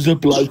 your mum's a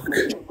bloke.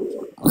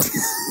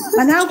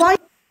 And how why?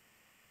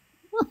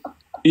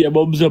 Your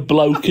mum's a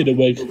bloke in a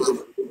wig.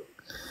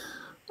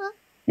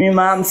 Your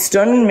mum's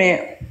stunning,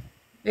 mate.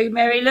 Big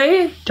Mary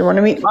Lou? Do you want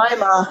to meet my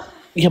ma?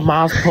 Your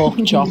ma's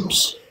pork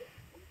chops.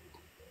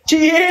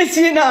 She is,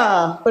 you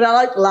know, but I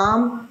like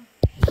lamb.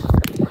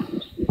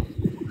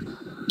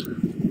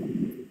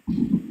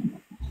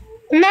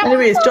 No.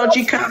 Anyways,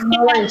 Dodgy Cam,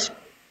 alright.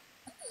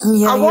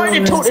 Yeah, I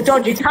wanted to talk to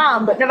Dodgy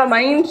Cam, but never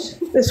mind.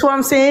 That's what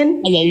I'm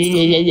saying.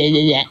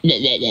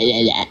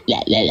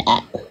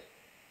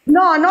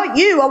 No, not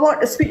you. I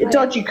want to speak to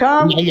Dodgy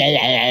Cam.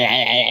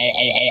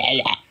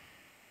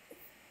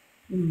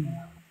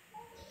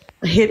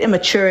 I hate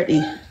immaturity.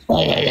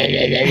 I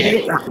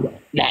hate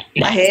that.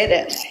 I hate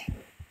it.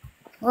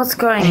 What's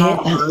going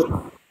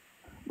on?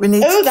 We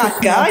need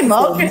that guy,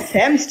 Margaret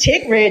Thames,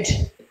 take red.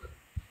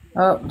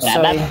 Oh,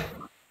 sorry.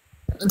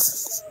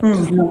 What's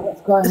going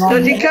on?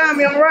 Dodgy Cam,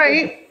 you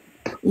alright?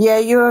 Yeah,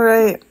 you're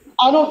alright.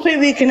 I don't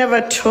think they can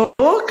ever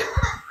talk.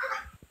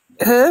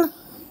 Who?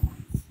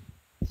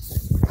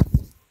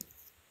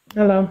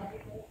 Hello.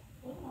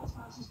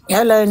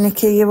 Hello,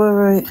 Nikki, you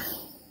alright?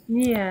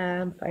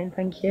 Yeah, I'm fine,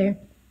 thank you.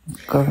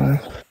 Good.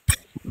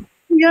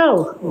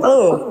 Yo.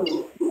 Oh.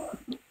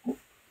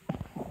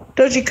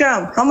 Dodgy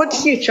Cam, how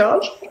much do you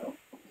charge?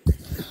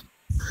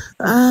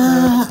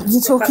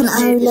 You talking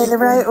hourly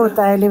rate or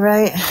daily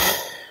rate?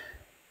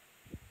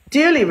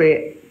 Daily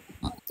rate.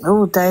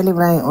 Oh, daily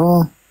rate.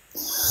 Oh,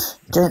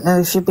 don't know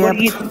if you'll be able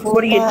to.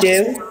 What do you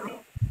do?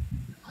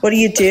 What do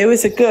you do?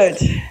 Is it good?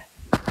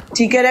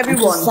 Do you get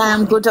everyone?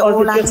 I'm good at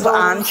all angles,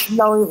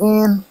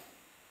 lighting.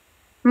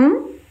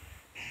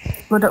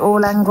 Good at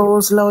all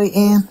angles,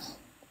 lighting.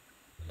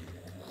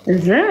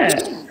 Is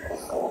it?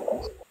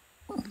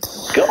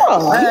 Go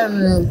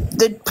on.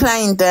 The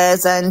plane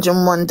dares Angie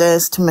and one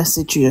dares to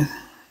message you.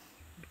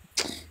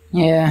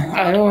 Yeah,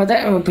 I know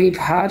that would be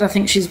hard. I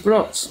think she's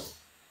blocked.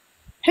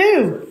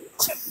 Who?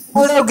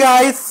 Hello,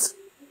 guys.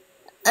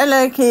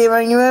 Hello,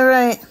 Kieran. You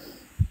alright?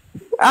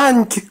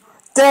 And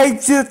they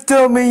just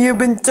told me you've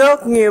been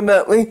talking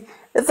about me.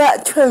 Is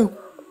that true?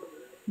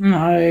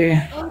 No.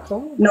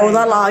 No,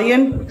 they're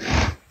lying.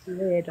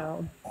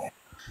 Weirdo.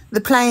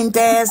 The plane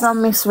dares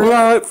on Miss Rick.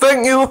 Right,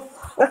 thank you.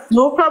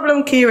 No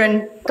problem,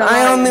 Kieran.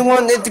 I only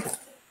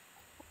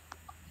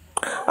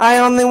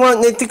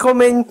wanted to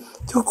come in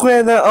to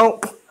clear that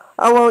up.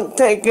 I won't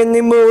take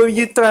any more of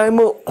your time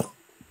up.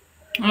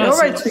 You're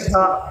alright,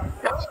 sweetheart.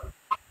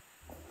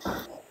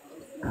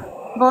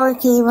 Bye,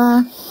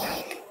 Kieran.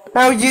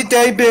 How's your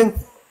day been?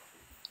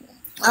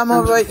 I'm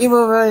alright. You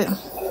alright?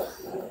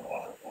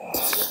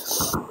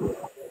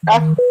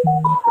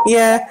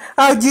 Yeah.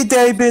 How's your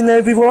day been,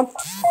 everyone?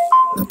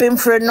 Been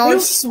for a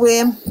nice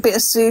swim, bit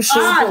of sushi,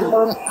 bit of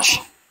lunch.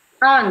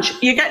 Ange,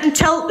 you're getting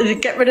tilted to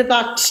get rid of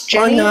that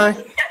Jenny. I know.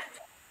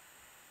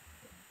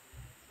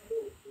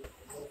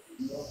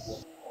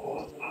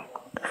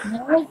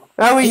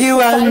 How are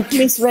you, Ange?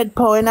 Miss Red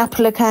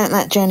Pineapple account,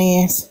 that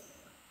Jenny is.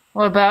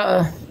 What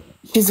about her?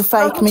 She's a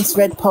fake Miss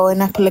Red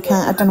Pineapple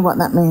account. I don't know what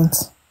that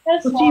means.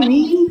 What do you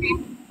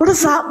mean? What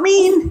does that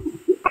mean?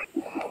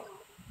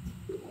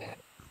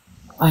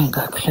 I ain't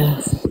got a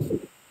clue.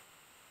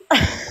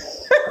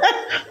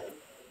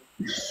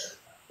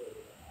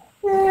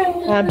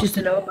 I'm just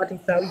a nobody,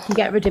 so you can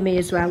get rid of me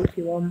as well if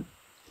you want.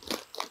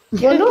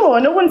 Well,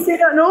 no one said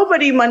that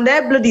nobody, man.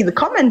 They're bloody the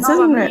comments,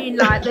 isn't I mean, it?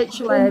 like,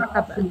 literally,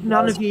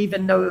 none of you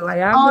even know who I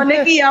am. Oh,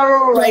 Nikki, you're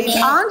alright.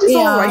 Angie's Yeah.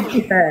 alright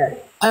with her.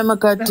 Oh my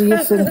god, do you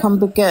think I'm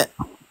baguette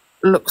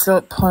looks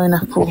like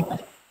pineapple?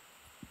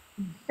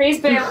 Please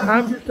be.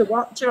 I'm just a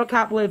watcher. I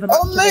can't believe I'm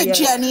Unmute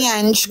Jenny,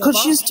 Ange, because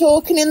she's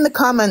talking in the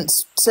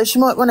comments, so she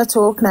might want to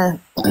talk now.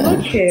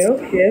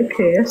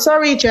 Okay.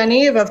 Sorry,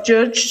 Jenny, if I've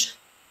judged.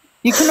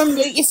 You can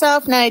unmute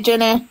yourself now,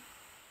 Jenny.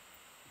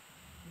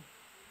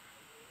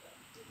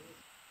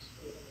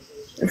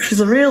 If she's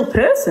a real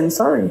person,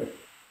 sorry.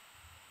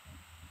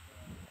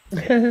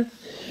 Might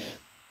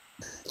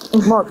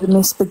be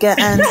Miss Baguette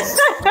Ange.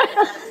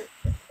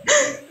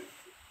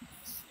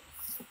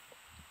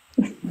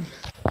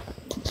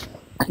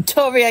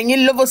 Torian, you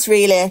love us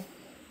really.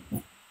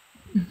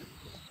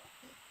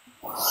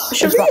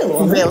 She's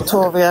real. Real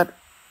Torian.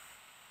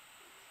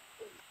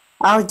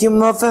 How's your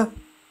mother?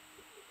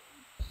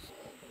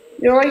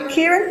 You alright,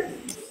 Kieran?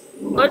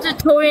 What did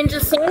Torian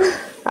just say?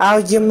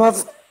 How's your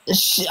mother?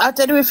 I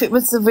don't know if it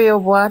was the real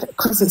word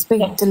because it's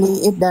been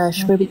deleted there.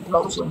 Should we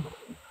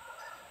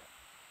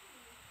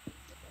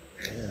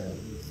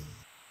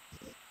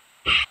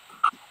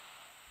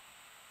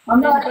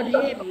I'm not cold.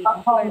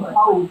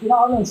 You know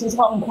what I mean? She's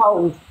hot and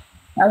cold.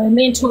 I mean,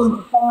 me and Tori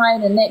were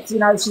fine, and next,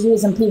 she's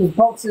using people's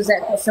boxes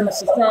that got so much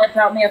to say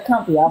about me. I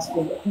can't be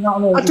asking. You know what I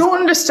mean? I don't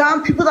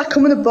understand people that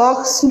come in the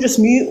box and just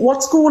mute.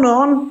 What's going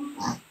on?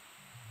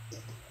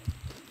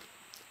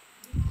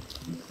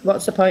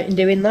 What's the point in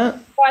doing that?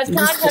 Guys, can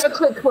I have a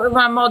quick word with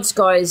my mods,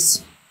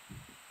 guys?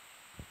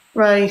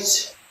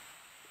 Right.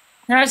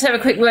 Can I just have a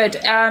quick word?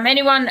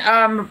 Anyone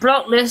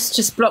block list,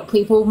 just block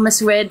people.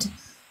 Miss Red,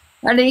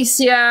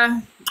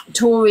 Alicia,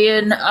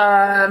 Torian,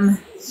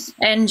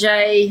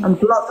 NJ. I'm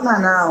blocking her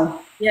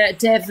now. Yeah,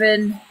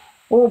 Devon.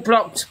 All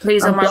blocked,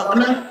 please. I'm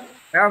blocking her.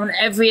 On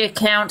every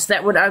account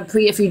that would,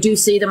 if you do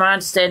see them, I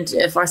understand.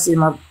 If I see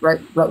them, I'll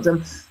block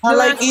them. I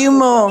like you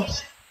more.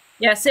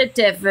 Yeah, I said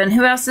Devon.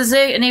 Who else is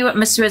there? Anyone?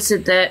 Miss Red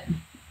said that.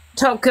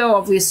 Top Girl,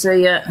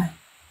 obviously, yeah.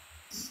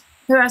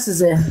 Who else is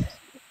there?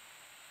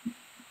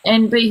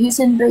 NB. Who's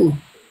NB?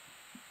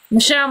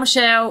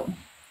 Michelle.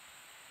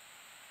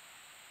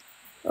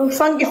 Oh,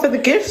 thank you for the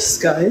gifts,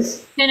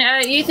 guys.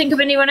 Can you think of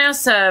anyone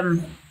else?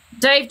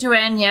 Dave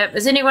Duran, yeah.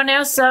 Is anyone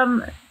else?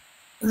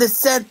 They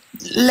said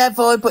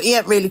Levi, but he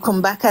ain't really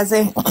come back, has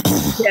he?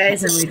 Yeah, he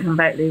hasn't really come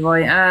back,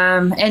 Levi.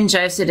 NJ,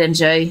 I've said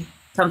NJ.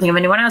 Can't think of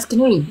anyone else, can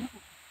you?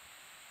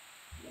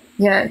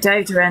 Yeah,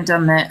 Dave Duran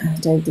done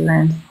that. Dave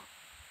Duran.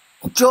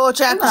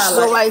 George Ash is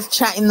always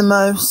chatting the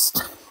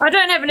most. I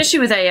don't have an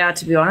issue with AR,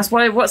 to be honest.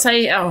 What's AR?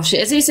 Oh,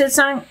 shit. Has he said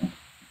something?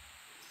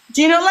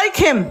 Do you not like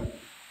him?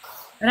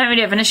 I don't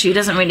really have an issue. He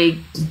doesn't really...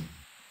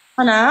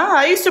 I know.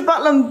 I used to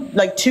battle him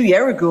like 2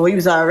 years ago. He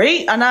was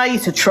alright. And I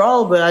used to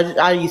troll, but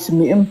I used to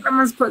meet him.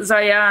 Someone's put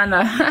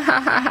Zayana.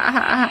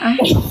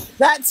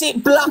 That's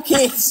it, block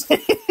it.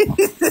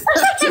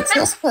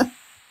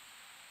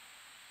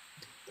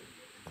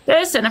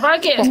 Listen, if I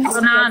get a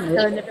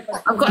banana,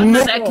 I've got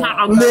another account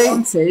I'll go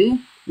on to.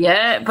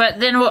 Yeah, but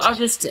then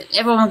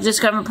everyone will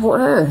just go and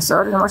report her. So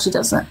I don't know why she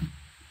does that.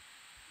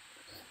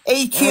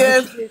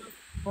 EQ.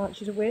 Oh,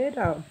 she's a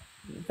weirdo.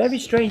 Very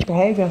strange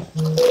behaviour.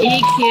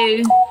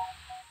 EQ.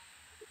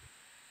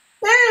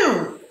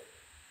 No.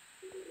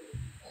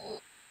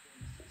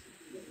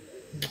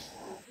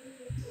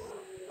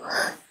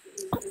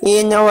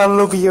 You know I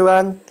love you,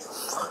 Anne.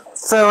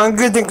 So I'm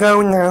good to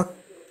go now.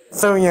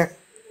 So yeah.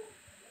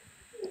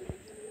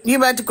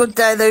 You had a good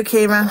day though,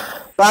 Kieran.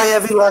 Bye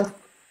everyone.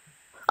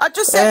 I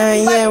just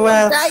said yeah,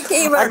 well, good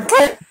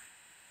day,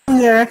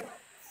 Kieran. Yeah.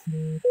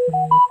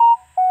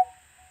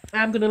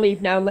 I'm going to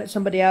leave now and let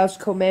somebody else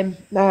come in.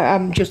 No,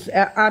 I'm just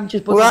buzzing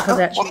because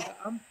actually.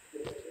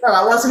 Well,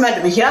 I wasn't meant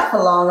to be here for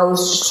long. I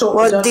was just talking.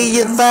 What do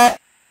you think?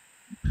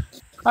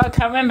 I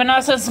can't remember. No, I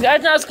was going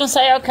to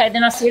say, okay,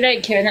 then I'll see you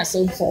later, Kieran. That's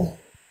all. So.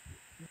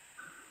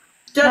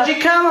 Dodgy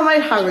Cam, I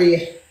might hurry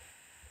you.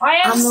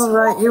 I'm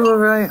alright, you're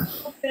alright.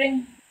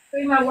 Doing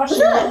my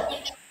washing.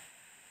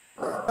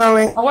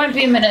 I won't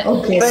be a minute.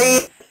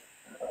 Okay.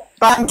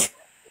 Back.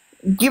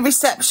 Your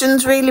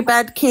reception's really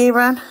bad,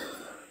 Kieran.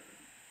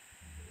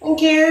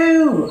 Thank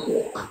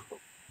you.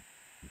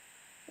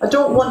 I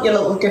don't want your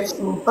little gifts,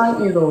 thank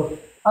you though.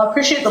 I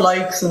appreciate the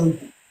likes and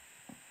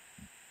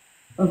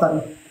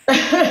thank you.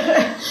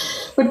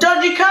 But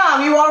Dodgy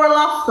Cam, you are a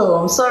laugh though,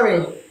 I'm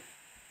sorry.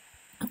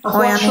 I've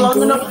watched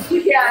long enough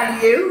to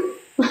get you.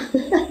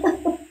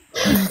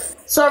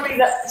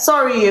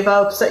 Sorry if I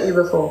upset you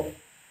before.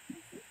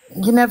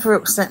 You never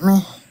upset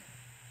me.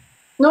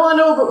 No, I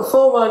know, but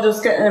before when I was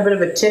just getting a bit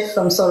of a tiff,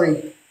 I'm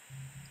sorry.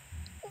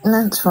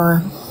 That's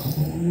fine.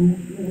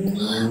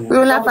 We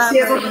will have our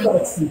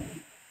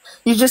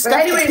You just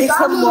have to pick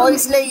them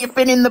wisely. You've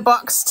been in the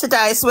box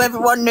today, so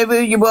everyone knew who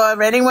you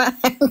were anyway.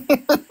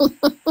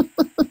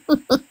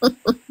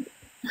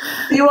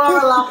 You are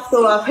a laugh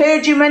though. I've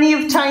heard you many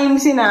of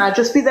times, you know.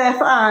 Just be there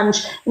for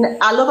Ange.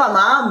 I love her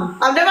mum.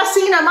 I've never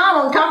seen her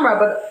mum on camera,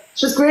 but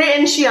she's great,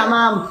 isn't she, her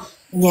mum?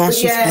 Yeah,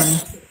 she's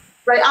funny.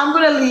 Right, I'm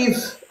gonna leave.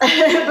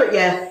 But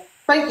yeah,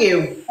 thank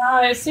you.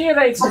 Bye, see you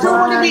later. I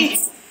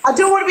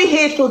don't want to be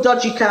hateful,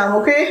 Dodgy Cam,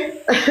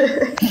 okay?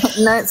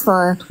 No, it's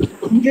fine.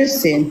 I'm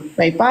just saying.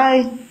 Right,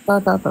 bye. Bye,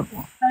 bye, bye,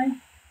 bye.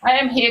 I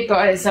am here,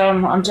 guys.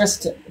 I'm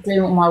just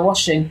doing all my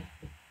washing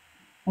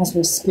as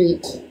we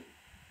speak.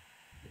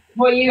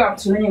 What are you up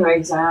to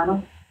anyway,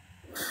 Diana?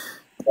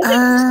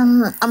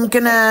 I'm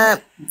gonna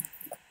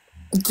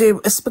do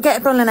a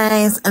spaghetti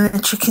bolognese and a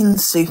chicken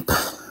soup.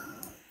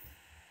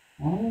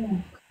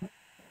 Oh,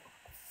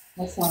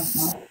 that sounds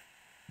nice.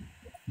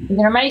 You're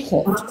gonna make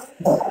it?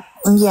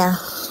 Yeah.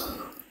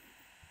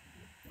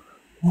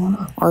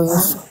 Oh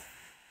yes.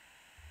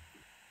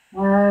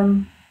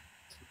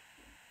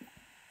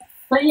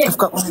 But yeah, I've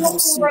got one of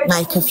those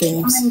maker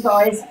things.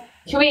 Guys,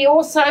 can we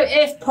also,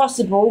 if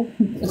possible,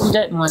 if you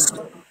don't mind,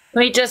 can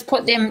we just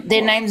put their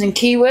names and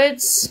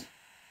keywords?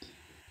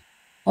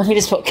 If we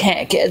just put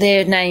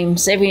their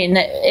names,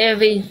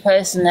 every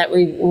person that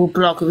we will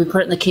block, we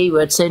put it in the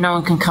keyword so no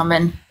one can come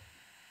in.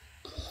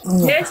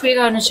 Yeah. Yes, we're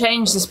going to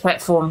change this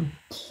platform.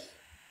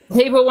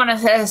 People want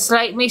to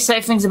slate me,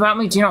 say things about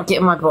me, do not get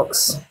in my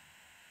box.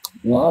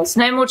 Yes,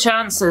 no more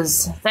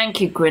chances.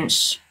 Thank you,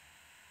 Grinch.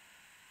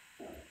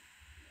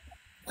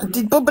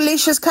 Did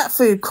Bubblicia's cat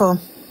food come?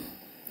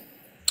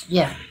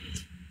 Yeah.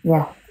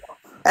 Yeah.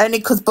 Only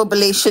because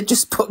Bubblicia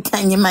just put,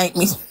 can you make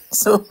me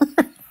so?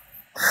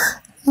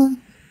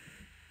 I'm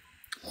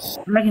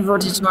looking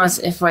forward to tomorrow's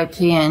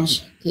FYP,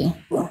 Angie. Okay.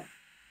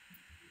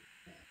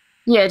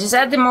 Yeah, just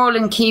add them all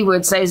in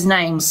keywords, those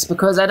names,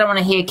 because I don't want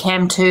to hear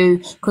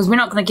Cam2, because we're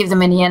not going to give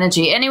them any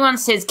energy. Anyone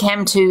says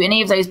Cam2,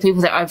 any of those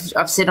people that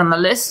I've said on the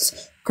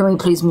list, can we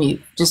please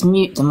mute? Just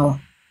mute them all.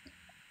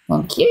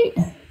 Thank you.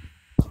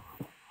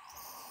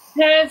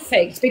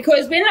 Perfect,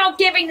 because we're not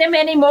giving them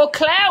any more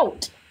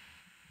clout.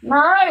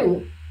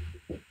 No.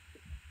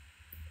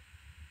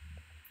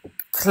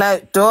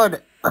 Clout done.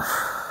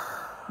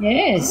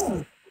 Yes.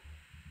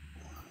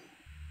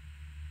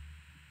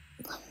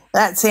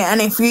 That's it.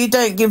 And if you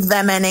don't give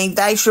them any,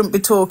 they shouldn't be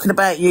talking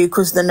about you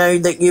because they know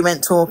that you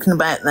weren't talking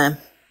about them.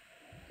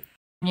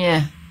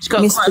 Yeah. She's got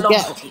quite a long...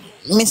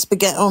 Miss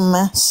Baguette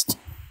unmasked.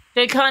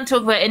 She can't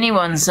talk about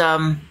anyone's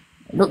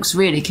looks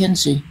really, can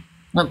she?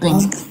 Not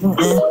being...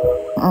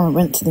 Oh, I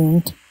went to the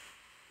end.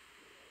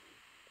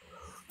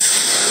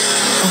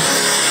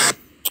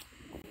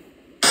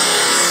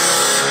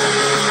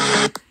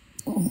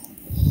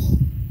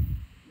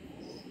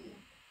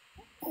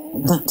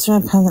 That's her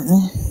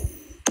apparently.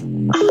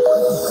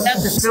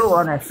 That's a spill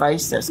on her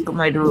face that's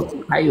made her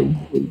look pale.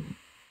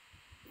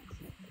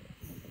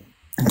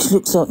 She's This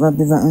looks like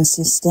Robbie Rotten's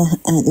sister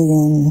at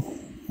the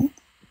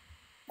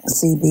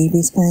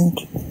CBeebies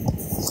page.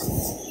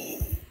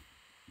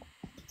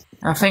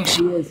 I think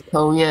she is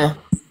cool, yeah.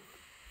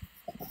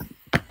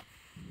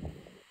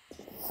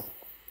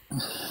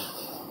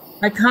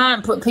 I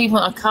can't put people,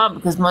 I can't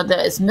because my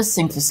data is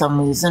missing for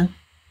some reason.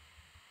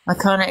 I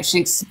can't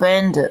actually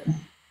expand it.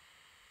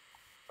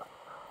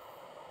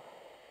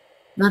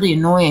 Bloody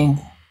annoying.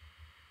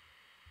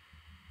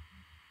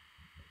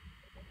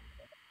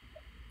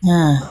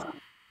 Yeah.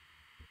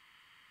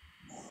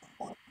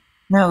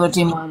 Now I've got to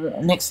do my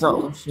next lot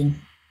of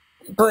washing.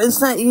 But is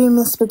that you,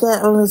 Miss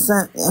Spaghetti, or is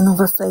that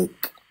another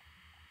fake?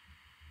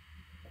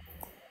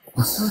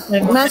 Okay,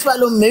 You might as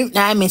well unmute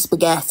now, Miss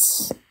Spaghetti.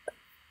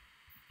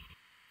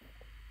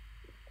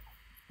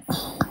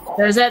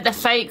 So is that the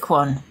fake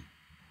one?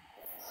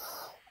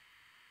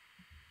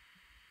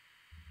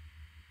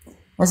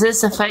 Is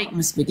this a fake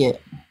Miss Spaghetti?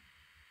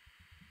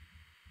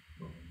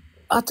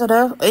 I don't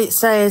know. It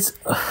says,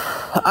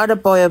 on the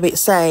bio, it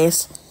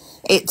says,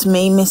 it's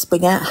me, Miss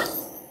Spaghetti.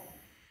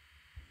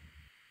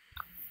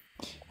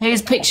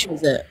 Whose picture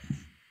is it?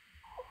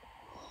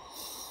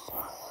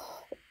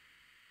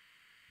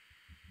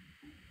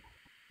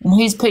 And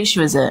whose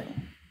picture is it?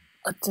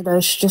 I don't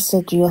know, she just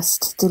said yes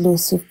to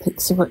delusive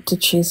pixie. What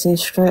did she say?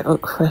 Straight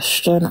up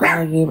question.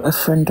 Are you a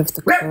friend of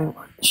the cult?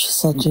 She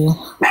said yeah.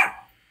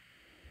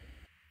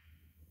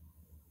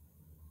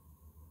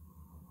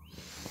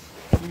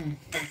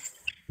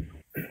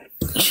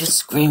 She's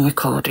screen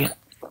recording.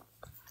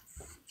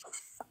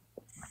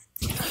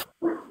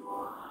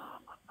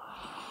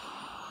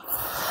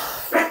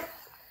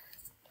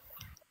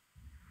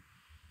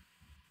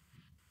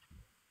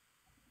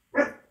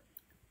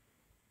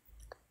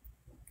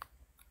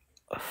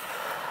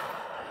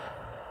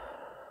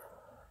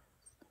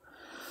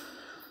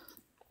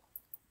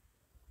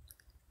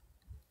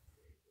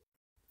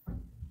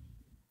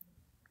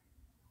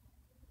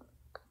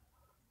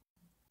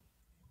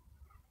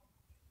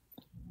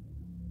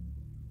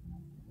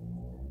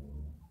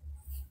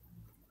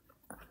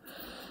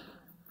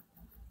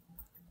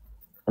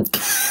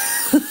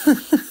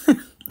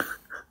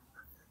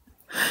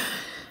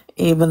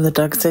 Even the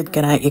dog said,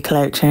 get out your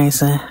clout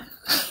chaser.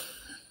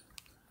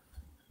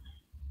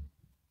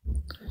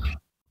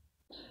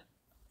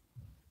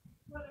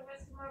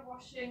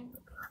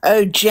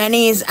 Oh,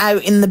 Jenny is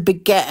out in the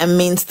baguette and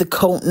means the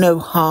cult no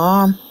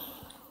harm.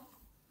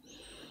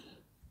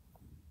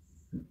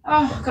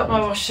 Oh, I've got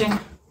my washing.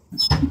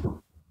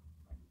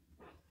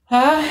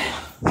 Huh?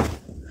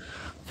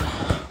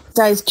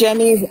 Guys,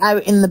 Jenny is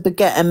out in the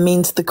baguette and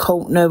means the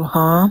cult no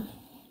harm.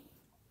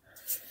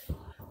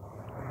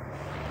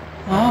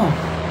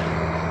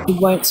 Oh. He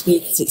won't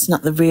speak because it's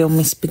not the real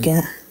Miss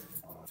Baguette.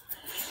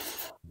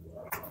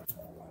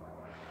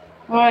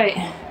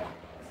 Right.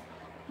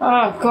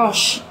 Oh,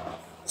 gosh.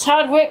 It's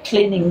hard work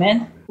cleaning,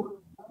 man.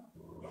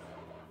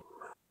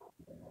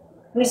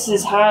 This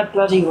is hard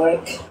bloody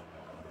work.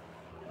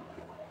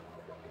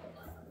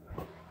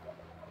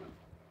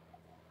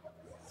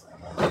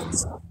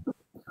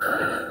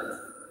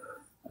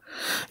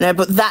 No,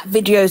 but that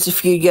video's a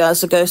few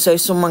years ago, so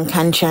someone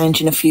can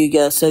change in a few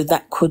years, so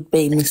that could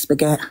be Miss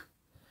Baguette.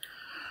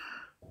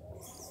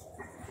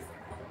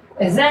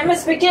 Is that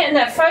Miss Baguette in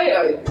that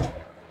photo?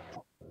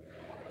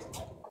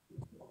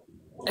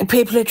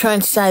 People are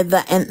trying to say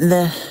that in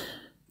the...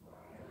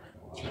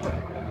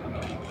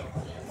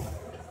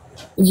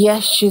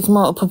 Yes, she's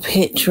multiple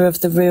picture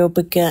of the real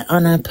Baguette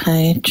on her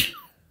page.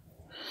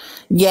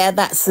 Yeah,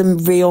 that's the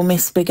real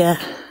Miss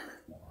Baguette.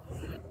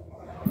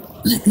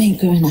 Let me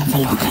go and have a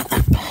look at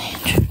that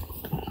page.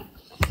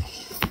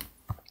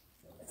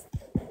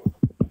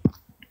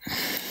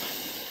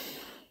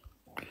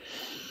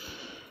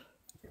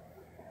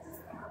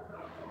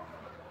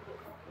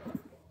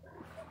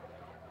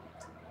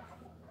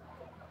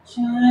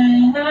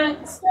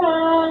 Shining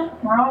star.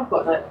 Oh, I've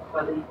got that,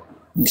 buddy.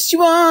 Yes,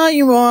 you are,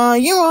 you are,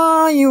 you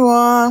are, you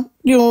are.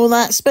 You're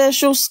that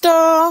special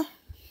star.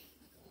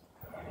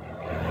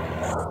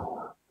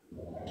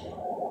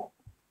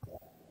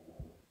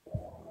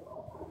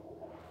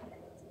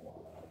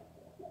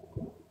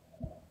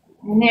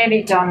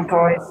 Nearly done,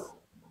 guys.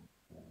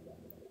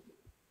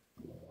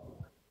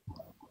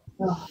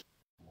 Oh.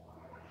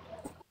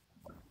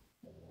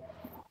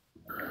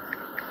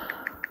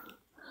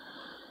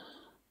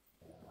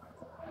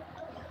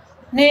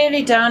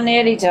 Nearly done,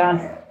 nearly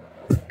done.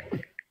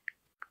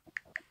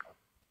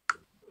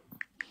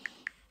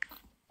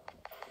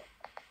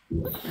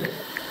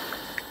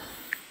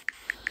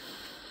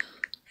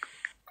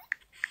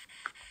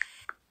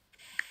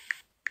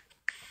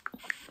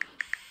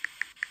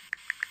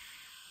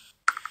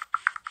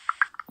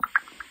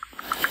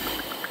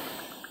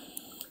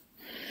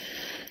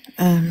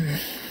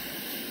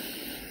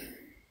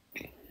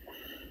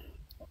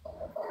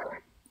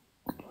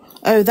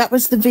 Oh, that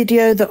was the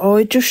video that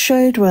I just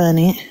showed, weren't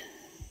it?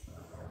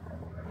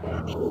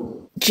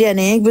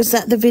 Jenny, was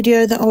that the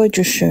video that I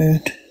just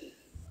showed?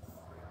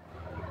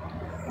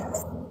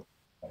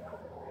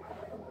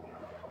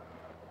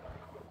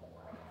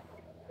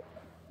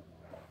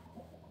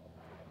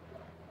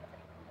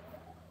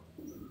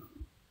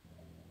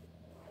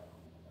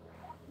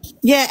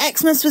 Yeah,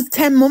 Xmas was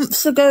 10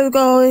 months ago,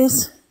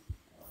 guys.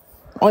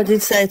 I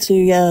did say 2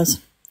 years.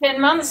 10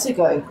 months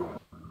ago.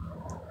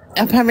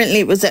 Apparently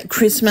it was at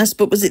Christmas,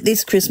 but was it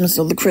this Christmas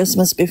or the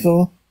Christmas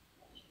before?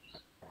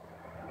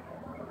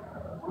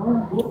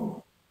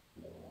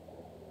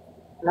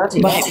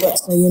 Bloody Right, hell.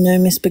 so you know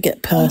Miss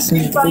Baguette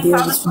personally. The video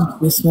was from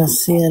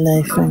Christmas. See you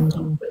later,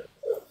 friend.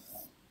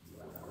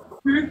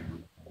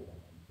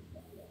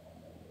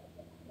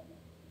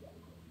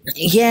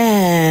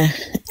 Yeah.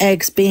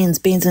 Eggs, beans,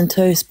 beans and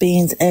toast,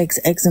 beans, eggs,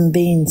 eggs and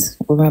beans.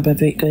 Or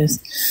however it goes.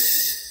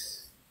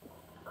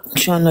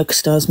 Shine like a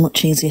star is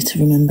much easier to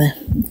remember.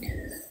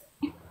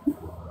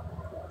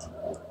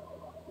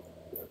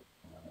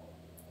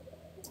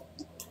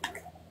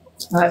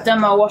 Right, I've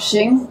done my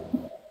washing.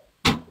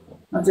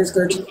 I've just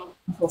got to do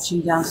my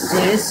washing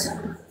downstairs.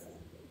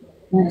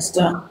 And it's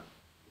done.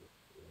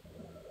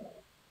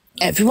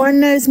 Everyone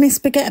knows Miss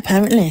Baguette,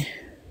 apparently.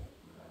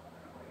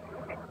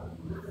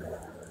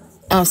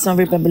 Oh,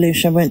 sorry,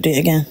 Babalush, I won't do it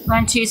again.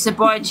 Going to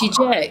Sobriety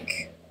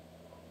Jack.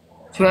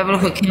 Should we have a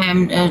look at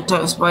Cam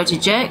Dr. Sobriety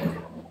Jack?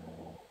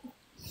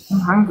 I'm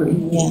hungry.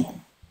 Yeah.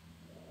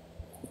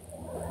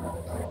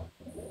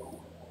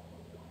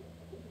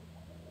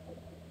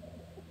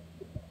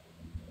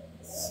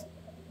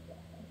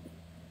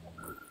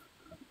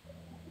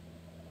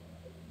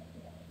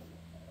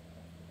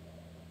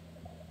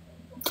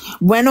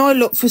 When I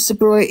look for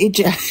Sobriety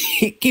Jack,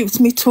 it gives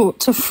me talk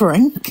to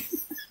Frank.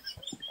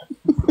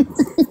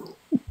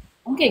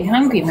 I'm getting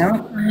hungry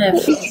now. Let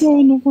me try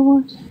another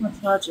one.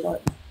 What charger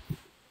like?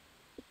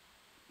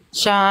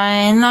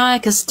 Shine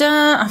like a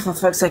star. Oh, for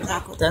fuck's sake, I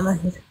got that in my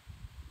head.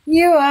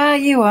 You are,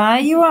 you are,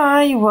 you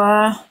are, you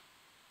are.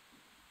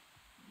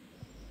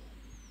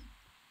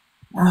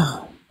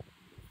 Oh.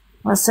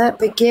 What's that?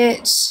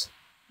 Baguette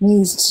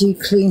needs to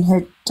clean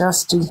her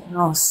dusty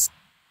house.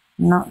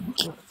 Not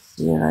give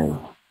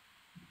 0.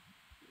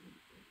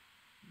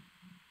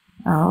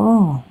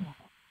 Oh.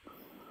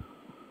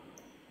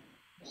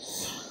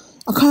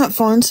 I can't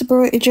find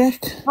Sobriety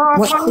Jack.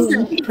 Oh, I find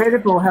it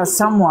incredible how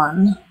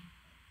someone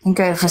can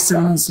go for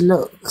someone's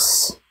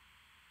looks.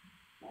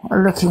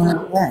 Looking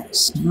like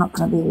that. I'm not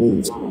going to be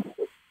rude.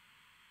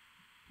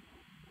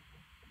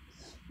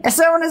 If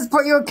someone has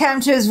put your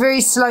camera as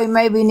very slow,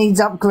 maybe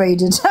needs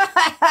upgraded.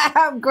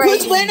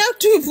 Because when I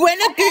Google for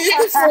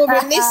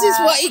him, this is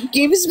what it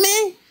gives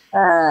me.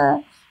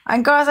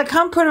 And guys, I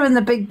can't put her in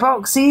the big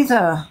box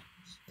either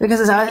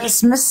because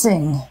it's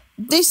missing.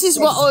 This is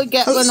what I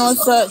get when I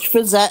search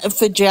for Jack.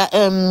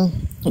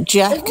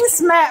 Is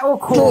this Matt or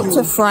Corey? Talk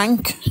to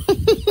Frank.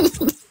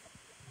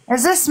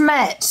 Is this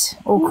Matt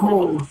or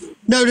Corey?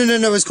 No,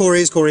 it's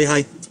Corey. It's Corey.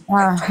 Hi.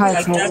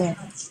 Hi, Corey.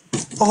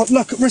 Oh,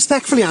 look,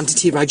 respectfully, Auntie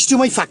T-Rag, just do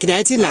my fucking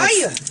head in, love.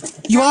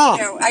 You are.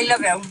 I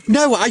love you.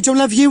 No, I don't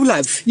love you,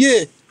 love.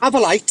 You. Have a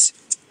light.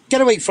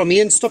 Get away from me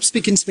and stop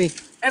speaking to me.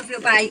 Love you,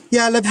 bye.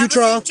 Yeah, I love you,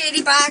 Tra. Safe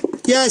journey back.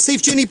 Yeah,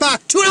 safe journey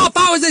back. 2.5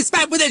 hours I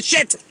spent with this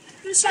shit.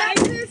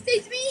 Happy birthday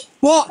to me.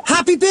 What?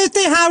 Happy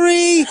birthday,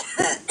 Harry.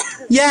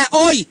 Yeah,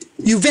 oi.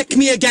 You vic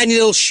me again, you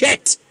little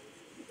shit.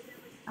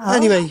 Oh.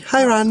 Anyway,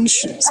 hi,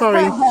 Ranj.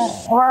 Sorry.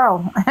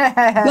 Wow.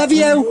 Love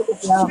you.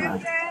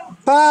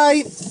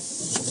 Bye.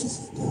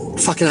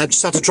 Fucking, I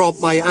just had to drop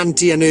my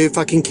auntie and her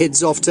fucking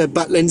kids off to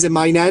Butlins in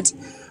Minehead.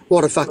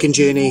 What a fucking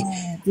journey.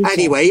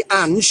 Anyway,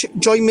 Ange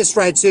joined Miss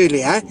Reds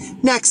earlier.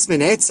 Next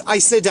minute, I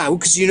slid out,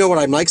 because you know what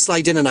I'm like,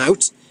 slide in and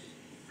out.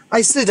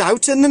 I slid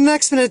out, and the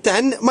next minute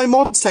then, my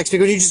mods text me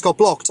going, you just got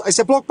blocked. I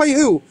said, blocked by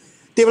who?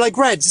 They were like,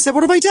 Reds. I said,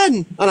 what have I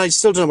done? And I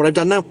still don't know what I've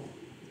done now.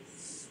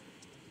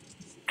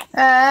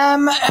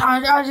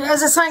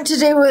 Has it something to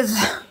do with...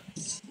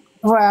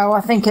 Well,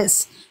 I think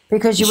it's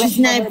because you went...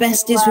 She's now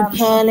besties with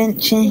Pearl,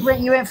 isn't she?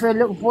 You went for a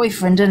little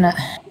boyfriend, didn't it?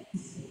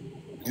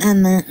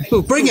 And that.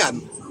 Oh, bring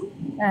him.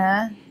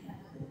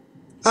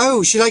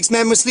 Oh, she likes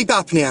men with sleep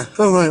apnea.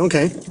 Oh, right,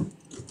 okay.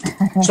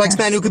 She likes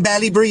men who can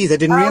barely breathe. I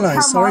didn't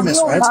realise. Sorry,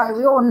 Miss Red.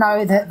 We all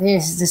know that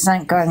there's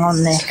something going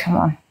on there. Come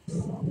on.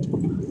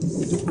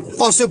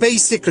 Oh, so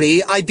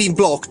basically, I've been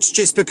blocked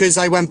just because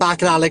I went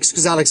back at Alex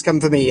because Alex come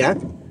for me, yeah?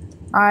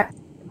 I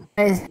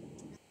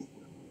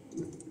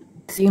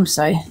assume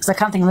so, because I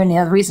can't think of any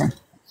other reason.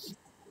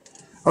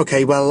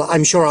 Okay, well,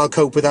 I'm sure I'll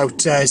cope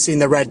without seeing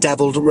the Red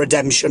Devil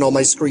Redemption on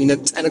my screen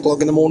at 10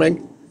 o'clock in the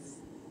morning.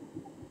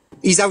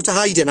 He's out to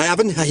hiding. I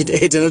haven't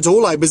hidden at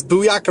all. I was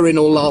booyakering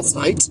all last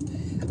night.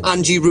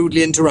 Angie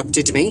rudely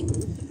interrupted me.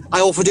 I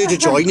offered her to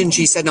join and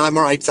she said, no, I'm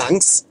all right,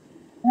 thanks.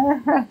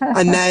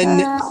 And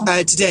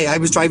then today I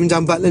was driving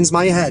down Butlins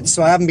my head,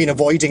 so I haven't been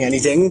avoiding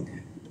anything.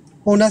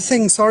 Oh,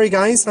 nothing. Sorry,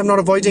 guys. I'm not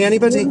avoiding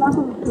anybody.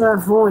 Nothing to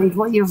avoid.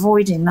 What are you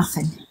avoiding?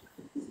 Nothing.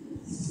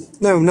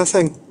 No,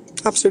 nothing.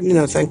 Absolutely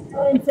nothing.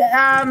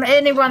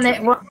 Anyone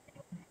that wants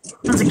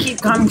to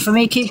keep coming for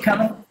me, keep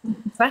coming.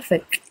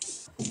 Traffic.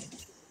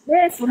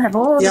 Yes, we'll have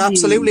all. Yeah,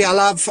 absolutely. I'll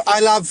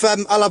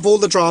have all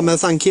the drama.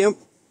 Thank you.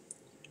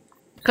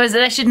 Because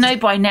they should know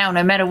by now,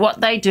 no matter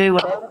what they do,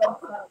 whatever, they'll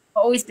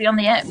always be on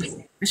the app.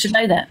 They should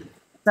know that.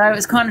 So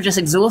it's kind of just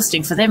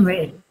exhausting for them,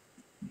 really.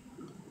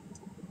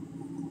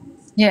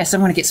 Yes,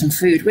 I'm going to get some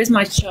food. Where's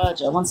my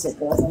charger? One sec,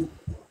 guys.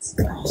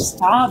 I'm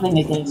starving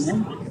again,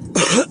 man.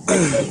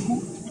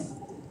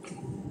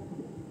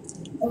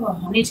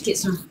 Oh, I need to get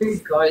some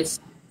food, guys.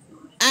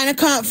 And I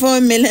can't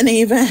find Millen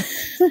either.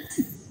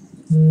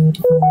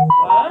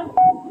 What?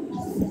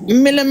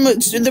 Millen,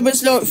 there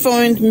was like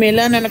find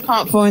Millen and I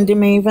can't find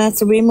him either,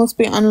 so we must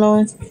be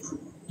online.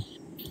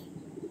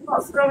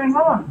 What's going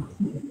on?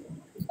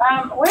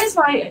 Where's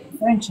my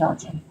phone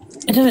charger?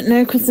 I don't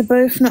know, because they're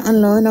both not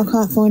online. I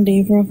can't find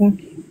either of them.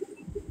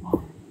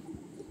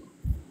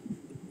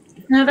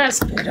 No, that's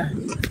better.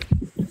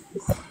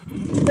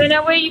 So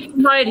now where are you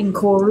hiding,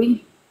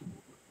 Corey?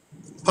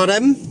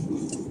 Pardon?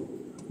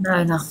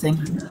 No, nothing.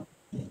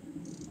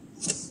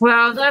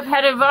 Well, I've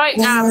had a right.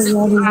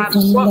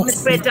 What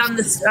Miss Red done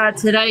this,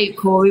 today,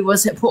 Corey,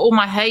 was it put all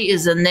my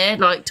haters in there,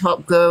 like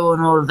Top Girl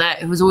and all of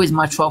that. It was always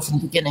my troll from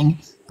the beginning.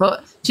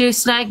 But she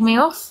snagged me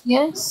off,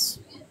 yes.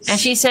 And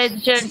she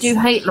said, don't do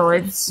hate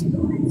lives.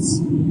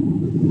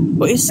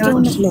 But it's still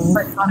not live.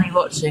 Quite funny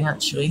watching,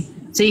 actually.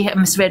 See,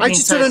 Miss Red. I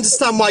just don't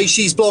understand why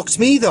she's blocked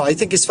me, though. I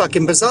think it's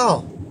fucking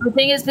bizarre. I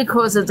think it's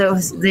because of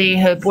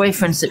her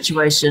boyfriend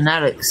situation,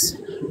 Alex.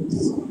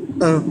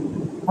 Oh.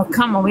 Oh,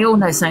 come on, we all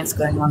know something's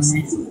going on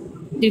there.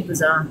 Too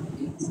bizarre.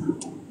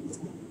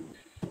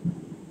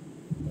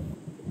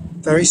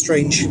 Very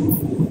strange.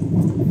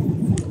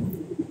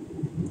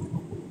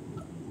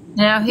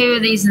 Now, who are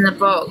these in the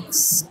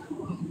box?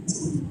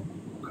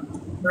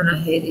 I don't know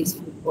who these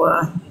people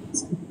are.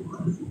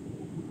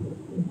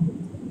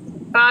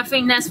 But I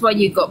think that's why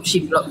she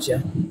blocked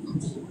you.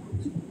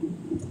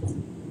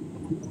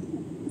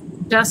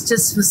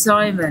 Justice for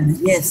Simon,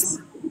 yes.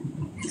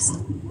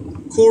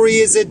 Corey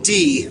is a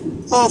D.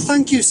 Oh,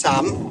 thank you,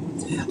 Sam.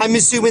 I'm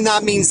assuming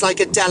that means like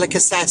a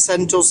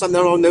delicatessen or something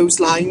along those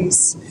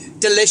lines.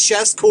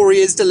 Delicious. Corey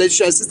is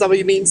delicious. Is that what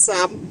you mean,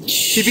 Sam?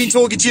 You've been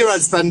talking to your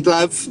husband,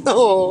 love.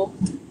 Oh.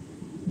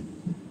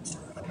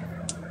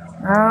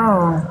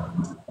 Oh.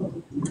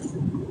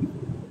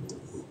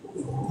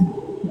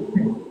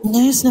 No,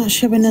 it's not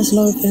showing us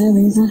live there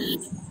either.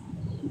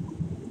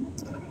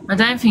 I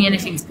don't think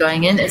anything's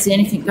going in. Is there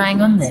anything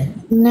going on there?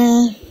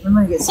 No.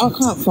 I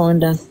can't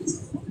find her.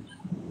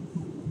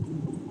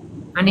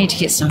 I need to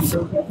get some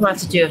food. What I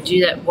have to do, I have to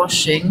do that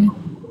washing,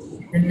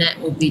 and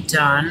that will be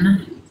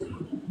done.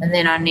 And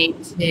then I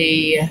need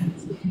to. And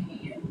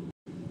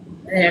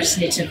then I just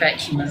need to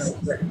vacuum a little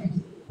bit.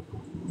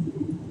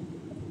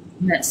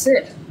 And that's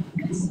it.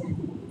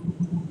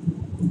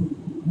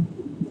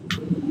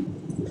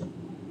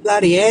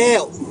 Bloody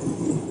hell.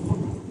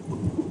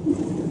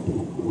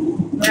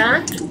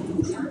 Yeah?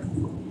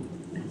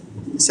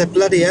 I said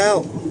bloody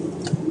hell.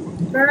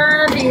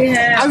 Bloody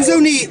hell.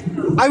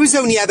 I was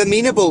only ever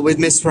amenable with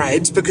Miss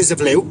Red because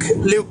of Luke.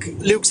 Luke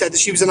said that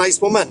she was a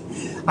nice woman.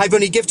 I've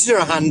only gifted her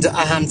a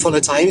handful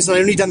of times, and I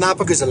only done that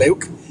because of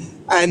Luke.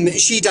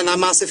 She done that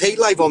massive hate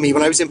live on me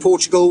when I was in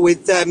Portugal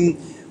with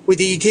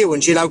EQ,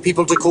 and she allowed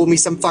people to call me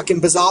some fucking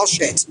bizarre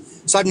shit.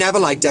 So I've never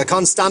liked her.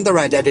 Can't stand the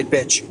red-headed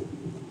bitch.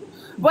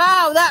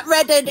 Wow, that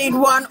red-headed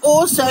one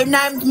also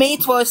named me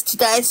twice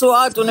today, so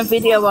I've done a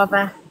video of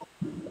her.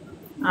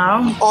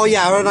 Oh. Oh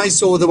yeah, and I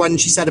saw the one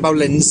she said about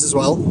Lynn's as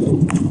well.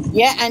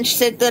 Yeah, and she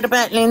said that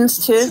about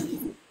Lynn's too.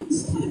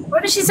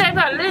 What did she say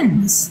about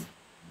Lynn's?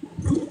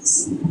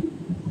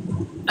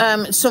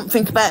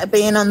 Something about her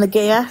being on the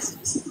gear.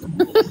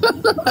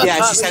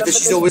 Yeah, she said that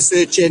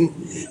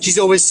she's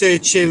always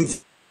searching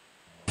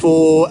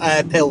for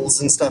pills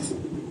and stuff.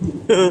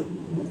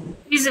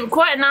 She's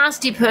quite a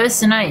nasty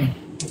person, eh?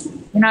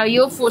 You know,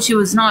 you all thought she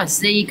was nice.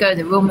 There you go,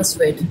 the real Miss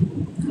Red.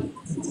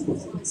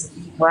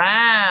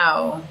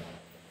 Wow.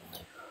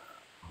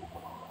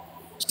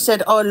 She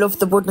said, I love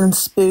the wooden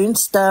spoon,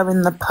 stir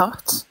in the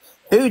pot.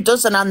 Who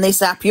doesn't on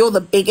this app? You're the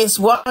biggest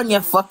one, you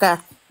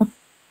fucker.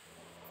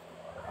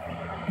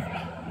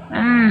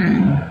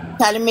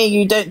 Telling me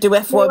you don't do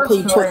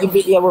FYP, put your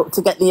video up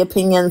to get the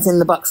opinions in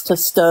the box to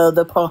stir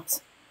the pot.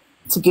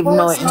 To give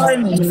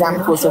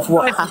examples of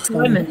what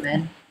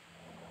happened.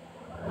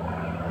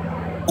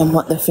 And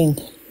what they think.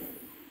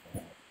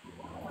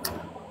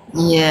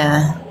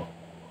 Yeah.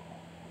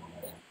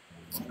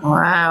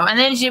 Wow. And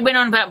then she went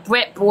on about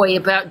Brett Boy,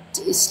 about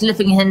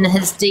slipping in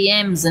his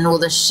DMs and all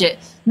this shit.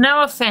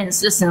 No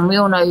offence, listen, we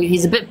all know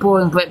he's a bit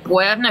boring, Brett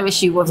Boy. I have no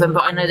issue with him,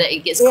 but I know that he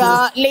gets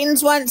called. Yeah,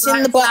 Lynn's once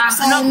in the box.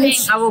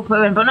 I will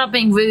put in, but not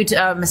being rude,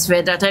 Miss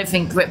Red. I don't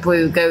think Brett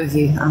Boy would go with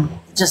you.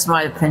 Just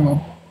my opinion.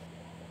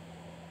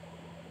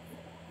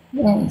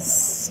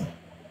 Yes.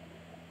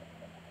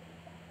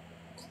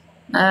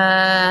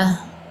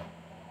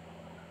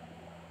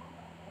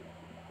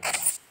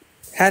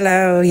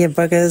 Hello, you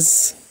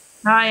buggers.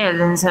 Hi,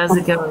 Ellens. How's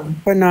it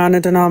going? Banana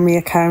done all my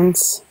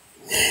accounts.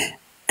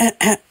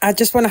 I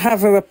just want to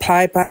have a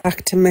reply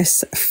back to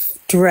Miss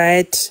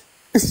Dread.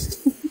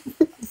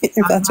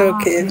 If that's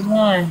okay.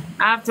 Yeah.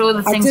 After all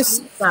the things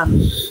we've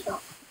done.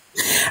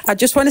 I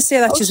just want to say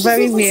that she's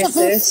very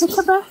racist.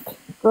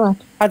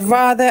 I'd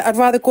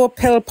rather go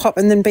pill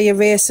popping than be a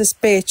racist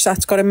bitch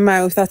that's got a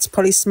mouth that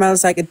probably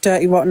smells like a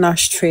dirty rotten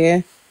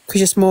ashtray. because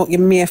you smoke your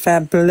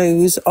Mayfair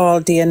Blues all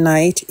day and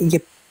night,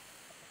 you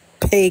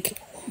pig.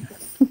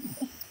 Where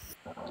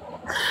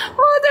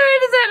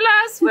does that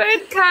last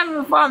word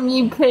come from,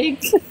 you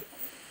pig?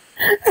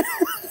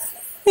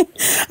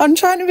 I'm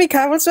trying to be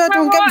careful so I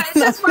don't get... It's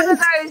just one of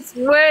those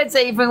words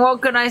even,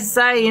 what can I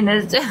say? And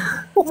it's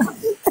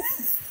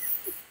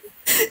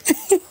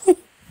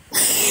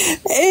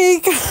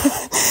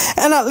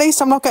and at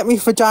least I'm not getting my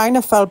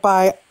vagina filled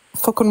by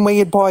fucking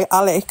weird boy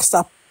Alex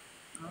that's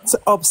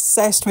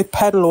obsessed with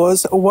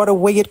peddlers. What a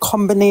weird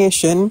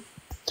combination.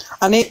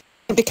 I need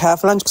to be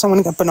careful, Angie, because I'm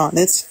going to get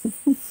bananas.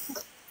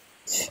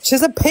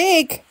 She's a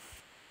pig.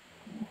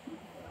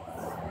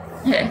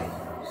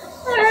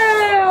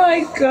 Oh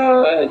my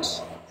god.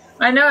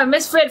 I know,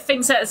 Miss Fred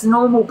thinks that's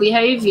normal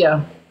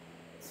behaviour.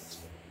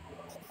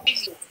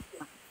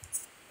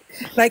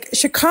 Like,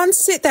 she can't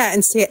sit there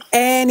and say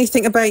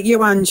anything about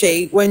you,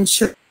 Angie, when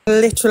she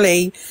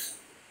literally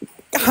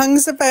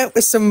hangs about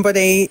with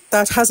somebody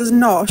that has his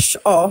nosh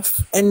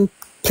off and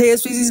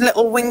plays with his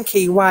little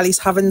winky while he's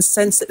having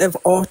sensitive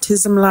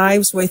autism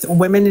lives with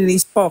women in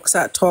his box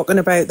that are talking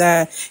about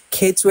their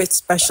kids with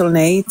special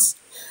needs.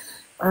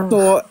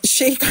 So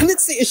she can't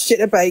say a shit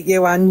about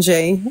you,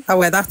 Angie. Oh,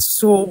 well, that's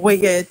so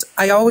weird.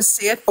 I always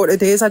say it, but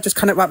it is. I just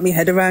can't wrap my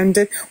head around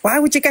it. Why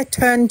would you get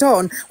turned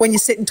on when you're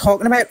sitting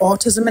talking about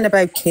autism and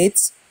about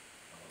kids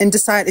and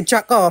decide to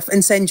jack off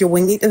and send your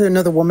winky to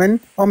another woman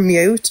on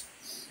mute?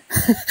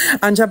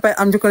 Angie, I bet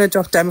I'm just going to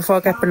drop down before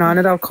I get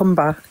banana. I'll come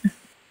back.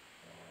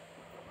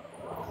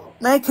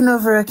 Make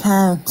another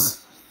account.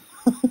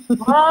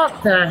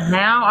 What the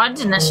hell? I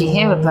didn't actually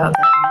hear about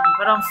that, man,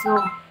 but I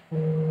feel...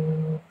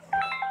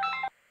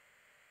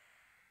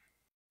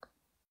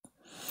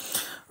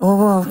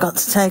 Oh, I've got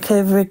to take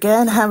over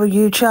again. How are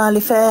you,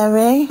 Charlie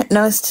Fairy?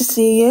 Nice to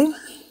see you.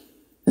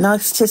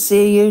 Nice to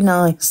see you,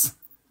 nice.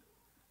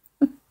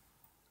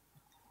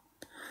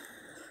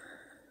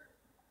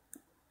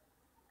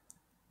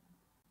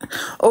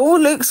 Oh,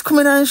 Luke's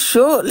coming on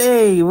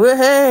shortly.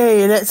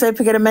 Woohoo! Let's hope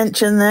we get a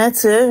mention there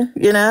too,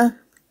 you know.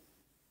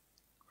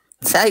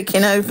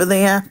 Taking over the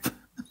app.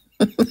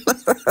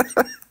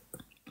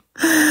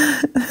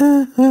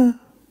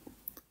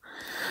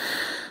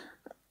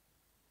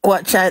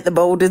 Watch out, the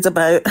boulder's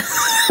about.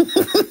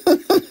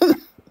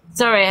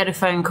 Sorry, I had a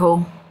phone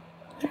call.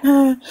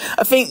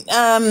 I think,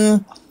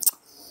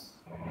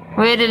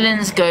 where did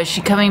Linz go? Is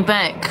she coming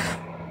back?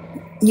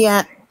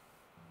 Yeah.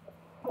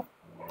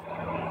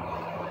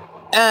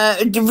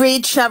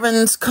 Read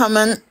Sharon's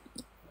comment.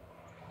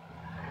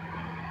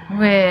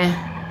 Where?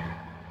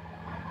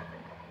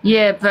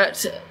 Yeah,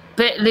 but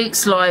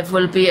Luke's live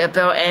will be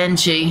about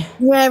Angie.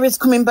 Yeah, he's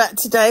coming back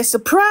today.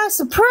 Surprise,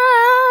 surprise!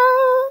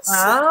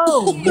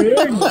 Oh,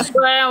 really?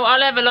 Well,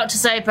 I'll have a lot to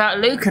say about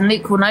Luke, and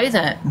Luke will know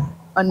that.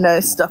 I know,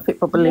 stop it,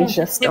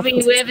 Bobbleisha, stop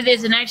it. Wherever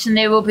there's an action,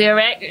 there will be a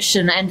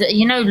reaction. And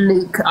you know,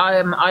 Luke,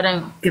 I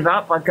don't give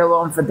up. I go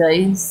on for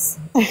days.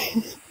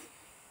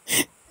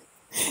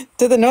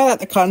 Do they know that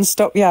they can't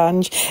stop you,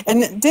 Ange?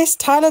 And this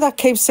Tyler that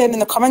keeps saying in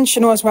the comments, she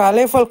knows where I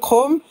live, will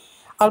come.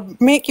 I'll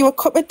make you a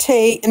cup of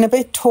tea and a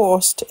bit of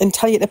toast and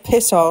tell you to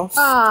piss off.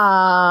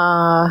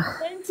 Ah.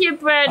 Thank you,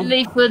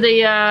 Bradley, for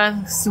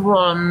the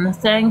swan.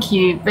 Thank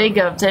you. Big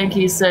up. Thank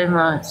you so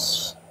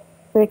much.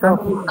 Big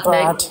up,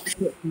 Brad.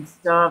 I'm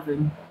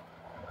starving.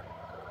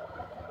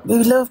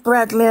 We love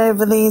Bradley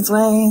over these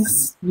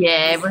ways.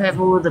 Yeah, we have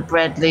all the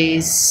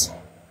Bradleys.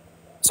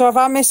 So have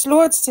I missed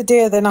loads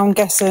today then, I'm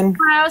guessing?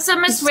 Well, so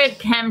Miss Red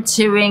came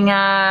touring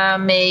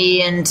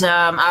me and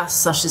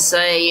us, I should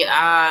say,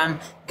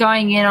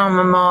 going in on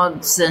my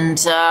mods, and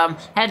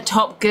had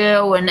Top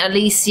Girl and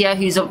Alicia,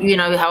 who's, you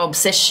know, how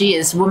obsessed she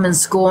is, woman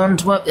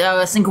scorned,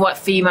 single white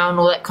female and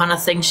all that kind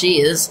of thing she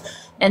is,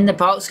 in the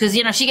box, because,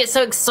 you know, she gets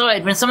so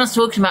excited. When someone's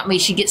talking about me,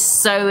 she gets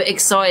so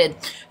excited.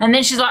 And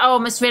then she's like, oh,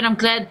 Miss Red, I'm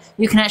glad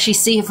you can actually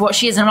see her for what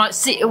she is. And I'm like,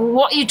 see,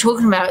 what are you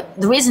talking about?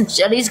 The reason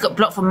Alicia got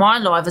blocked from my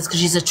live is because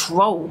she's a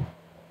troll.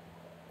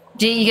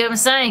 Do you get what I'm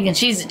saying? And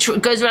she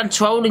goes around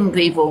trolling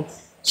people.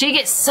 She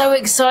gets so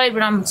excited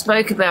when I'm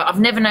spoke about. I've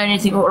never known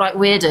anything like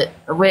weird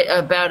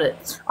about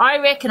it. I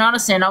reckon,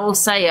 honestly, and I will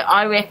say it,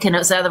 I reckon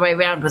it's the other way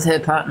around with her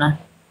partner.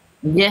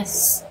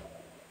 Yes.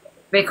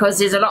 Because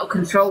there's a lot of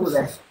control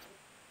there.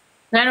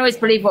 Don't always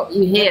believe what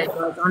you hear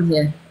goes on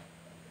here.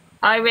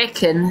 I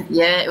reckon,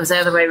 yeah, it was the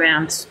other way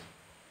around.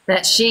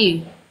 That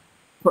she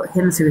put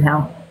him through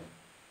hell.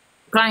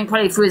 Going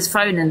probably through his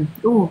phone and,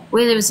 oh,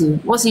 where is he?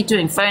 What's he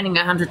doing? Phoning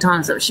 100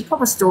 times. She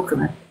probably stalking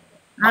her.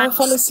 I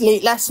fell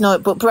asleep last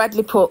night, but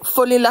Bradley put,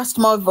 fully lost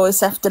my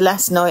voice after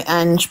last night,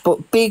 Ange,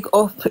 but big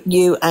up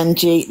you,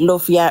 Angie.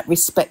 Love ya,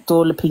 respect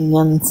all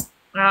opinions.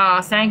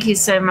 Oh, thank you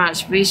so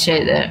much.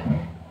 Appreciate that.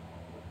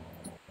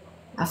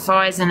 A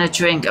fries and a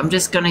drink. I'm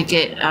just going to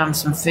get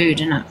some food,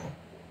 innit?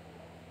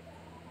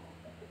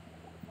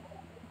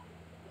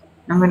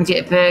 I'm going to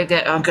get a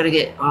burger. I'm going to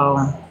get,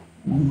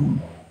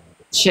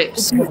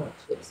 chips.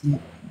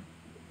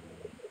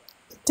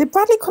 Did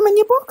Bradley come in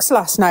your box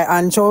last night,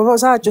 Ange, or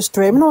was I just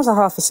dreaming, or was I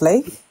half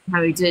asleep?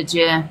 Oh, he did,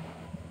 yeah.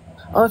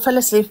 I fell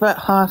asleep about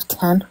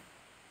 10:30.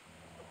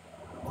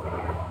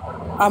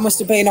 I must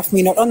have been off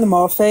me nut on the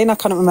morphine. I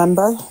can't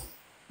remember.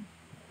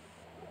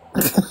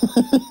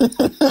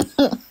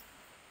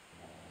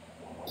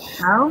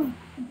 Oh?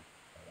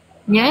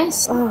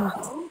 Yes?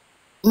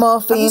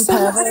 Morphine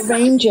Power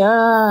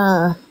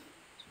Ranger.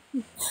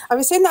 Have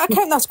you seen that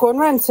account that's going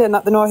around saying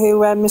that they know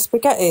who Miss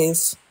Spaghetti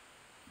is?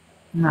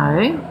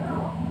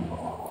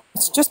 No.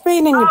 It's just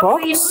been in your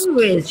box. We know who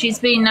it is. She's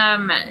been,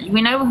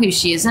 we know who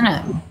she is, isn't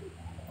it?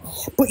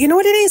 But you know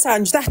what it is,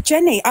 Ange? That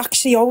Jenny,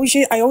 actually, I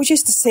always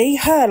used to see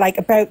her, like,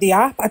 about the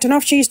app. I don't know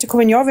if she used to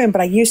come in your room,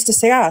 but I used to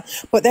see her.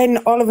 But then,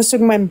 all of a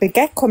sudden, when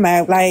Baguette come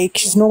out, like,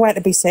 she's nowhere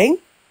to be seen.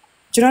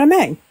 Do you know what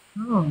I mean?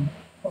 Oh.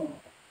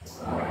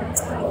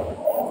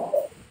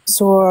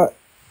 So,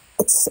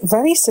 it's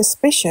very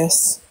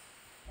suspicious.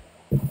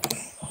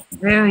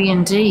 Very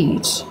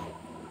indeed.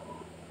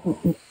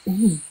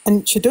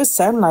 And she does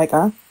sound like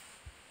her.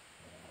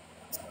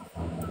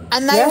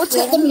 And they all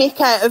take the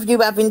mick out of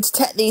you having to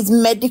take these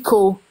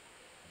medical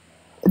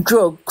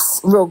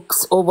drugs,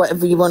 or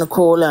whatever you want to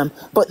call them.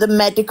 But the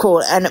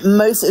medical, and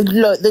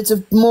look, there's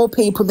more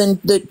people than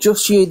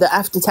just you that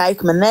have to take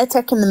them, and they're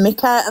taking the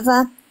mick out of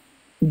her.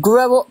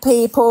 Grow up,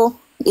 people.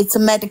 It's a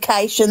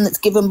medication that's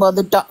given by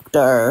the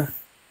doctor.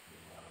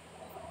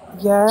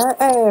 Yeah,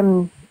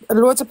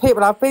 loads of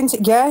people I've been to.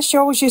 Yeah, she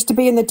always used to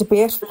be in the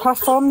debate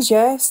platforms,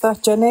 yes,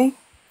 that Jenny.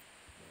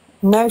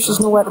 Now she's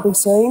nowhere to be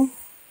seen.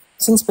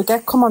 Since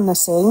Baguette come on the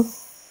scene.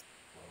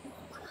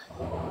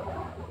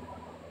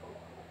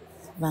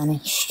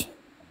 Vanished.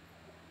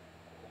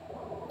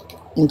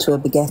 Into a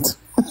baguette.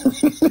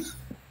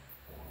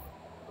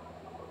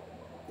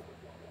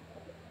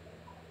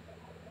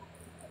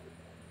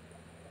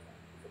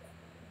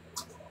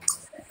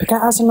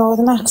 Baguette has a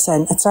northern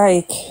accent. It's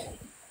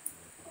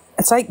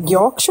like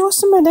Yorkshire or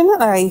something,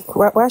 isn't it? Like,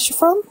 where's she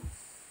from?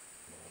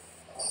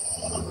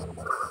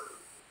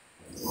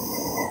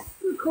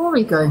 Where'd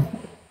Corey go?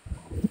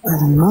 I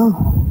don't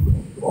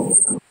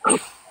know.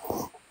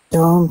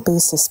 Don't be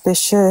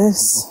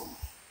suspicious.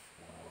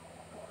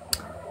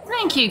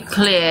 Thank you,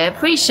 Claire.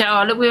 Appreciate it.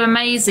 Oh, look, we're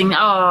amazing.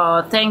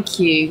 Oh,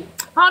 thank you.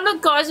 Oh,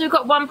 look, guys, we've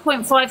got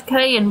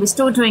 1.5k and we're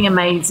still doing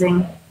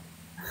amazing.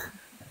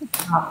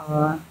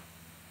 Oh.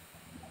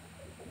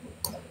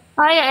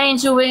 Hiya,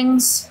 Angel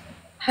Wings.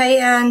 Hey,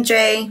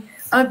 Angie.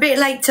 I'm a bit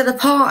late to the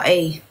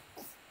party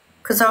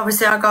because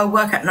obviously I go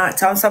work at night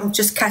time, so I'm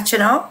just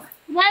catching up.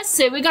 That's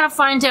it. We're going to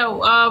find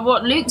out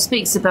what Luke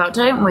speaks about,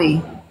 don't we?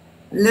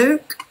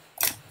 Luke?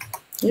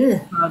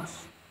 Yeah.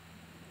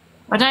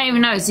 I don't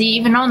even know. Is he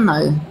even on,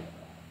 though?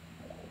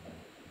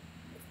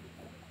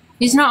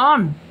 He's not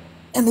on.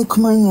 Have they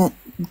come on yet?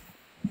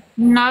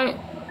 No.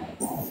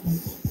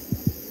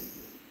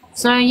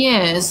 So,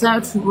 yes,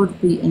 that would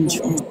be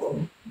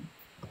interesting.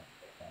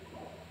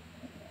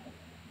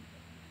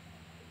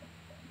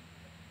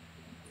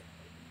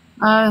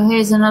 Oh,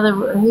 here's another.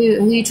 Who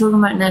are you talking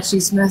about, Natalie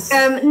Smith?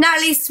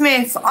 Natalie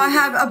Smith. I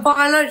have a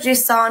biological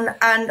son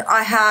and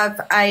I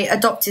have a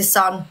adopted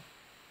son.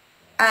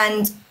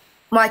 And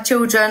my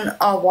children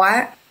are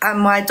white and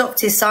my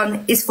adopted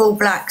son is full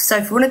black. So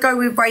if you want to go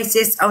with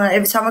racist,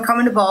 every time I come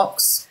in the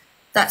box,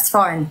 that's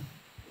fine.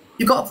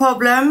 You got a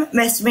problem,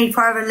 message me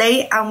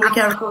privately and we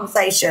can have a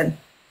conversation.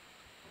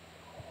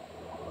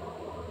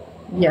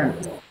 Yeah.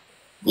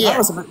 That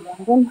was a bit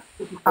random.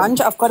 Ange,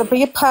 I've got to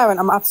be a parent.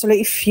 I'm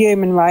absolutely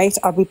fuming, right?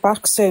 I'll be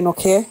back soon,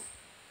 okay?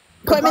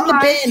 Put him in the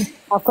bin.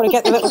 I've got to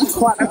get the little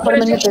twat and put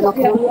him in the bin,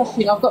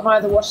 okay? I've got my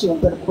other washing I'm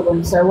going to put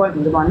on, so I won't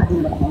be the one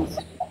in the house.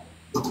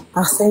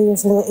 I see you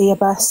later, you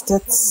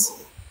bastards.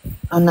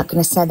 I'm not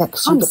going to say that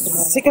because I'm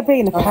sick of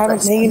being a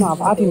parent, you know. I've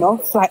had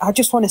enough. Like, I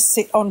just want to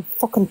sit on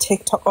fucking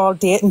TikTok all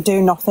day and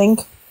do nothing.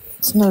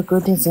 It's no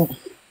good, is it?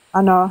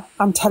 I know.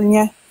 I'm telling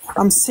you.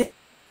 I'm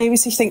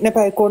seriously thinking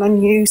about going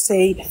on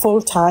UC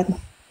full time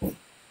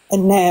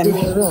and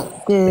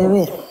do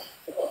it.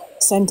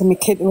 Sending my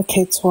kid to a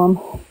kids home.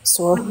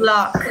 So good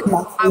luck.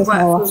 I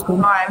work full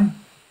time.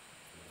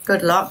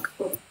 Good luck.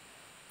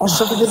 I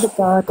should have been the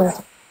garden.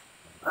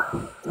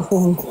 I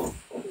think.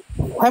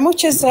 How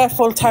much is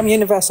full time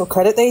universal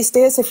credit these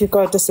days if you've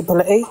got a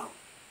disability?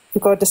 If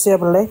you've got a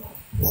disability?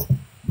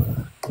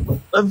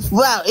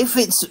 Well, if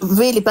it's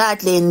really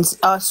bad, Linz,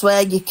 I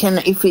swear you can,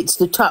 if it's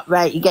the top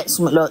rate, you get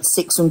something like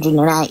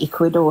 680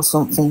 quid or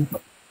something.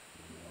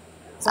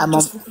 A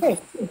month.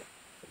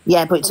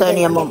 Yeah, but it's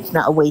only a month,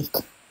 not a week.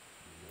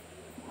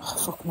 Oh,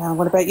 fuck now.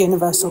 What about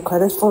universal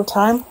credit full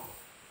time?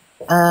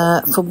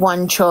 For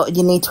one child,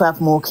 you need to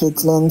have more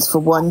kids, Linz. For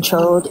one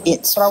child,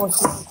 it's... But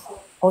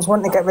I was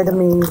wanting to get rid of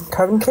my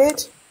current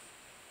kid.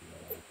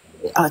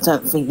 I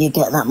don't think you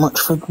get that much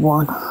for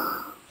one.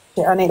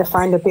 Yeah, I need to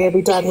find a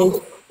baby daddy.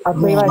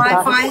 My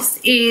advice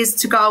is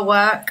to go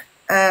work.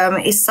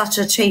 It's such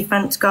an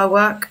achievement to go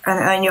work and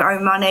earn your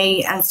own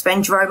money and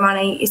spend your own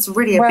money. It's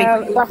really a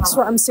big... that's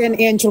what I'm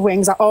saying, Angel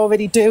Wings. I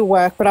already do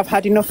work, but I've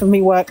had enough of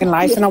me working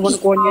life and I want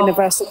to go on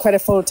universal credit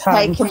full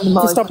time.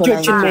 Stop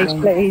judging me,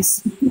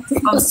 please.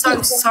 I'm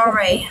so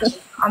sorry.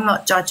 I'm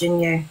not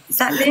judging you. Is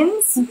that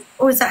Linz?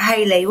 Or is that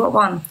Hayley? What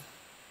one?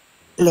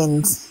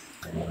 Linz.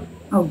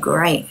 Oh,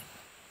 great.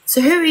 So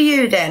who are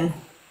you then?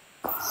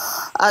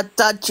 A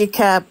dodgy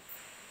cab.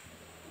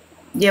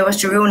 Yeah,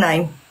 what's your real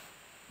name?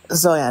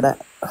 Zoyada.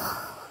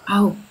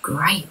 Oh,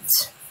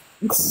 great.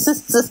 So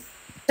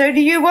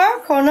do you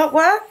work or not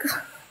work?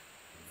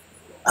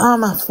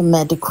 I'm off for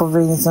medical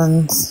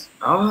reasons.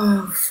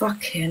 Oh,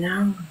 fucking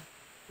hell.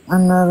 I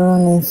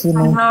know, if you I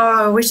know. know,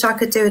 I wish I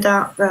could do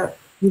that, but...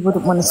 You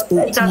wouldn't want to speak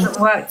it to me. doesn't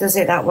work, does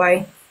it, that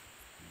way?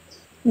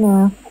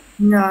 No.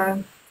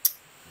 No.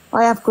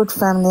 I have good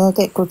family. I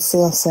get good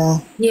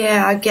CSA.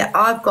 Yeah,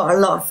 I've got a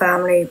lot of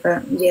family,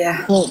 but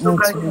yeah, Yeah, still me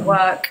go too. to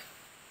work.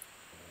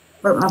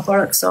 Work my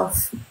bollocks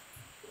off.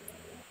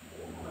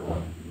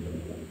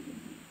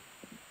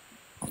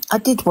 I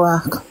did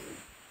work.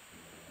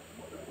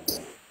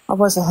 I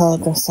was a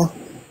hairdresser.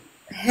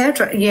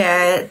 Hairdresser,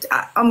 yeah.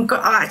 I'm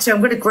going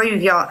to agree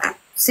with you.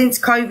 Since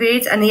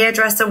COVID and the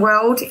hairdresser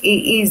world,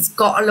 it has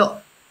got a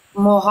lot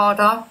more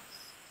harder.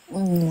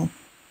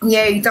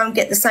 Yeah, you don't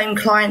get the same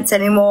clients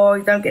anymore.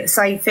 You don't get the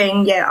same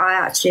thing. Yeah, I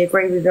actually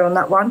agree with you on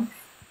that one,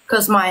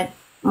 because my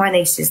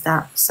niece is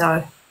that.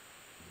 So,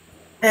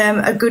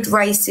 a good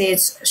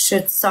racist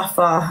should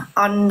suffer.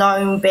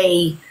 Unknown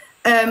B.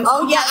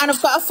 Oh yeah, and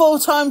I've got a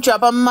full-time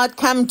job on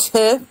Mudcam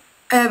too.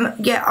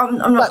 Yeah, I'm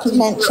not to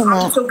mention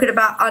I'm that. talking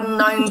about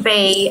Unknown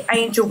B,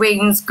 Angel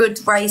Wings, good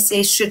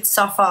racist should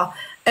suffer.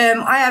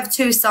 I have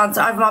two sons.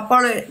 I have my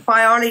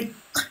biology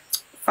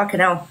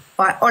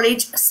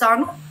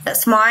son,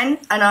 that's mine,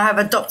 and I have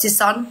an adopted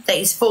son that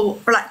is full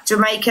black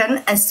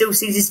Jamaican and still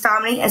sees his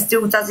family and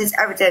still does his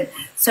everything.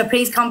 So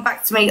please come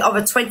back to me of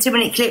a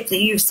 20-minute clip that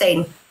you've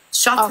seen.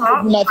 Shut up.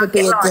 I could never be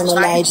a dinner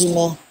lady,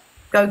 me.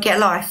 Go get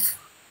life.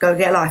 Go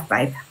get life,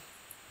 babe.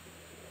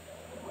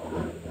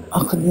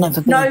 I could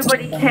never be.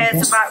 Nobody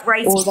cares about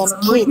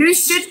racism. Well, you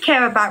should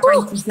care about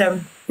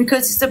racism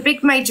because it's a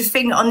big major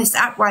thing on this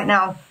app right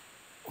now.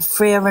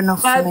 Fair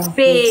enough. A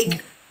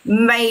big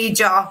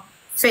major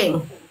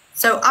thing.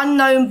 So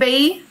Unknown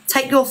B,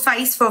 take your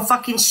face for a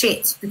fucking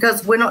shit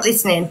because we're not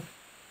listening.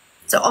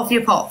 So off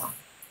your pop.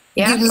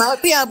 Yeah. You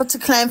might be able to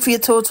claim for your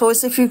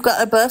tortoise if you've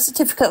got a birth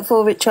certificate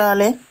for it,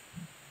 Charlie.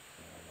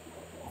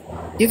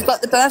 You've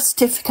got the birth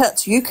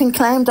certificate. You can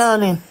claim,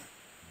 darling.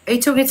 Are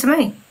you talking to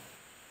me?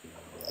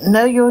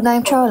 No, your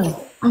name, Charlie.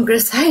 I'm going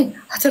to say,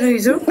 I don't know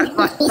who's talking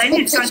about. Like, they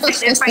need to go and take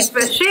their face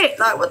for shit.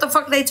 Like, what the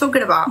fuck are they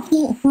talking about?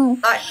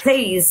 Like,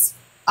 please.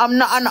 I'm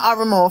not an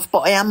oromorph, but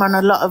I am on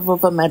a lot of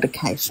other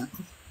medication.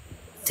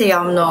 See,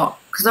 I'm not.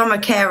 Because I'm a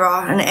carer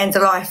and an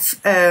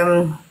end-of-life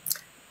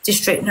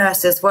district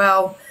nurse as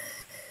well.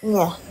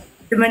 Yeah.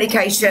 The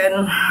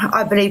medication,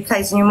 I believe,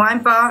 plays in your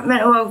mind, but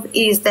mental health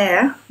is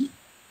there.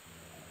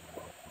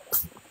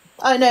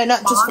 Oh, no,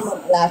 not just for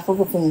mental health,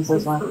 other things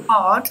as well.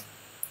 Hard.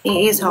 It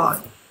is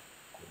hard.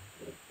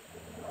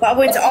 But I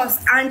wanted to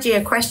ask Angie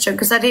a question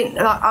because I didn't.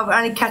 Like, I'm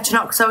only catching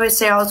up because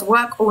obviously I was at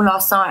work all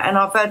last night and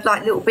I've heard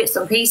like little bits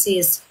and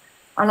pieces,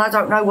 and I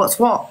don't know what's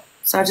what.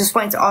 So I just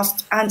wanted to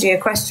ask Angie a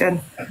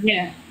question.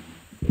 Yeah.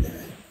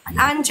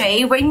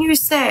 Angie, when you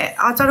said,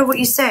 I don't know what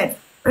you said.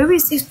 Who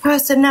is this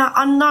person now?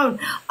 Unknown.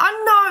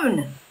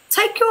 Unknown.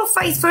 Take your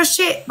face for a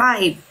shit,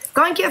 babe.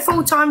 Go and get a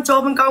full-time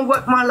job and go and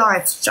work my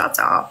life. Shut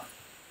up.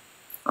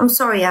 I'm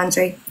sorry,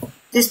 Angie.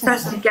 This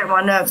person is getting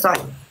my nerves.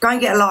 Like, go and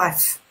get a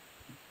life.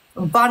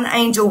 Bun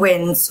Angel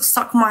wins.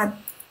 Suck my...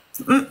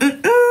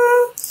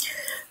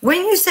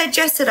 When you said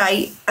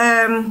yesterday,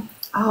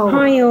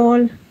 Hi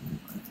all.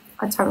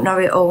 I don't know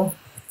it all.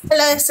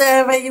 Hello,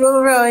 Sarah. You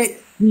all right?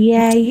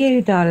 Yeah,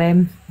 you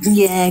darling.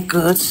 Yeah,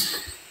 good.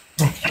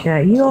 Bless you.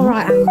 You all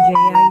right, Angie?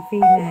 How you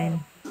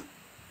feeling?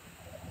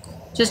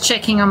 Just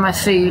checking on my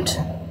food.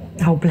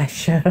 Oh,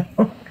 bless you.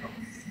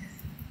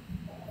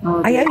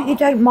 I hope you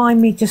don't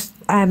mind me just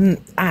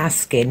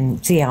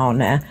asking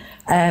Sienna,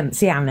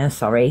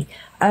 sorry.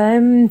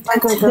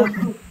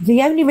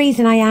 The only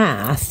reason I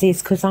asked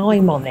is because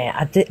I'm on it.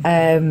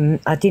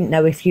 I didn't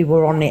know if you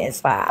were on it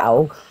as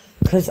well,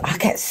 because I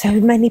get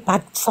so many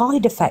bad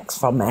side effects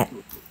from it.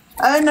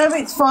 Oh, no,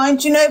 it's fine.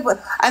 Do you know,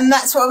 and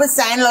that's what I was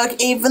saying, like,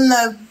 even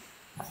though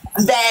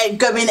they're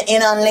going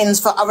in on Lynn's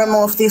for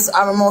oromorph this,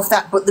 oromorph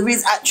that, but there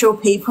is actual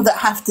people that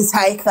have to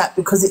take that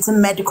because it's a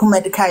medical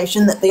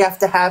medication that they have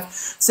to have.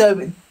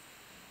 So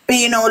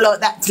being all like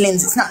that to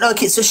Lynn's, it's not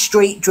like it's a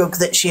street drug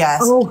that she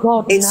has. Oh,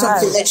 God, it's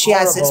something that she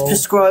has that's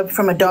prescribed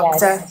from a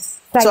doctor. Yes.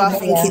 So I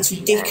think it's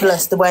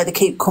ridiculous the way they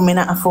keep coming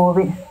at her for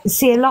it.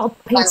 See, a lot of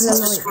people are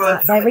like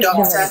that. They're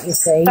ignorant, you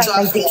see. So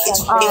I think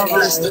it's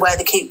ridiculous the way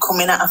they keep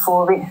coming at her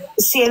for it.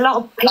 See, a lot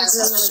of people are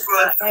like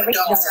that. They're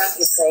ignorant,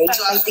 you see.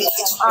 So I think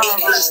it's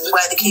ridiculous the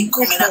way they keep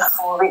coming at her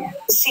for it.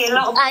 See, a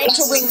lot of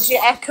Angel Wings,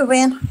 you're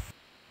echoing.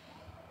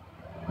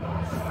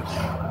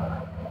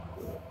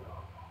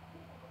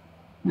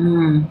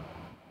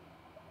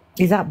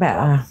 Is that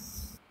better?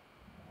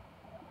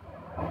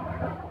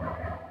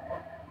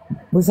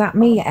 Was that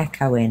me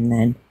echoing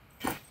then?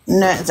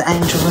 No, it's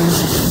Angel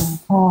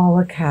Wings. Oh,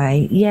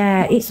 okay.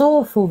 Yeah, it's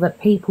awful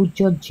that people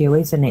judge you,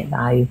 isn't it,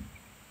 though?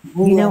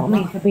 You know what I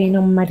mean? For being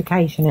on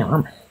medication.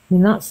 I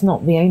mean, that's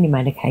not the only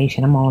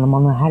medication I'm on. I'm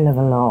on a hell of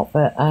a lot.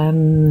 But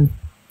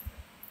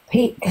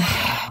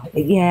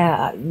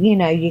yeah, you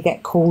know, you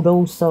get called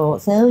all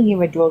sorts. Oh,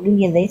 you're a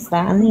druggie, you're this,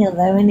 that, and the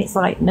other, and it's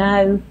like,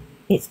 no,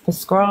 it's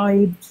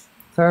prescribed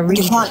for a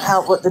reason. You can't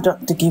help what the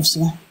doctor gives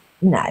you.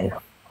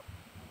 No.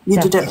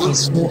 You did it.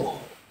 Definitely.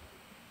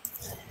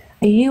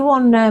 Are you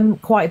on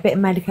quite a bit of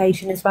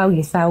medication as well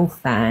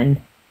yourself,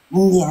 then?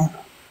 Yeah.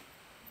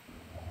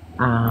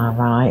 Ah,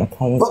 right,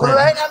 okay. But we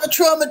won't have a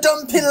trauma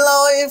dumping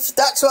live.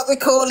 That's what we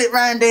call it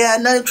round here.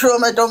 No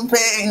trauma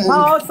dumping.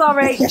 Oh,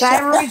 sorry,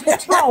 there is a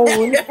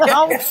tone.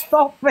 Oh,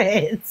 stop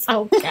it. It's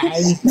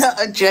okay. No,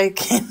 I'm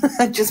joking.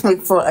 I just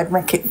thought I'd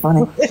make it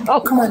funny. Oh,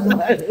 come on.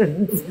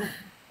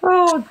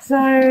 Oh,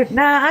 so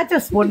no, I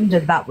just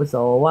wondered, that was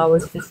all. I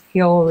was just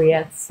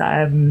curious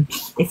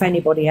if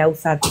anybody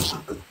else had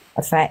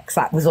effects,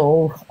 that was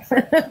all.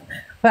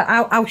 But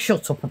I'll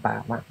shut up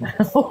about that now.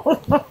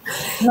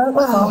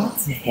 Oh,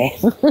 dear.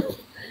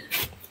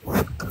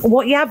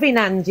 What you having,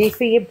 Angie,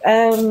 for your,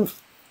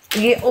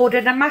 you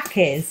ordered a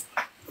Macca's?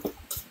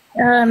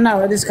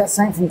 No, I just got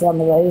something from down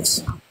the road.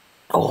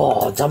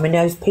 Oh,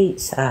 Domino's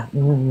pizza.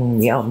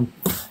 Yum.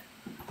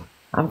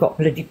 I've got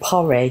bloody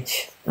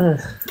porridge. Ugh,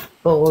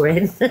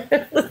 boring. You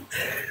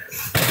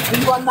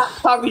on that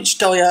porridge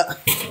diet?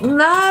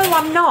 No,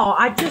 I'm not.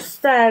 I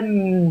just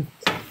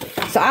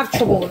so I have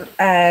trouble.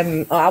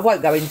 I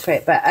won't go into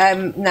it, but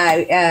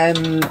no,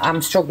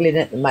 I'm struggling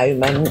at the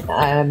moment.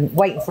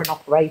 Waiting for an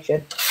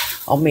operation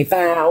on my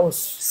bowels.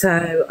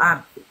 So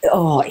I'm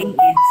eating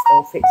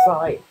stuff. It's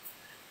like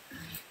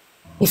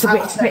it's a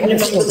bit of a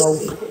struggle.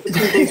 We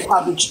can do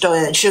porridge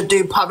diet. She'll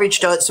do porridge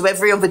diet. So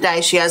every other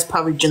day she has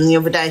porridge, and the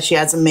other day she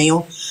has a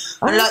meal.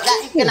 And like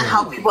that ain't going to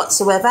help you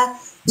whatsoever.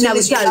 So No,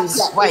 it goes.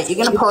 Wait,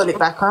 you're going to pile it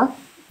back on?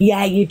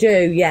 Yeah, you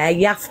do. Yeah,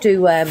 you have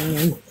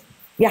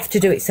to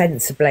do it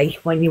sensibly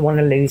when you want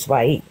to lose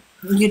weight.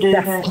 You do,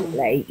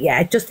 definitely.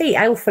 Yeah, just eat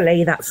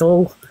healthily. That's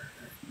all.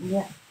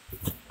 Yeah.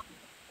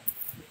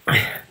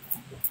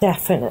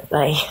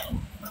 Definitely.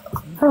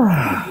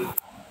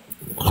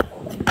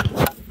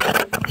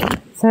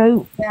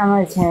 So. Yeah, I'm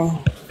okay.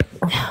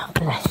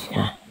 Bless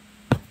you.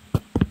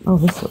 Oh,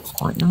 this looks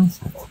quite nice,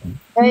 actually.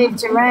 Dave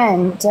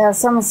Durant.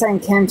 Someone's saying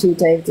County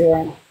Dave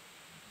Durant.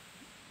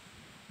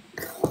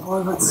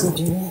 Oh, what's he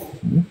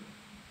doing?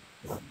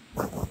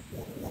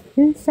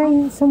 Who's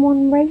saying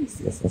someone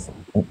racist or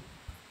something?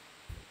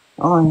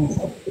 Oh.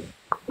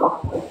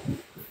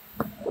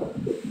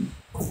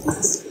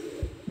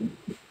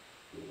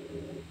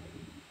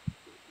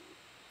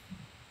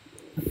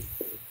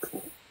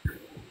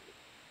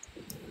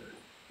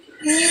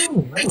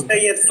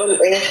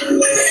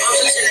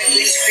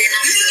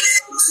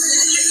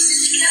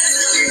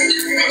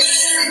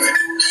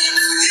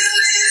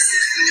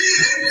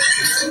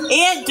 He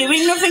ain't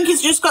doing nothing.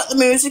 He's just got the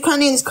music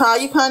on in his car.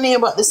 You can't hear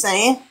what they're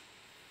saying.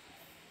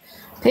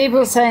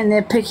 People saying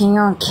they're picking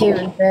on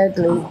Kieran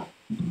Bedley.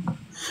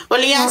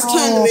 Well, he has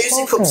turned the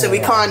music up so we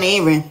can't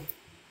hear him.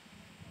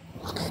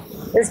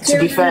 To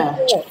be fair.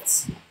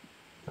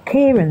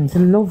 Kieran's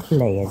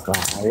lovely as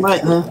well.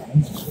 Right there.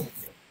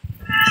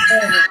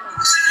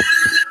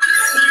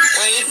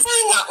 Are you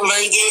doing that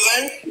lady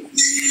then?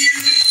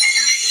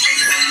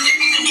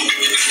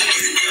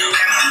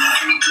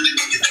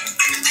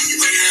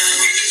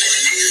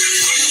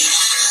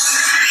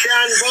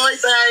 Shan, bye,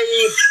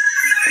 babe.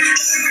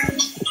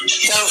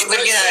 Don't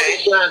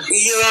forget,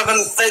 you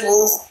haven't been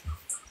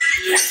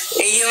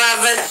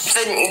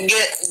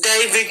get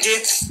David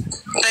yet.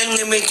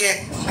 Benjamin.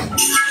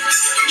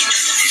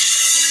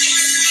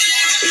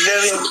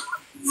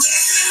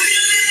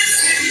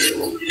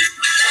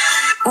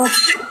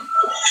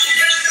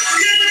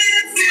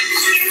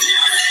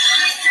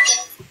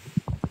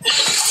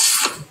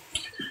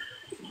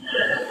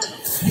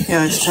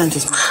 Yeah, it's turned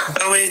his.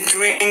 Are we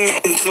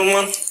drinking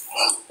someone?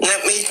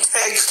 Let me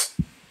text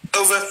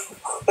over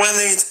when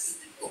he's.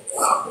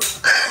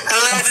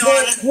 Hello,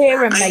 everyone.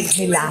 Kieran made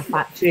me laugh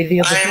actually the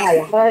other day.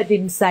 I heard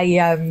him say he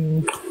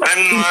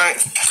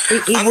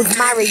would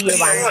marry you,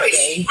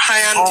 Angie.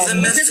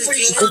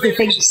 Because he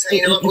thinks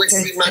he doesn't want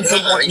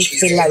you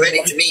to be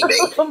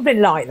lonely. Something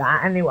like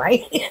that,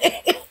 anyway.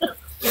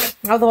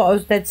 I thought it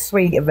was dead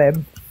sweet of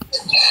him.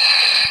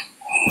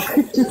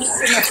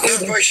 No,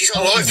 bro, she's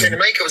got a life in the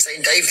makeup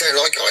saying Dave don't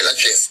like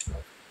eyelashes.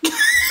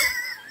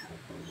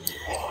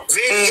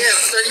 Really? Yeah, I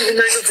don't even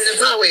know nothing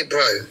about it,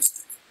 bro.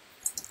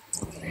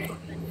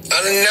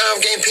 And now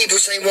I'm getting people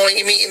saying, why aren't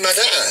you meeting my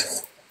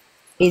dad?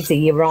 Izzy,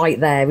 you're right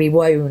there. He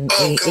won't.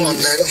 Oh, go on,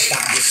 then.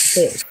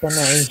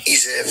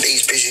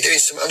 He's busy doing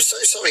something. I'm so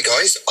sorry,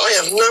 guys. I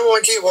have no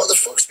idea what the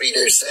fuck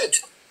Speedo said.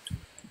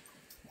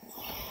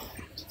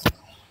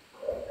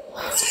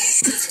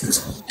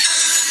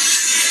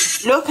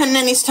 Look, and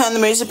then he's turned the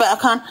music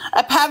back on.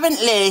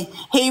 Apparently,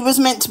 he was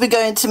meant to be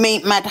going to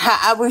meet Mad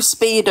Hatter with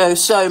Speedo,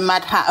 so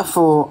Mad Hatter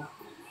thought.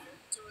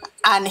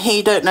 And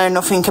he don't know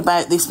nothing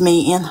about this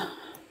meeting.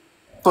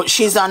 But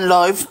she's on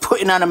live,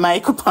 putting on a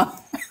makeup on.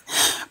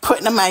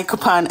 Putting a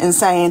makeup on and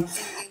saying,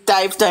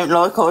 Dave don't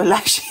like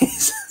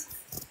eyelashes.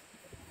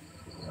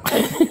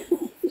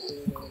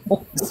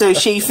 So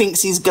she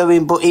thinks he's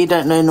going, but he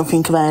don't know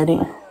nothing about it.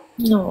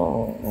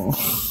 No.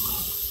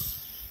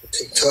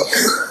 TikTok.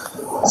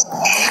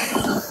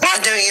 Why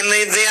don't you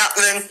leave the app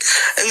then,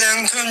 and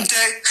then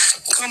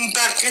come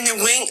back in a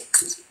week?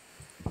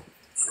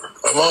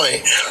 I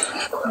might.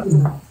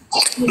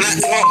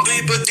 That's what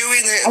people do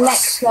in it.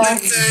 Alexa, They're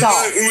stop.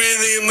 like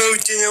really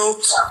emotional.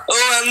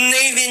 Oh, I'm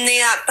leaving the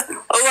app.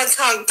 Oh, I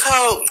can't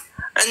cope.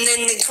 And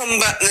then they come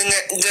back the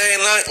next day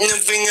like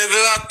nothing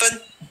ever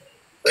happened.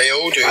 They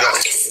all do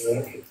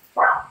that.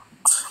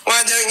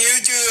 Why don't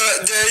you do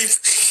that, Dave?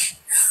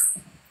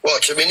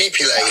 What, to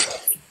manipulate?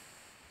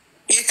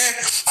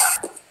 Yeah.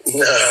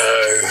 No.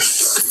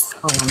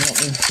 Oh, let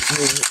me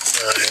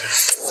No.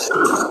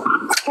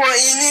 What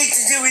you need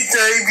to do is,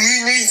 Dave,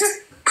 you need to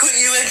put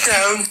your head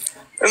down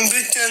and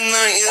pretend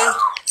like you're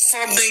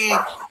sobbing,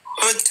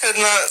 pretend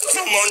like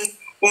someone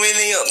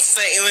really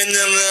upset you and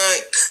then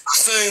like,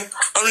 so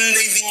I'm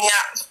leaving the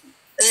app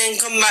and then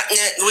come back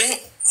next week.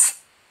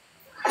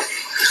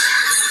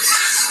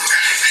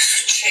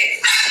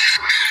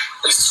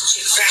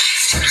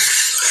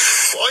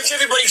 Why is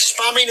everybody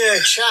spamming her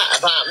chat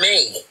about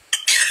me?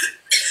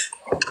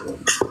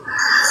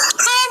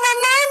 How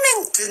am I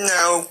meant to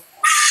know?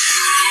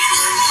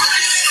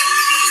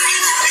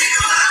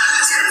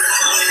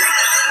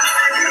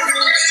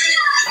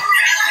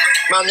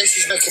 Man, this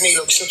is making me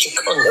look such a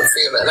cunt and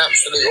feel an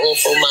absolute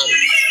awful man.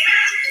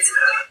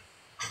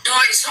 No,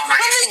 it's all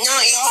right.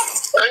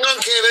 Hang on,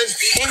 Kieran.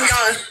 Hang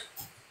on.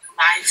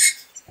 Live.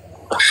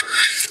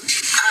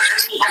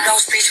 I know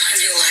Speedo in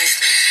real life.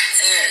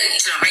 Do you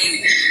know what I mean?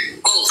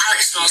 Well,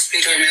 Alex knows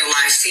Speedo in real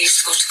life. They used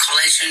to go to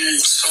college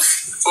and stuff.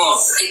 But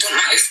it don't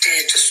matter if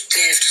Dave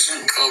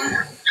doesn't come.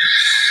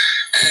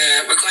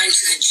 We're going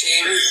to the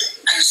gym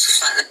and stuff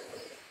like that.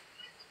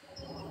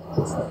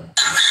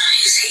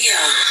 He's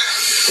here.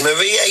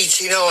 Marie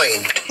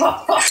 89.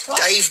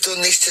 Dave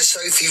done this to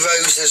Sophie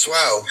Rose as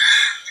well.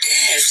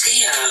 Dave's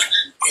here.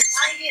 He's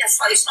lying here,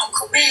 so he's not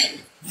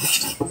coming.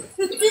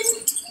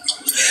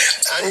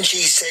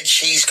 Angie said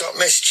she's got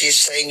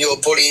messages saying you're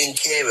bullying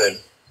Kieran.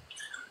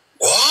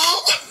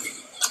 What?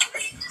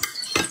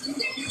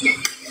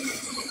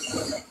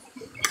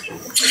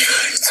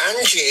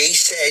 Angie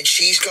said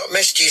she's got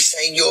messages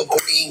saying you're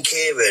bullying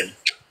Kieran.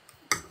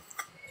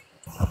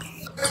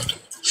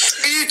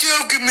 Are you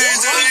joking me,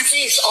 Dave? What's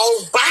this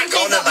old bag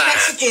on about?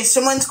 Messages.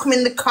 Someone's come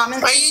in the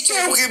comments. Are you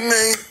joking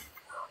me?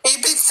 Are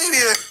you being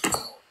serious?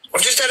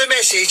 I've just had a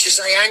message to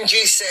say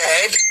Angie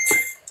said...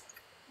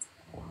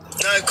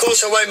 No, of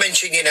course I won't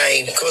mention your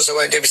name. Of course I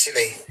won't, do be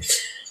silly.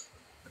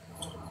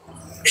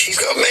 She's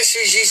got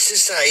messages to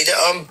say that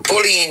I'm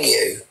bullying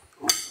you.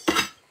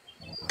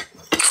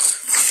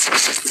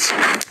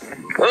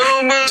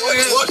 Oh my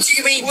God. What do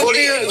you mean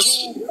bullying?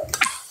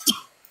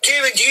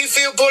 Kieran, do you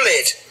feel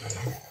bullied?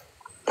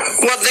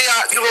 What they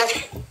are, no,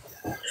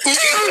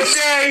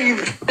 Dave.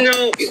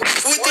 No.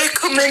 Would they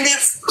come in the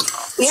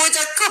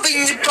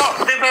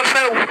box of a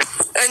belt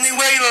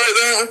anyway like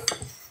that?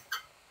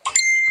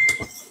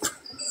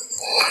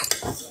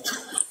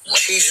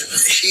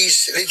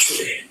 She's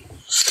literally.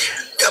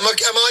 Am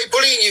I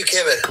bullying you,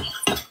 Kevin?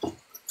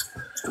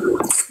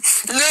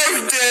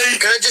 No, Dave.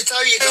 Can I just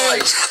tell you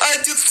guys? I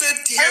just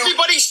said to you.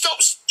 Everybody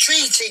stops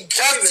treating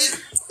Kevin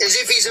as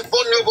if he's a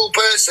vulnerable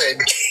person.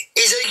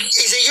 He's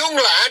a young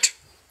lad.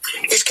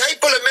 He's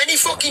capable of many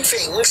fucking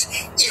things.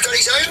 He's got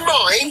his own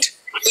mind.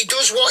 He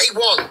does what he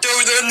wants.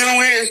 Don't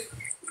know it.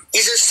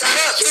 He's a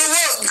savage.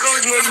 What's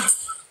going on?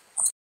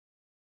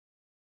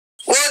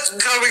 What's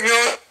going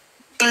on?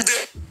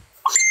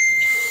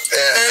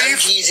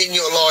 Angie's in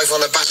your life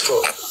on a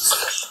backup.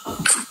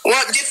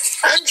 What?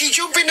 Angie,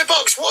 jump in the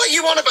box. What are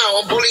you on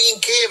about? I'm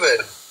bullying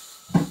Kieran.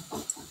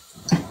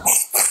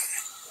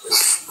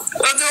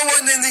 I don't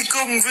want any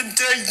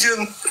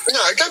confrontation.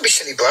 No, don't be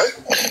silly, bro.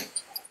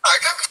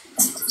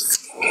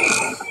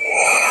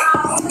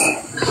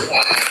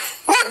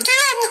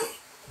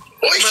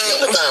 What is she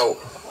on about?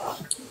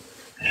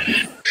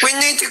 We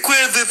need to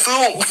clear this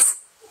up.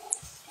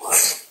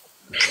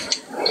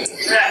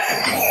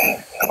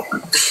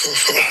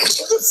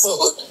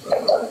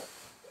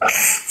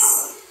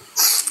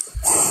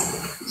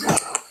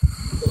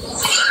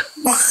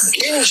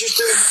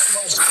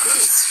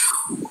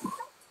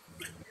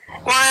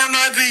 Why am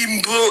I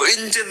being brought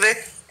into this?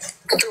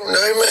 I don't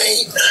know,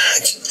 mate.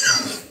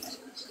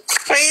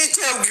 Are you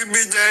talking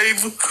me,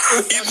 Dave?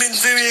 You've been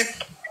doing.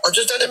 I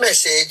just had a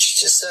message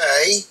to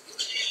say.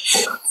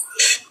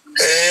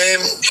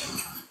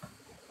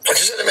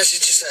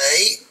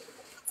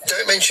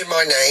 Don't mention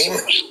my name.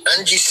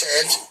 Angie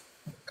said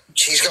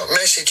she's got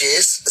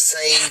messages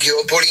saying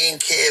you're bullying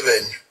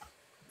Kieran.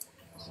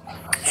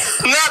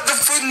 Not the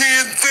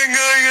funniest thing I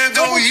heard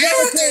all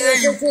year.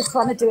 They're just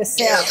trying to do a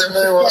set. Yeah, I don't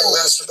know what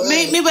that's about.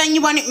 Meet me when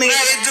you want it moved.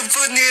 That is the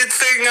funniest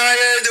thing I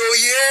heard all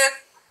year.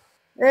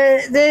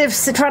 They're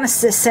trying to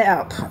set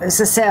up. It's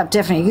a setup,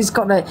 definitely. He's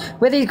got a,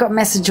 whether he's got a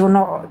message or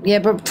not, yeah,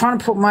 but trying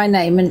to put my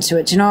name into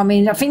it. Do you know what I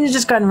mean? I think they're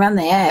just going around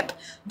the app,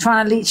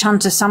 trying to leech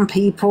onto some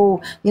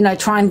people, you know,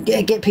 try and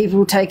get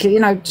people to take it, you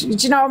know, do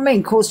you know what I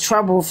mean? Cause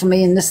trouble for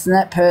me and this and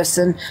that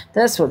person.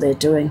 That's what they're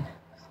doing.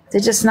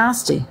 They're just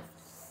nasty.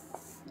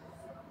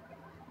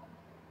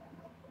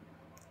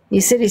 He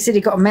said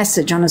he got a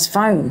message on his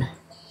phone.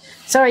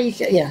 Sorry,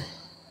 yeah.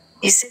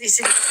 He said he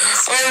got a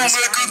message. Oh my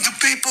God, the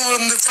people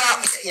in the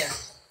top. Yeah.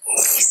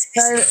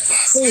 So,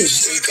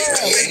 Steve,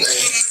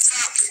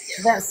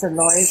 that's a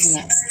lie, isn't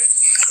it?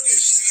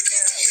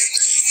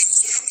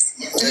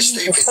 They're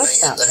stupid,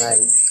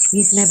 mate.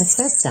 You've never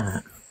said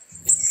that.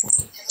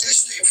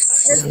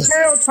 It's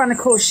Carol trying to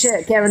cause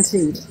shit,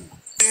 guaranteed.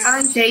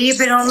 Angie, you've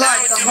been on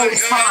live the whole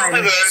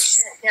time.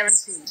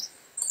 Guaranteed.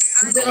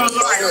 You've been on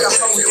live the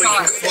whole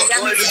time.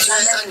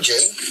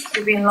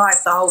 You've been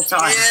live the whole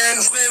time.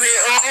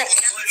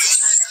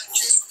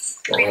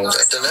 Well, I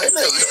don't know, mate.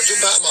 You've got to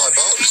jump out of my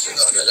box, I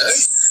don't know,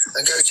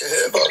 and go to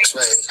her box,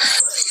 mate.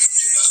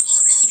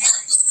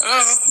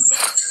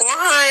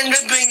 Why end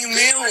up being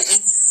milk?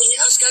 Can you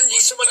ask Angie,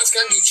 someone ask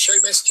Angie to show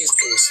messages,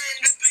 please?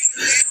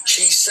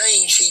 She's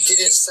saying she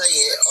didn't say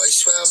it. I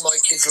swear on my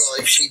kid's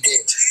life, she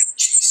did.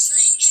 She's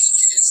saying she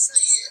didn't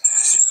say it.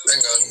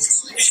 Hang on.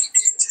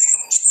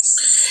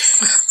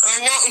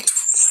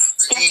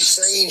 She's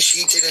saying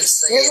she didn't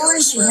say it. I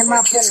swear on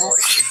my kid's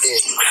life, she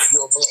did.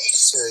 You're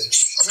blocked too.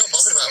 I'm not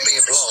bothered about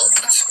being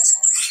blocked.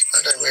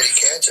 That don't really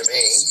care to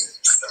me.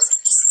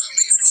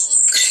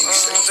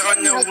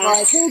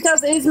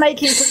 Who's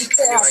making some shit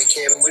up? Anyway,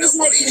 Kevin, we're not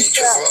bullying each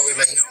other, are we,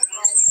 mate?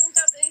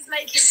 I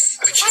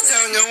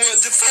don't know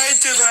what to say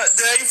to that,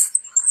 Dave.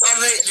 I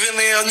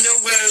literally have no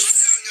words.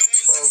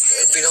 Well,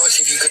 it'd be nice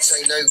if you could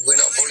say no, we're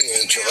not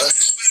bullying each other.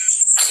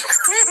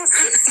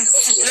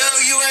 No,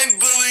 you ain't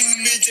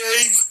bullying me,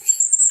 Dave.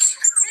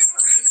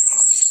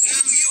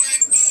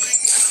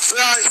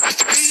 Right,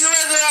 do you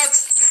ever have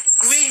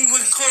green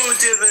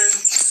recorder then?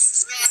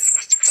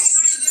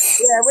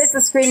 Yeah, where's the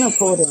screen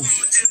recording?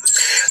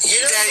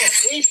 You know,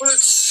 people would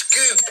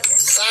scoop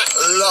that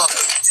lot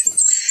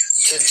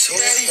to talk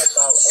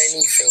about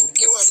anything.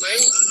 You want,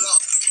 mate?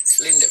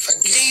 Linda,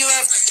 thank you. Do you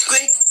have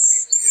green?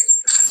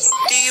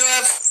 Do you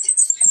have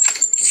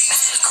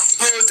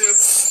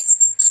recorders?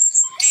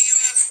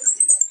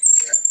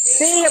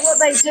 See what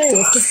they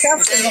do. It's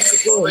disgusting what they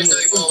do.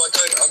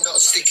 I'm not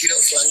sticking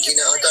up for Angie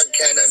now. I don't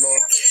care no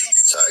more.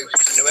 So,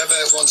 whoever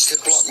wants to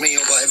block me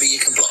or whatever, you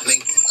can block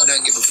me. I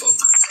don't give a fuck.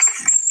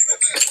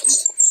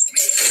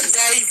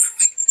 Dave.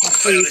 I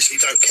honestly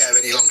don't care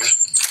any longer. I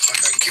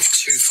don't give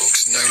two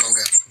fucks no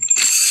longer.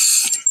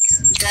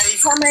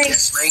 Dave. Tommy.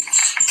 Yes, mate.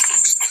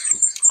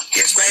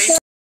 Yes, mate.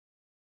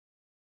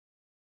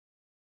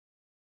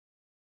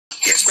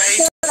 Yes,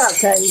 mate. Shut up,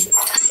 Dave.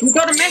 You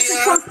got a message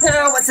from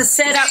Pearl. It's a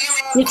setup.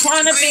 You're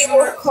trying to be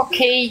all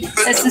cocky.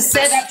 It's a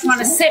setup trying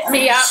to set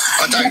me up.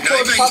 I don't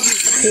know, mate.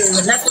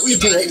 That's what you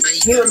do.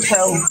 You and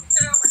Pearl.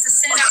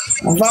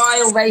 A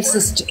vile,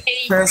 racist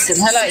person.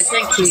 Hello,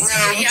 thank you.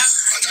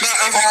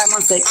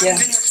 One sec, yeah.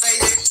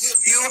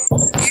 You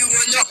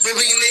were not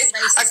bullying me.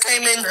 I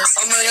came in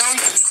on my own.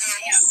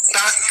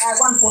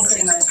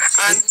 147. And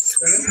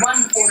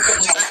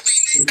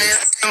 147.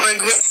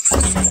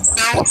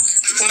 Now,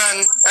 man,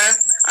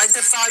 I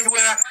decide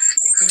where I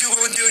do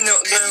or do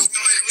not go.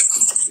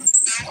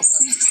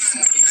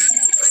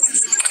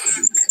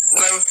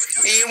 Well,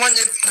 if you want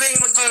to bring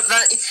about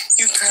that,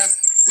 you can,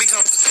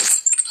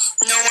 because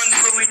no one's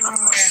bullying me.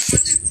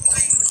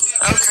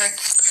 Okay,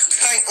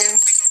 thank you.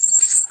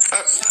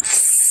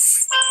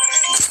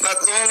 That's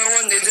all I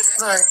wanted to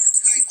say.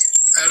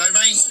 Hello,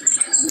 mate. Is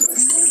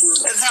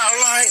that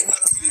alright?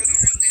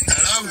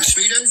 Hello,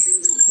 Sweden.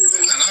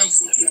 Hello.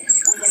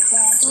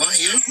 What,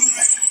 you?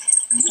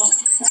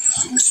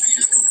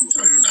 I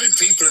don't know,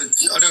 people are,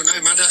 I don't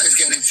know, my daughter's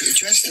getting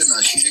interested in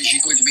that. She says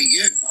she's going to meet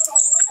you.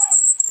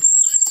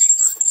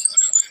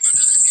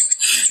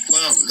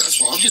 Well, that's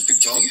what I've just been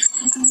told.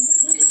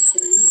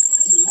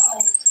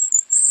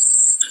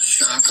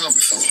 No, I can't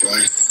be fucked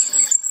away.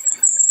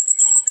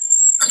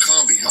 I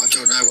can't be. I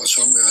don't know what's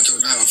wrong with me. I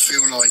don't know. I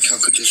feel like I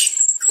could just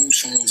pull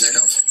someone's head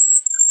off.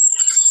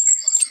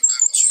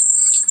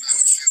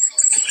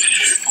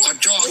 I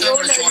don't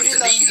want to drive the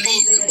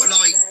Leeds,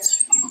 like,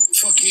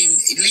 fucking,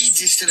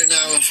 Leeds is still an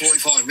hour and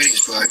 45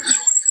 minutes, bro.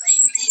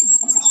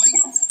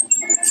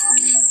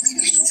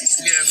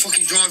 Yeah,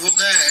 fucking drive up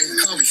there. You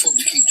can't be fucked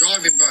to keep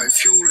driving, bro.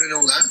 Fuel and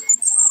all that.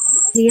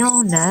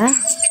 Diana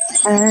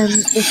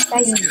is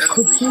saying,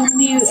 could you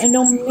mute and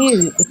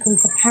unmute,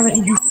 because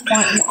apparently he's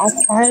quite an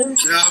echo.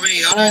 Do you know what I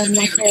mean? I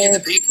know the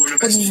people are the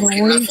best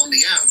fucking laugh on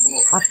the app,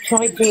 but I've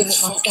tried doing it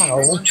myself.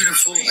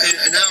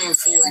 an hour and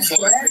 45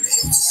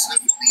 minutes.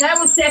 That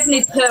was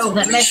definitely Pearl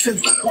that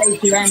messaged Dave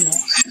Duran.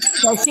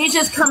 So she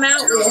just come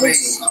out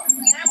with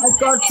a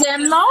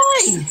goddamn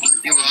lie.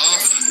 You are?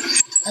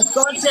 A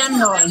goddamn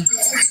lie.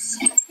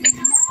 I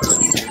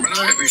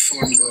know it'd be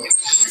fun, but...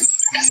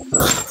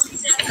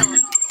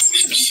 You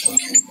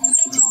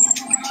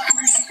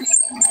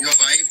got,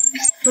 babe?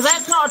 So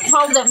that's not a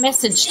troll that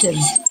messaged him.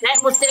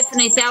 That was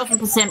definitely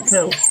 1000%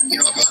 Pearl.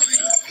 You got, babe?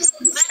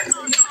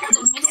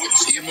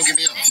 You're mugging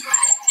me off?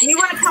 You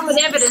want to come with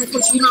evidence,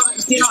 which you do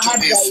not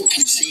have, Dave. Dave.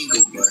 Fucking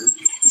seagull, bro.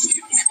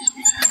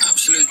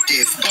 Absolute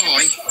div.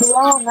 Bye.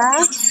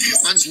 Diana?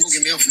 Man's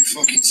mugging me off with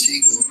fucking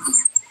seagull.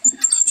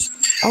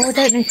 Oh, I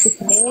don't know if you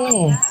can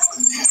hear.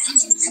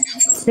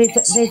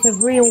 There's a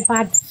real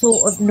bad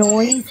sort of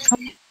noise.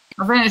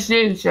 I think it's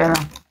you, Sarah.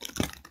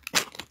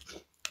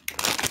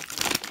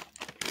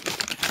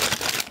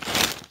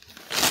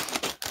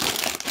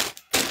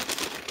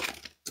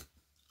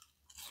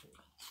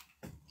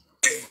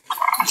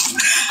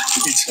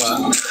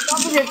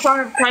 Somebody's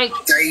trying to take.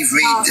 Dave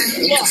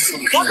Reed. Yeah.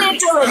 What they're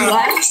doing,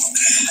 yeah?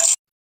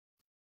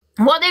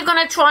 What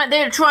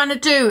they're trying to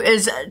do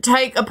is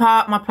take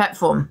apart my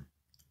platform.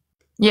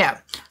 Yeah.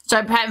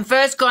 So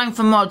first going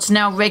for mods,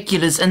 now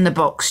regulars in the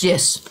box.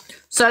 Yes.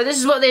 So this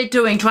is what they're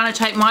doing, trying to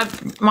take my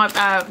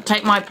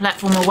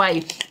platform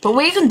away. But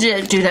we can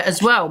do that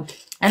as well.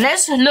 And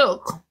let's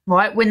look,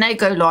 right, when they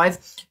go live,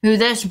 who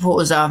their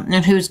supporters are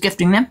and who's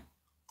gifting them.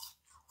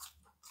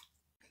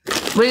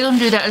 We're going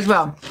to do that as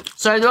well.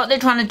 So what they're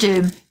trying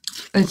to do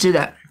is do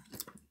that.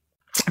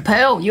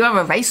 Pearl, you are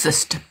a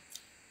racist.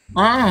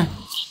 That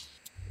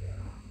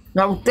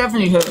will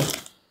definitely hurt.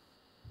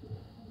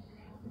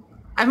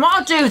 And what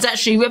I'll do is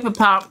actually rip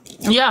apart,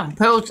 yeah,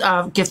 Pearl's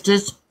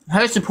gifters,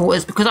 her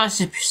supporters, because I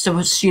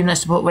assume they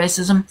support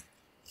racism.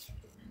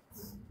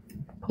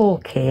 Poor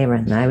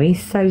Kieran, though.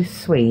 He's so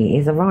sweet.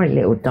 He's a right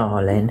little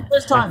darling.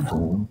 First time.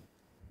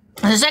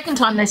 And the second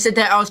time they said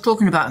that, I was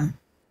talking about him.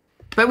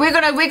 But we're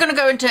gonna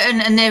go into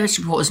and their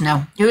supporters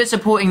now. Who is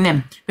supporting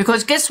them?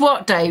 Because guess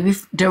what,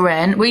 Dave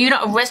Duran? Were you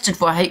not arrested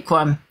for a hate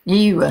crime? Yeah,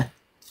 you were.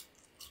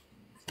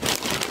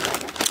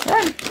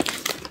 Yeah.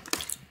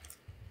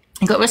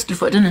 You got arrested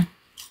for it, didn't you?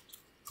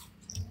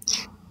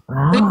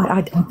 Oh,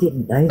 I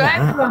didn't know that.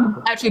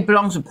 Everyone actually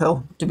belongs to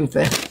Pearl, to be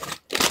fair.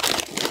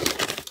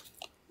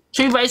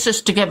 Two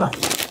racists together.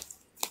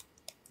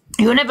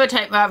 You'll never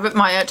take my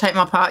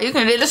part. You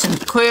can listen.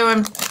 Queer,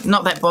 I'm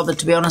not that bothered,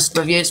 to be honest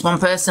with you. It's one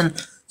person,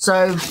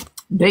 so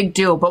big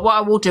deal. But what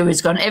I will do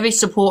is go on every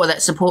supporter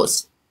that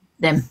supports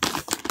them,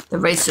 the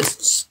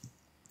racists.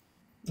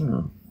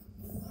 So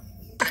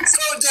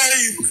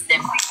Dave,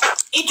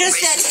 He just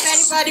said if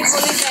anybody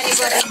bullies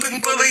anybody, I've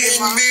been bullying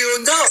me or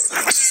not.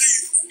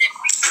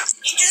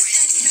 He just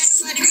said if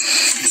anybody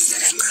bullies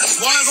anybody.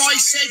 What have I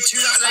said to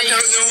that lady? I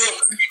don't know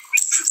what.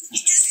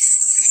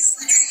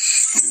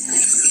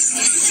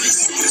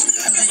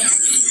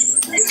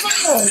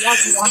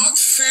 Not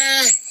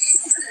fair.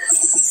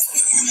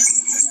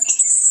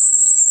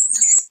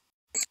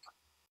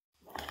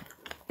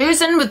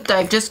 Who's in with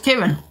Dave? Just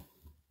Kieran.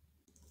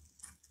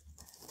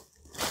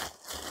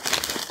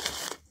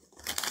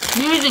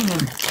 Using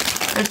him.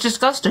 It's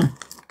disgusting.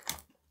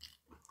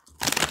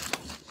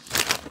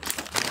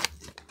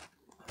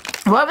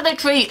 Why would they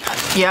treat...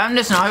 Yeah,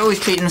 listen, I always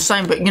treat them the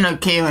same, but, you know,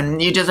 Kieran,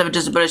 you just have a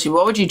disability.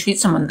 Why would you treat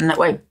someone in that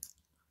way? You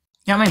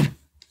know what I mean?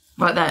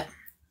 Like that.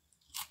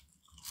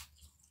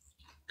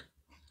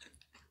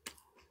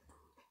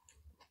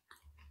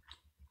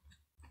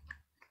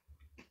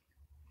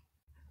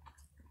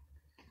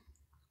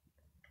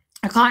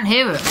 I can't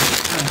hear it.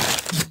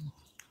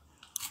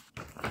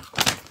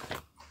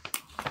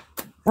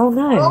 Oh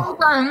no. All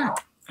done,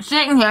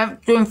 sitting here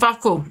doing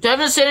fuck all. They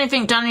haven't said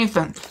anything, done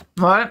anything.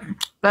 Right?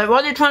 But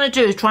what they're trying to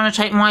do is trying to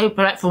take my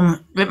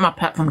platform, rip my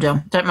platform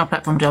down. Take my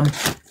platform down.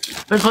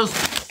 Because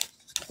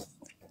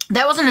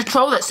that wasn't a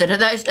troll that said it.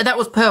 That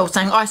was Pearl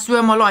saying, I swear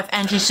on my life,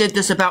 Angie said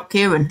this about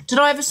Kieran. Did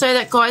I ever say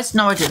that, guys?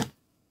 No, I didn't.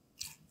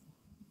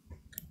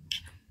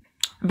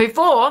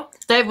 Before,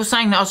 Dave was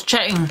saying that I was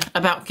chatting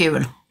about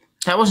Kieran.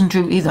 That wasn't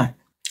true either.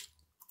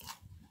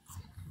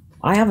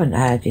 I haven't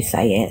heard you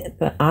say it,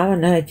 but I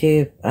haven't heard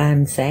you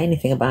say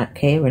anything about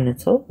Kieran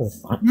at all,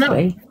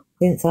 actually,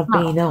 since I've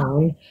been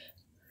on.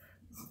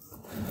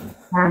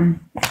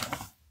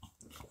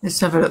 Let's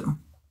have a look.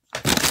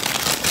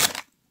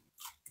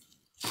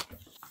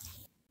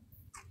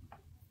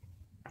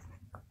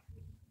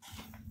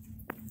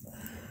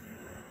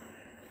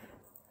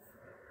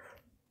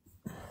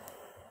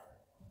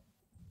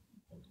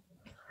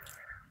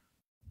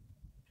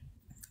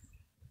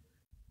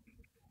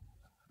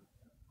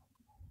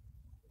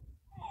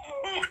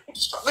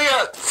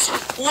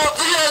 What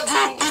the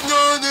hell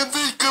banana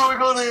is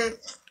going on here?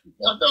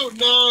 I don't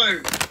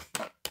know.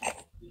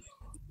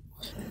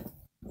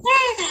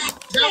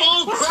 They're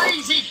all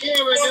crazy,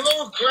 Kieran. They're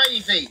all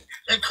crazy.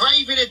 They're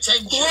craving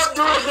attention. What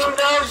do I do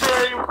now,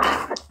 Dave?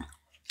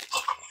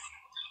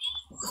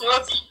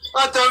 I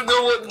don't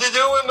know what to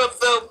do with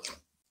myself.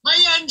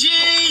 Hey,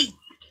 Angie!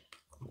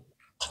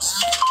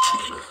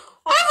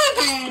 What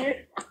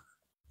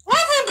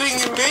have they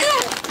been me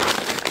up?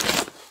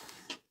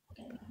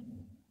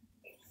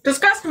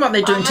 Disgusting what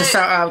they're doing to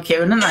Sarah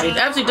Kieran, aren't they?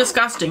 Absolutely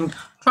disgusting.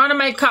 Trying to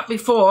make up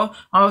before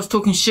I was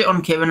talking shit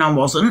on Kieran, I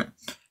wasn't.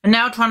 And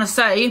now trying to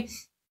say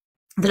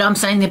that I'm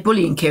saying they're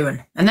bullying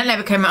Kieran. And that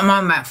never came out of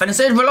my mouth. And it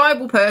says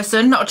reliable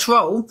person, not a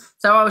troll.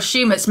 So I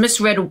assume it's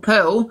misread or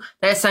Pearl.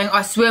 They're saying,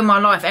 I swear on my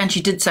life, and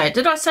she did say it.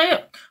 Did I say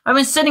it? I've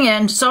been sitting here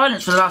in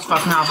silence for the last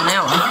fucking half an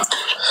hour.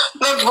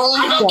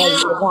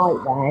 You're right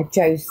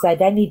there. Joe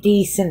said any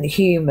decent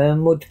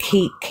human would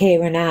keep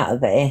Kieran out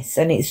of this,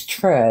 and it's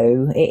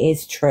true. It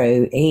is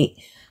true.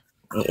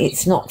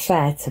 It's not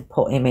fair to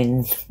put him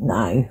in.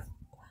 No,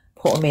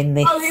 put them in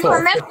this. Oh, he got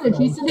a message.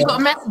 He said he got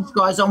a message,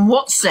 guys, on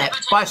WhatsApp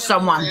by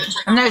someone.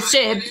 And they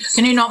said,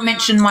 can you not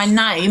mention my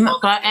name?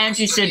 But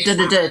Angie said,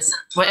 da-da-da,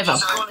 whatever.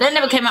 That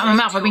never came out of my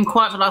mouth. I've been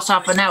quiet for the last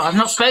half an hour. I've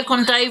not spoken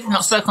on Dave,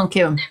 not spoken on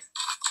Kieran.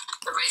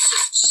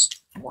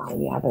 No,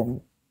 you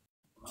haven't.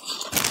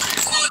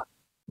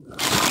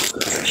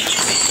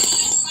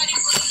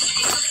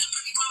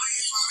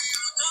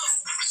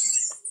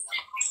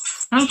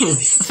 Thank you. I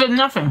said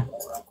nothing.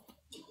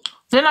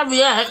 Then I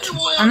react,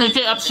 and they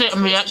get upset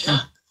and reaction.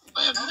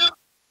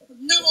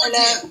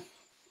 Hello.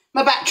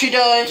 My battery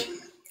died.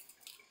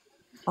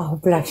 Oh,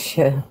 bless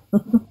you.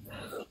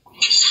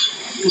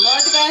 More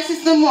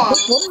devices than one. I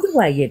wonder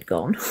where you'd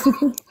gone.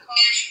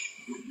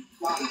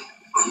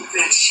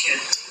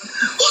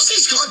 What's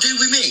this got to do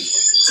with me?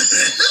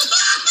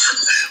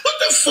 What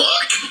the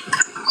fuck?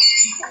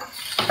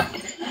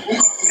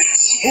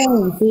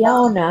 Oh,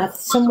 Diana,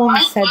 someone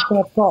said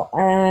they've got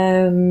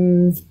a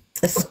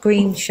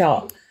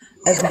screenshot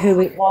of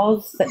who it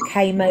was that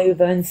came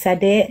over and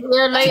said it.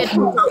 Yeah, later.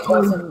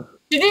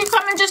 Did you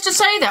come in just to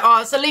say that?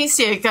 Oh, it's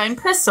Alicia going,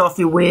 piss off,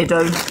 you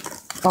weirdo.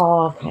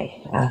 Oh,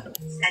 okay.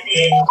 Did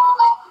you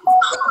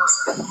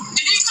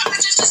come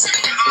in just to say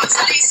that? Oh, it's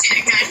Alicia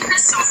going,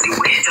 piss off, you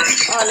weirdo.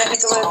 Oh, let me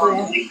go over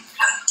there.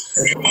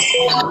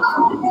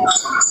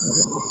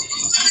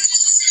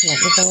 Let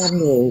me go on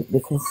mute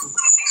because...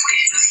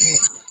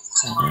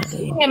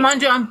 Yeah,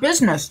 mind your own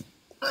business.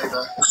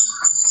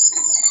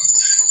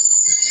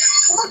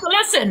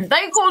 Listen,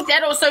 they call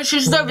adult social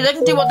service. They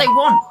can do what they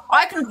want.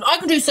 I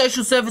can do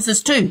social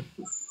services too.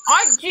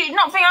 Do you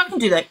not think I can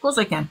do that? Of course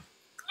I can.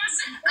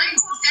 Listen, they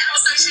call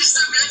adult social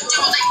service. They can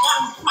do what they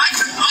want. I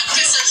can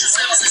do social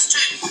services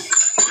too.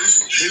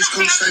 Who's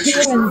called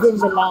social? Kieran's in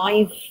the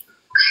live.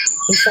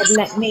 He said,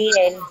 let me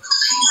in.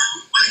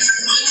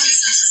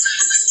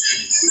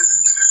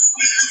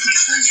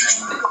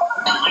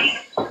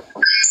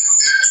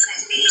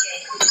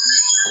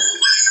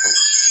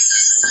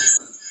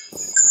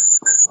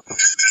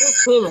 Who's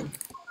Kieran? I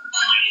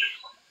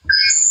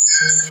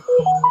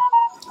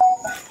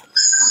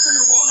don't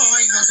know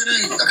why. I don't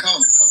know. I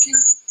can't fucking.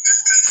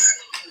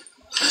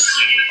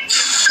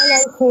 Hello,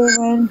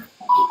 Kieran.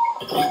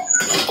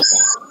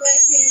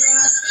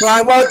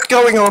 Right, what's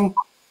going on?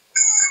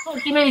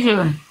 What do you mean,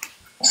 Kieran?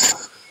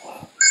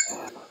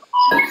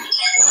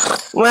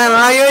 Well,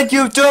 I heard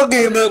you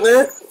talking about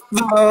it.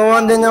 I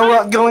want to know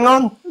what's going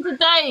on. To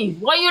Dave.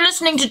 Why are you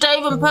listening to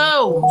Dave and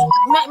Pearl?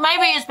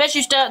 Maybe it's best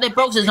you stay out their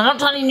boxes. I'm not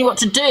telling you what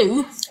to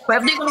do, but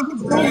if they're going to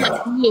do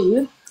that to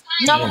you,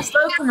 no one's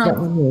spoken on it.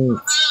 Maybe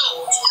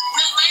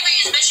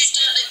it's best you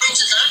stay out their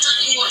boxes. I'm not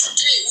telling you what to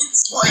do.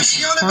 What is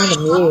he on about?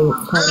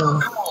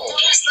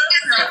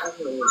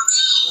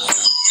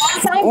 I'm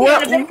saying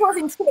if they're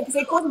causing shit, because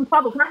they're causing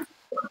trouble.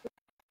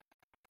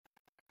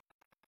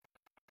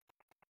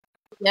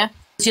 Yeah.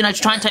 You know,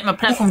 to try and take my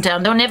platform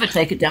down. They'll never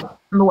take it down.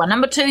 Number one.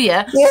 Number two,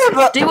 yeah. Yeah,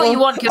 but do what you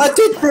want. I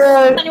did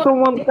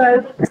someone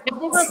said. If they're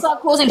going to start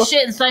causing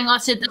shit and saying I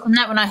said this and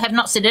that when I have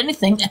not said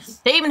anything,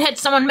 they even had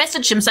someone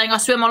message him saying I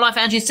swear my life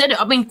Angie said it.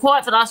 I've been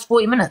quiet for the last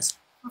 40 minutes.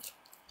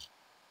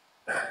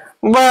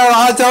 Well,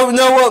 I don't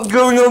know what's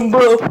going on,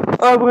 but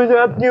I would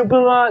ask you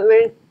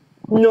politely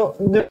not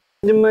to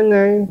do my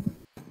name.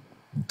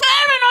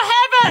 Karen, I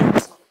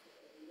haven't!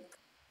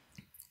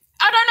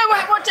 I don't know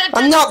what to do.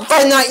 I'm not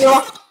saying that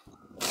you're...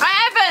 I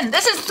haven't.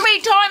 This is 3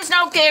 times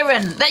now,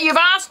 Kieran, that you've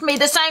asked me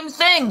the same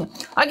thing.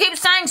 I keep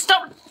saying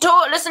stop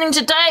listening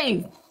to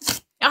Dave.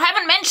 I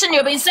haven't mentioned you.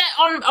 I've been sat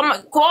on.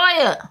 I'm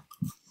quiet.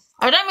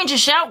 I don't mean to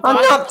shout. I'm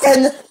not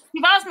saying...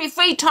 You've asked me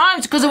 3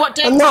 times because of what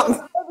Dave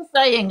was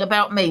saying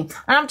about me.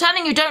 And I'm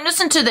telling you, don't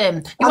listen to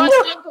them. You guys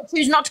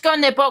choose not to go in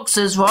their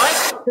boxes,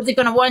 right? Because they're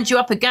going to wind you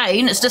up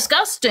again. It's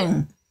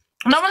disgusting.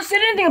 No one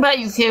said anything about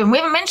you, Kieran. We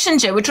haven't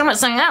mentioned you. We're talking about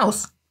something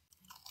else.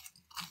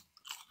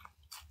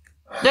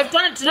 They've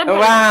done it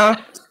deliberately. Wow.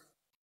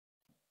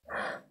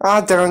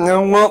 I don't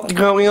know what's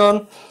going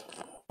on.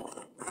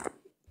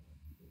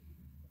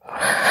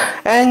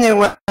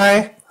 Anyway,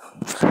 I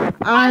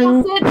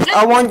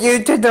want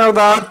you to know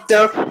that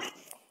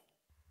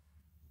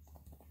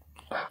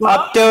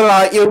I do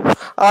like you.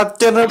 I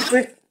do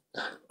appreciate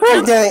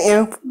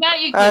you.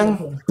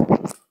 And,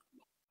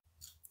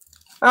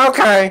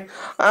 okay,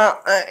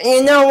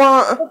 you know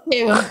what?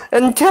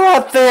 Until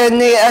I see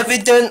any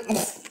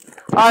evidence,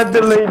 I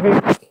believe you.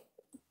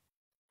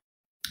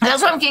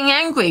 That's why I'm getting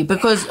angry,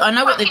 because I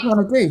know what they're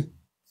trying to do.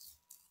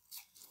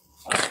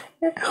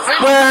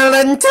 Well,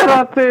 until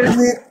I see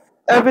any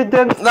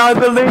evidence, I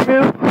believe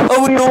you.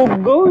 Are we all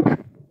good?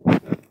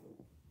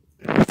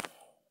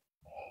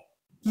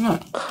 Yeah.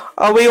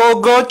 Are we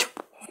all good?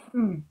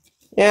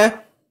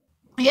 Yeah?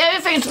 Yeah,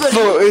 everything's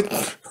good.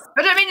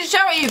 I don't mean to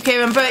shout at you,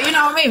 Kieran, but you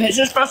know what I mean? It's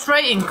just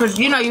frustrating, because,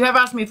 you know, you have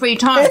asked me 3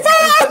 times.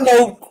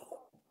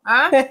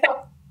 Huh?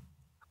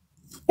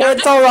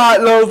 It's alright,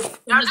 love.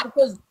 It's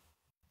because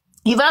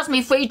you've asked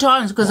me 3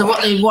 times because of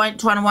what they're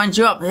trying to wind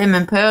you up, him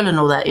and Pearl and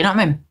all that, you know what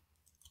I mean?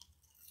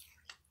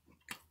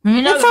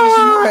 You know, it's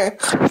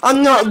alright.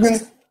 I'm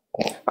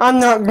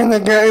not gonna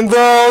get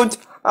involved.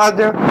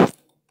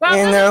 Well,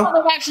 You this know? is not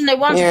the reaction they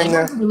wanted. Yeah, They no.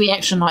 wanted a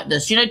reaction like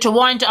this, you know, to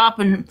wind it up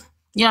and,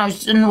 you know,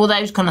 and all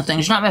those kind of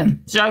things. You know what I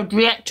mean? So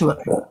react to it.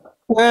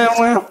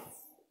 Well,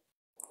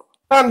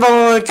 that's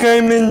all I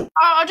came in.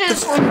 I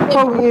just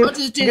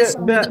did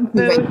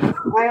something.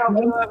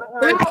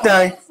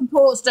 Day.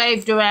 Supports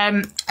Dave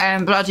Duran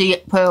and bloody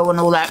Pearl and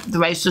all that, the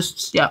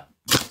racists. Yeah.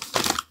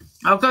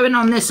 I'll go in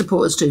on their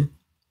supporters too.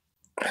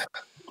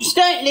 Just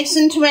don't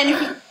listen to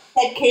anything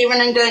said,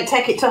 Kieran, and don't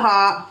take it to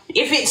heart.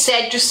 If it's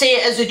said, just see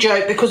it as a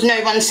joke because no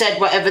one said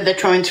whatever they're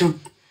trying to.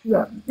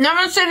 Yeah. No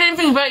one said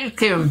anything about you,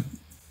 Kieran.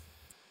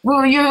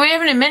 Well, we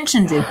haven't even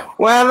mentioned you.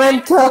 Well,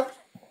 until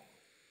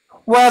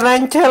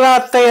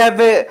I see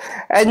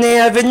any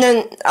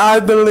evidence, I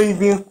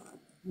believe you.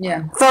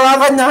 Yeah. So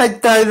have a nice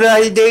day,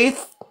 ladies.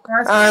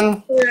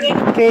 And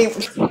keep.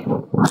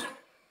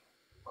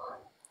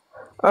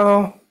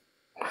 Oh,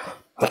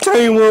 I tell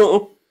you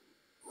what.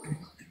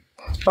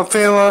 I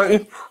feel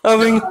like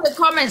the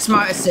comments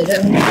might have said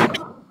it,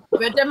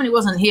 but it definitely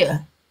wasn't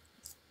here.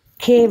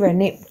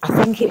 Kieran, I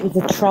think it was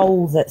a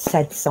troll that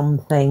said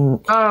something.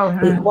 Oh,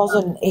 it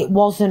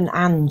wasn't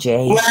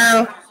Angie.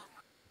 Well,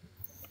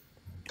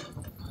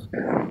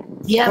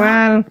 yeah,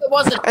 well, it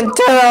wasn't.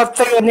 Until I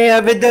see any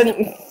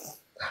evidence,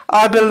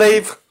 I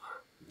believe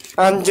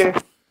Angie.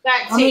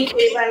 That's it,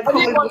 Kieran. If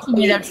they're watching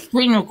you, they'd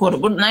screen record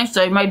it, wouldn't they?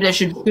 So maybe they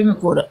should screen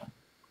record it.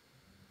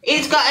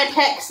 He's got a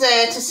text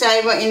there to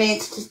say what he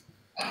needs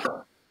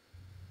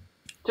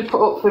to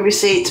put up for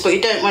receipts, but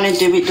you don't want to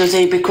do it, does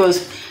he?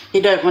 Because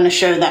you don't want to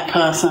show that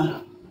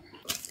person.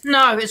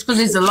 No, it's because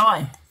it's a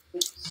lie.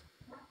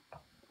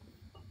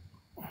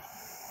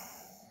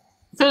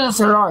 It's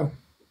a lie.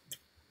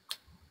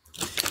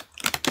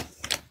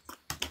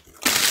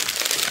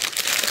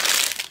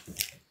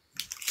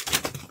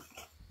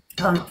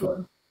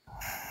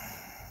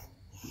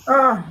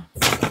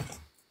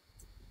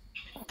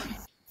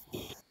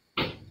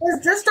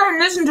 Just don't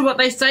listen to what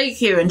they say,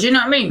 Kieran. Do you know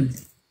what I mean?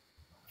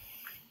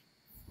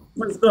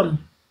 What's gone?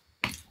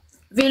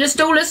 If you're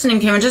still listening,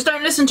 Kieran, just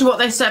don't listen to what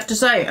they have to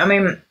say. I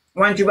mean,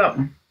 wind you up.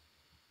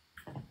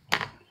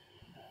 I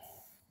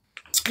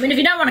mean, if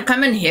you don't want to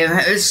come in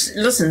here,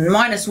 listen,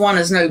 -1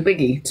 is no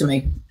biggie to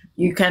me.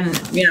 You can,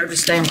 you know,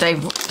 just stay in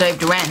Dave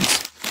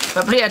Duran's.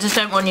 But please, I just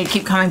don't want you to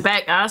keep coming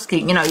back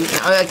asking. You know,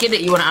 I get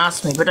it, you want to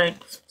ask me, but don't.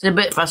 It's a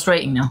bit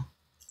frustrating now.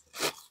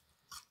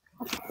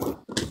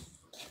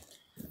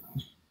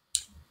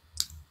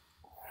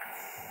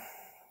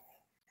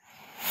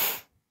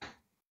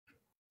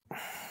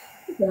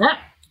 Look at that.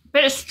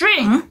 Bit of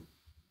string.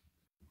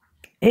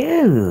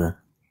 Ew.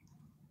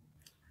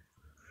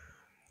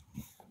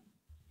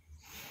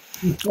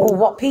 Oh,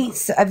 what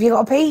pizza? Have you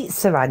got a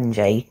pizza,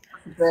 Angie?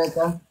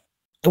 Burger.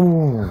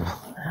 Ooh.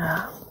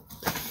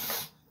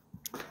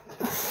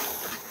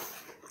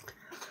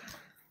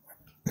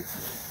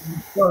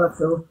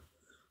 Well,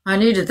 I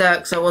needed that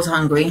because I was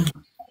hungry.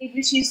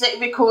 This is that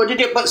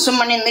recorded it, but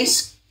someone in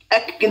this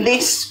one here,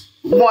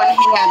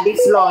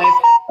 this live,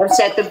 have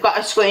said they've got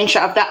a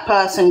screenshot of that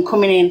person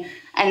coming in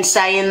and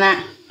saying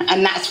that,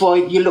 and that's why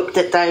you looked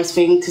at Dave's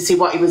thing to see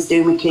what he was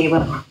doing with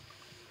Kieran.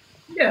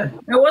 Yeah,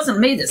 it wasn't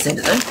me that said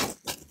it though.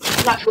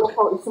 That's your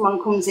fault if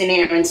someone comes in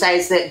here and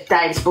says that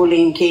Dave's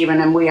bullying Kieran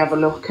and we have a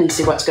look and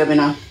see what's going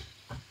on.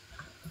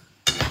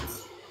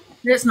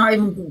 Let's not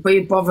even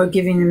bother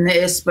giving him the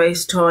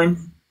airspace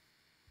time.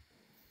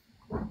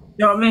 You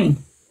know what I mean?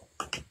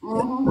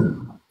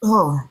 Mm-hmm.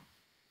 Oh.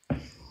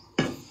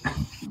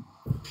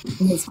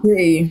 Let's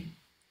see.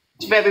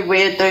 It's very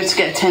weird though to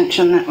get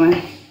attention that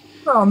way.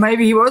 Oh,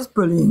 maybe he was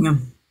bullying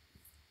him.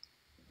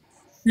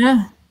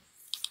 Yeah.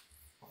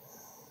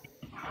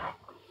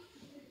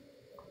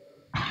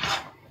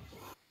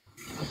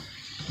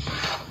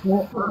 I'm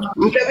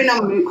going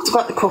on mute because I've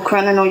got the cooker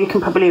and I know you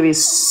can probably hear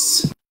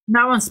his...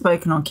 No one's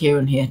spoken on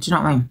Kieran here. Do you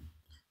know what I mean?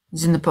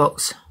 He's in the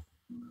box.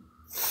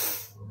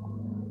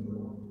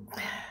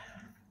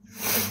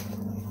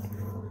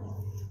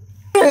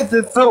 It's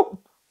a so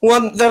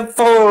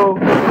wonderful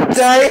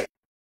day.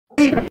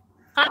 Can't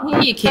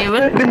hear you,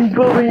 Kieran. I've been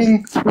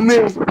bullying me.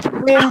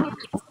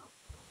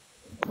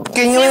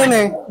 Can you hear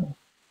me?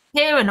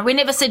 Kieran, we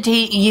never said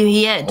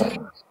he had.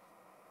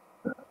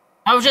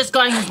 I was just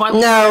going by...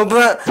 No,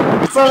 but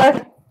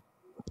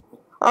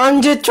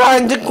I'm just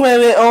trying to clear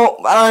it up,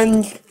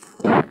 and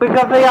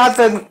because he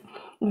hasn't,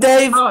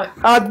 Dave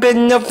had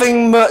been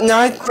nothing but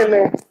nice to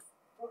me.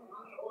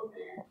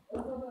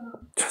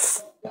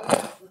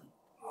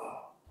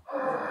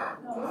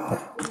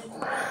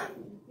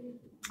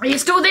 Are you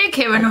still there,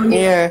 Kieran?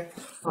 Yeah.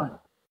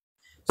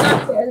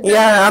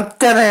 Yeah, I'm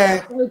still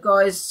there. Oh,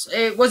 guys,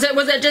 was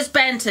it just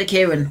banter,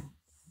 Kieran?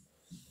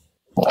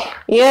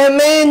 Yeah,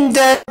 me and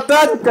Dave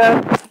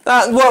banter.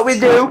 That's what we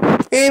do.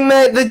 He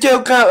make the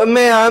joke out of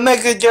me, I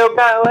make a joke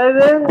out of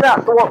him.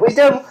 That's what we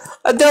do.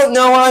 I don't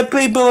know why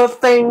people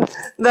think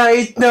that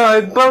he's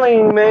not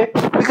bullying me.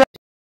 Because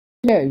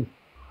No,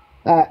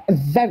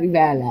 very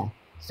rarely.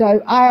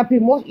 So I have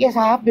been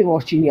I have been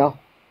watching you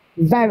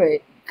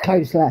very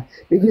closely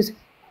because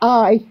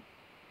I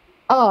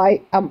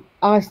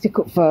I stick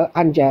up for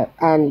Angie,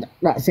 and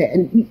that's it.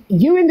 And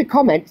you in the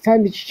comments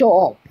telling me to shut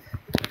up.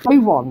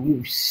 Move on,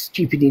 you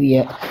stupid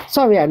idiot.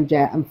 Sorry, Angie,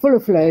 I'm full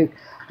of flu,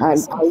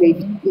 and I'll leave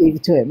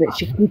it to it. But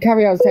she can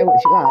carry on saying what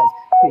she likes,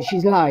 but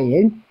she's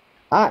lying.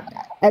 At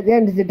the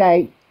end of the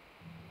day,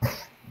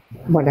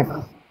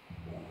 whatever.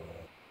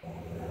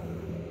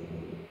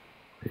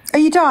 Are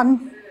you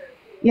done?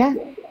 Yeah.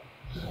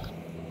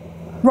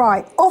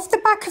 Right, off the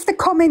back of the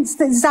comments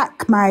that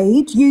Zach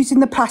made using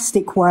the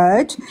plastic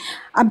word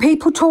and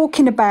people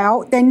talking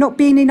about there not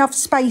being enough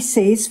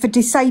spaces for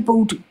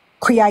disabled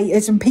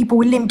creators and people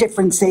with limb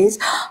differences,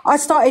 I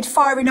started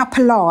firing up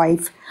a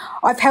live.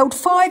 I've held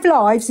 5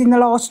 lives in the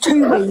last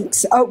 2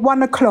 weeks at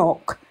 1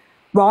 o'clock,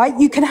 right?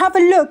 You can have a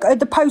look at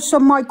the posts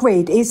on my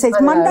grid. It says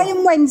Monday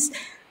and Wednesday.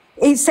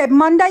 It said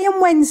Monday and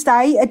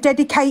Wednesday are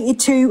dedicated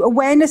to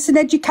awareness and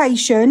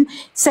education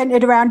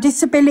centred around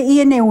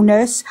disability and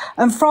illness,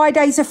 and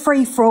Friday's a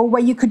free-for-all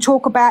where you could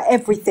talk about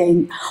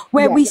everything,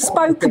 where we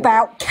spoke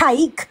about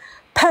cake,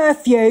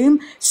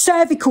 perfume,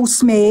 cervical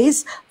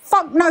smears,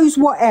 fuck knows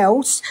what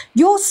else.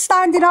 You're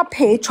standing up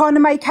here trying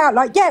to make out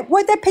like, yeah,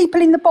 were there people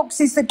in the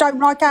boxes that don't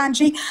like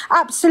Angie?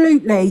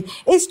 Absolutely.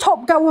 Is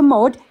Top Girl a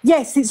mod?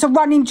 Yes, it's a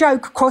running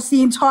joke across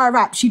the entire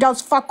app. She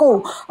does fuck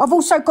all. I've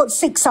also got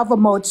 6 other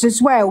mods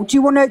as well. Do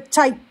you want to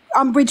take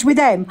umbrage with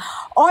them?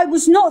 I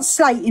was not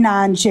slating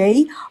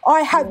Angie.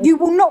 You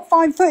will not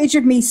find footage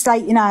of me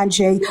slating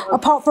Angie,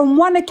 apart from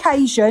one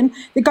occasion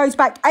that goes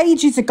back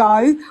ages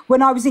ago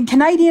when I was in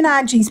Canadian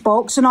Angie's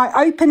box and I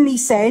openly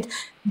said,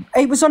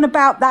 it was on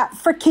about that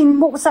freaking,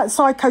 what was that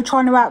psycho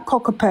trying to out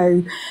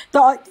cockapoo,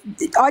 that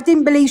I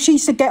didn't believe she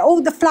should get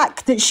all the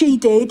flack that she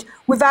did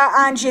without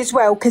Angie as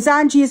well, because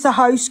Angie as a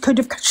host could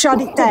have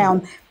shut it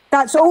down.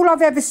 That's all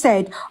I've ever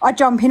said. I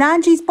jump in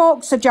Angie's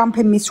box, I jump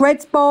in Miss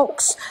Red's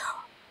box,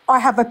 I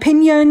have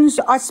opinions,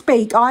 I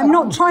speak. I'm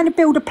not trying to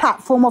build a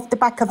platform off the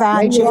back of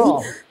Angie.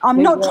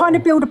 I'm not trying to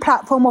build a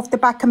platform off the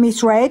back of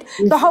Miss Red.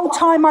 The whole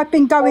time I've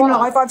been going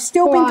live, I've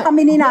still been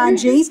coming in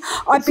Angie's.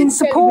 I've been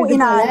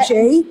supporting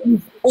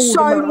Angie.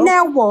 So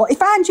now what?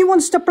 If Angie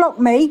wants to block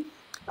me,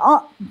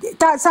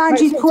 that's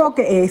Angie's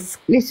prerogative.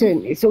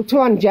 Listen, it's up to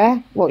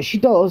Angie what she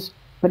does,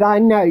 but I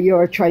know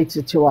you're a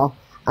traitor to her.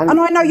 And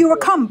I know you're a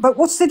cunt, but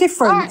what's the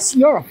difference?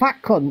 You're a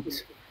fat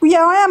cunt. Well,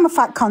 yeah, I am a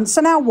fat cunt, so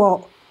now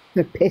what?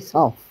 To piss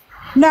off.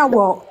 Now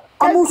what?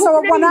 I'm also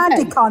a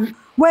one-handed cunt.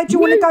 Where do you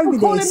want to go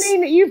with this?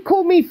 You've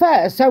called me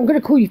first, so I'm going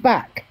to call you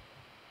back.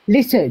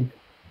 Listen.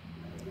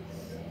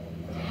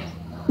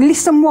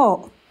 Listen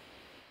what?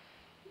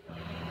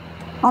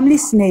 I'm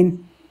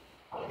listening.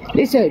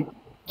 Listen,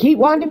 keep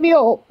winding me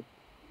up.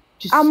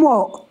 And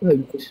what?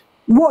 Don't.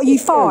 What are you,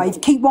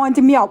 5? Keep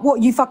winding me up. What,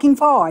 are you fucking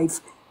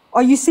 5?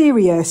 Are you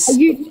serious? Are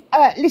you,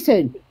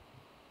 listen.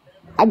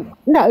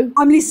 No.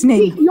 I'm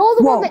listening. You're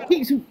the one that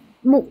keeps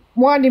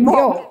winding me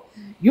up.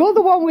 You're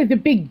the one with the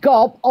big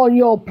gob on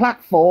your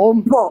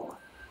platform. What?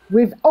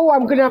 With,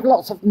 I'm going to have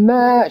lots of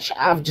merch.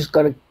 I've just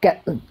got to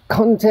get the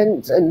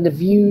content and the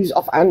views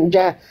off Angie.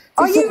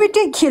 Are you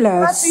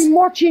ridiculous? I've been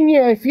watching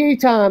you a few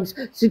times.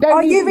 So don't.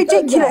 Are you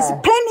ridiculous?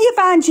 Plenty of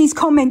Angie's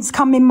comments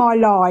come in my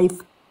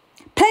live.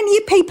 Plenty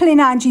of people in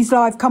Angie's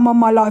live come on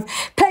my live.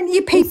 Plenty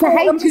of people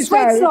on Miss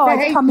Red's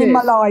live come in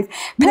my live.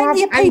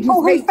 Plenty of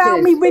people who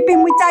found me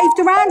ribbing with Dave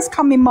Duran's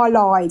come in my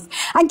live.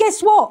 And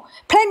guess what?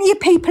 Plenty of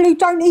people who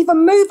don't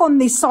even move on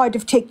this side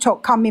of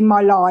TikTok come in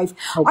my live.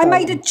 I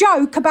made a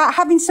joke about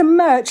having some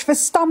merch for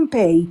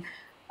Stumpy.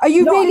 Are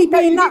you really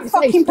being that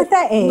fucking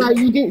pathetic? No,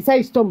 you didn't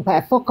say Stumpy.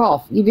 Fuck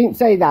off. You didn't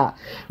say that.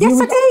 Yes,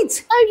 I did.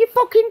 No, you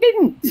fucking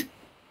didn't.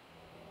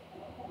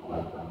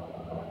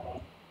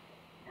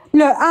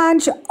 Look,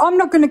 Ange, I'm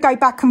not going to go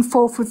back and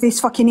forth with this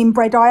fucking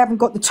inbred. I haven't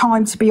got the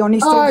time, to be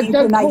honest, or the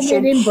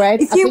inclination.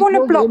 If you want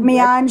to block me,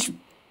 Ange,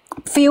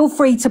 feel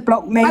free to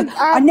block me.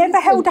 I never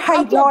held a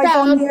hate live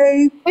on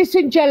you.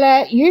 Listen,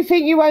 Jella, you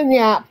think you own the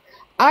app.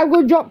 I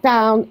will drop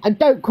down and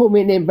don't call me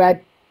an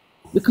inbred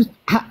because,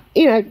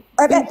 you know...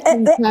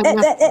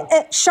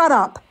 Shut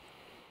up.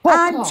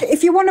 And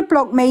if you want to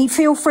block me,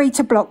 feel free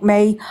to block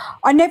me.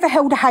 I never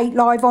held a hate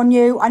live on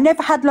you. I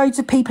never had loads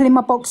of people in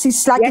my boxes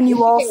slagging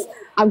you off.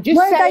 I'm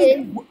just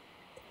saying,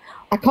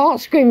 I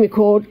can't screen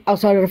record,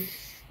 else I'd have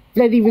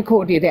bloody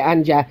recorded it,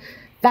 Angie.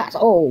 That's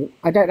all.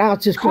 I don't know how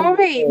to screen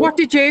Corey, what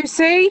did you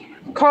see?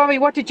 Corey,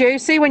 what did you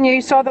see when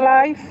you saw the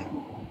live?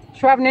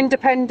 Should we have an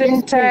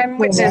independent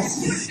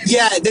witness?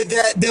 Yeah,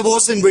 there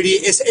wasn't really,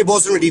 it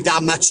wasn't really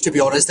that much, to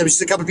be honest. There was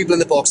just a couple of people in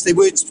the box. They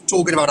were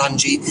talking about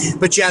Angie,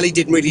 but Jelly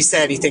didn't really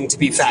say anything, to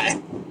be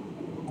fair.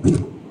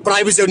 But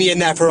I was only in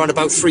there for around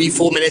about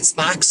 3-4 minutes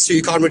max, so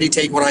you can't really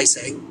take what I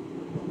say.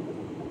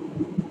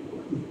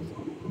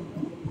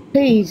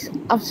 Please,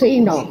 I've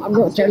seen her. I'm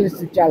not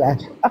jealous of Jella.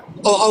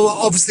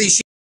 Obviously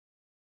she...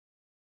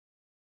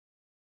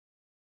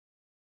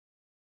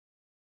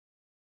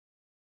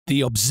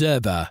 The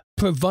Observer,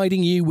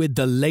 providing you with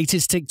the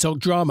latest TikTok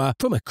drama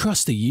from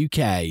across the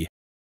UK.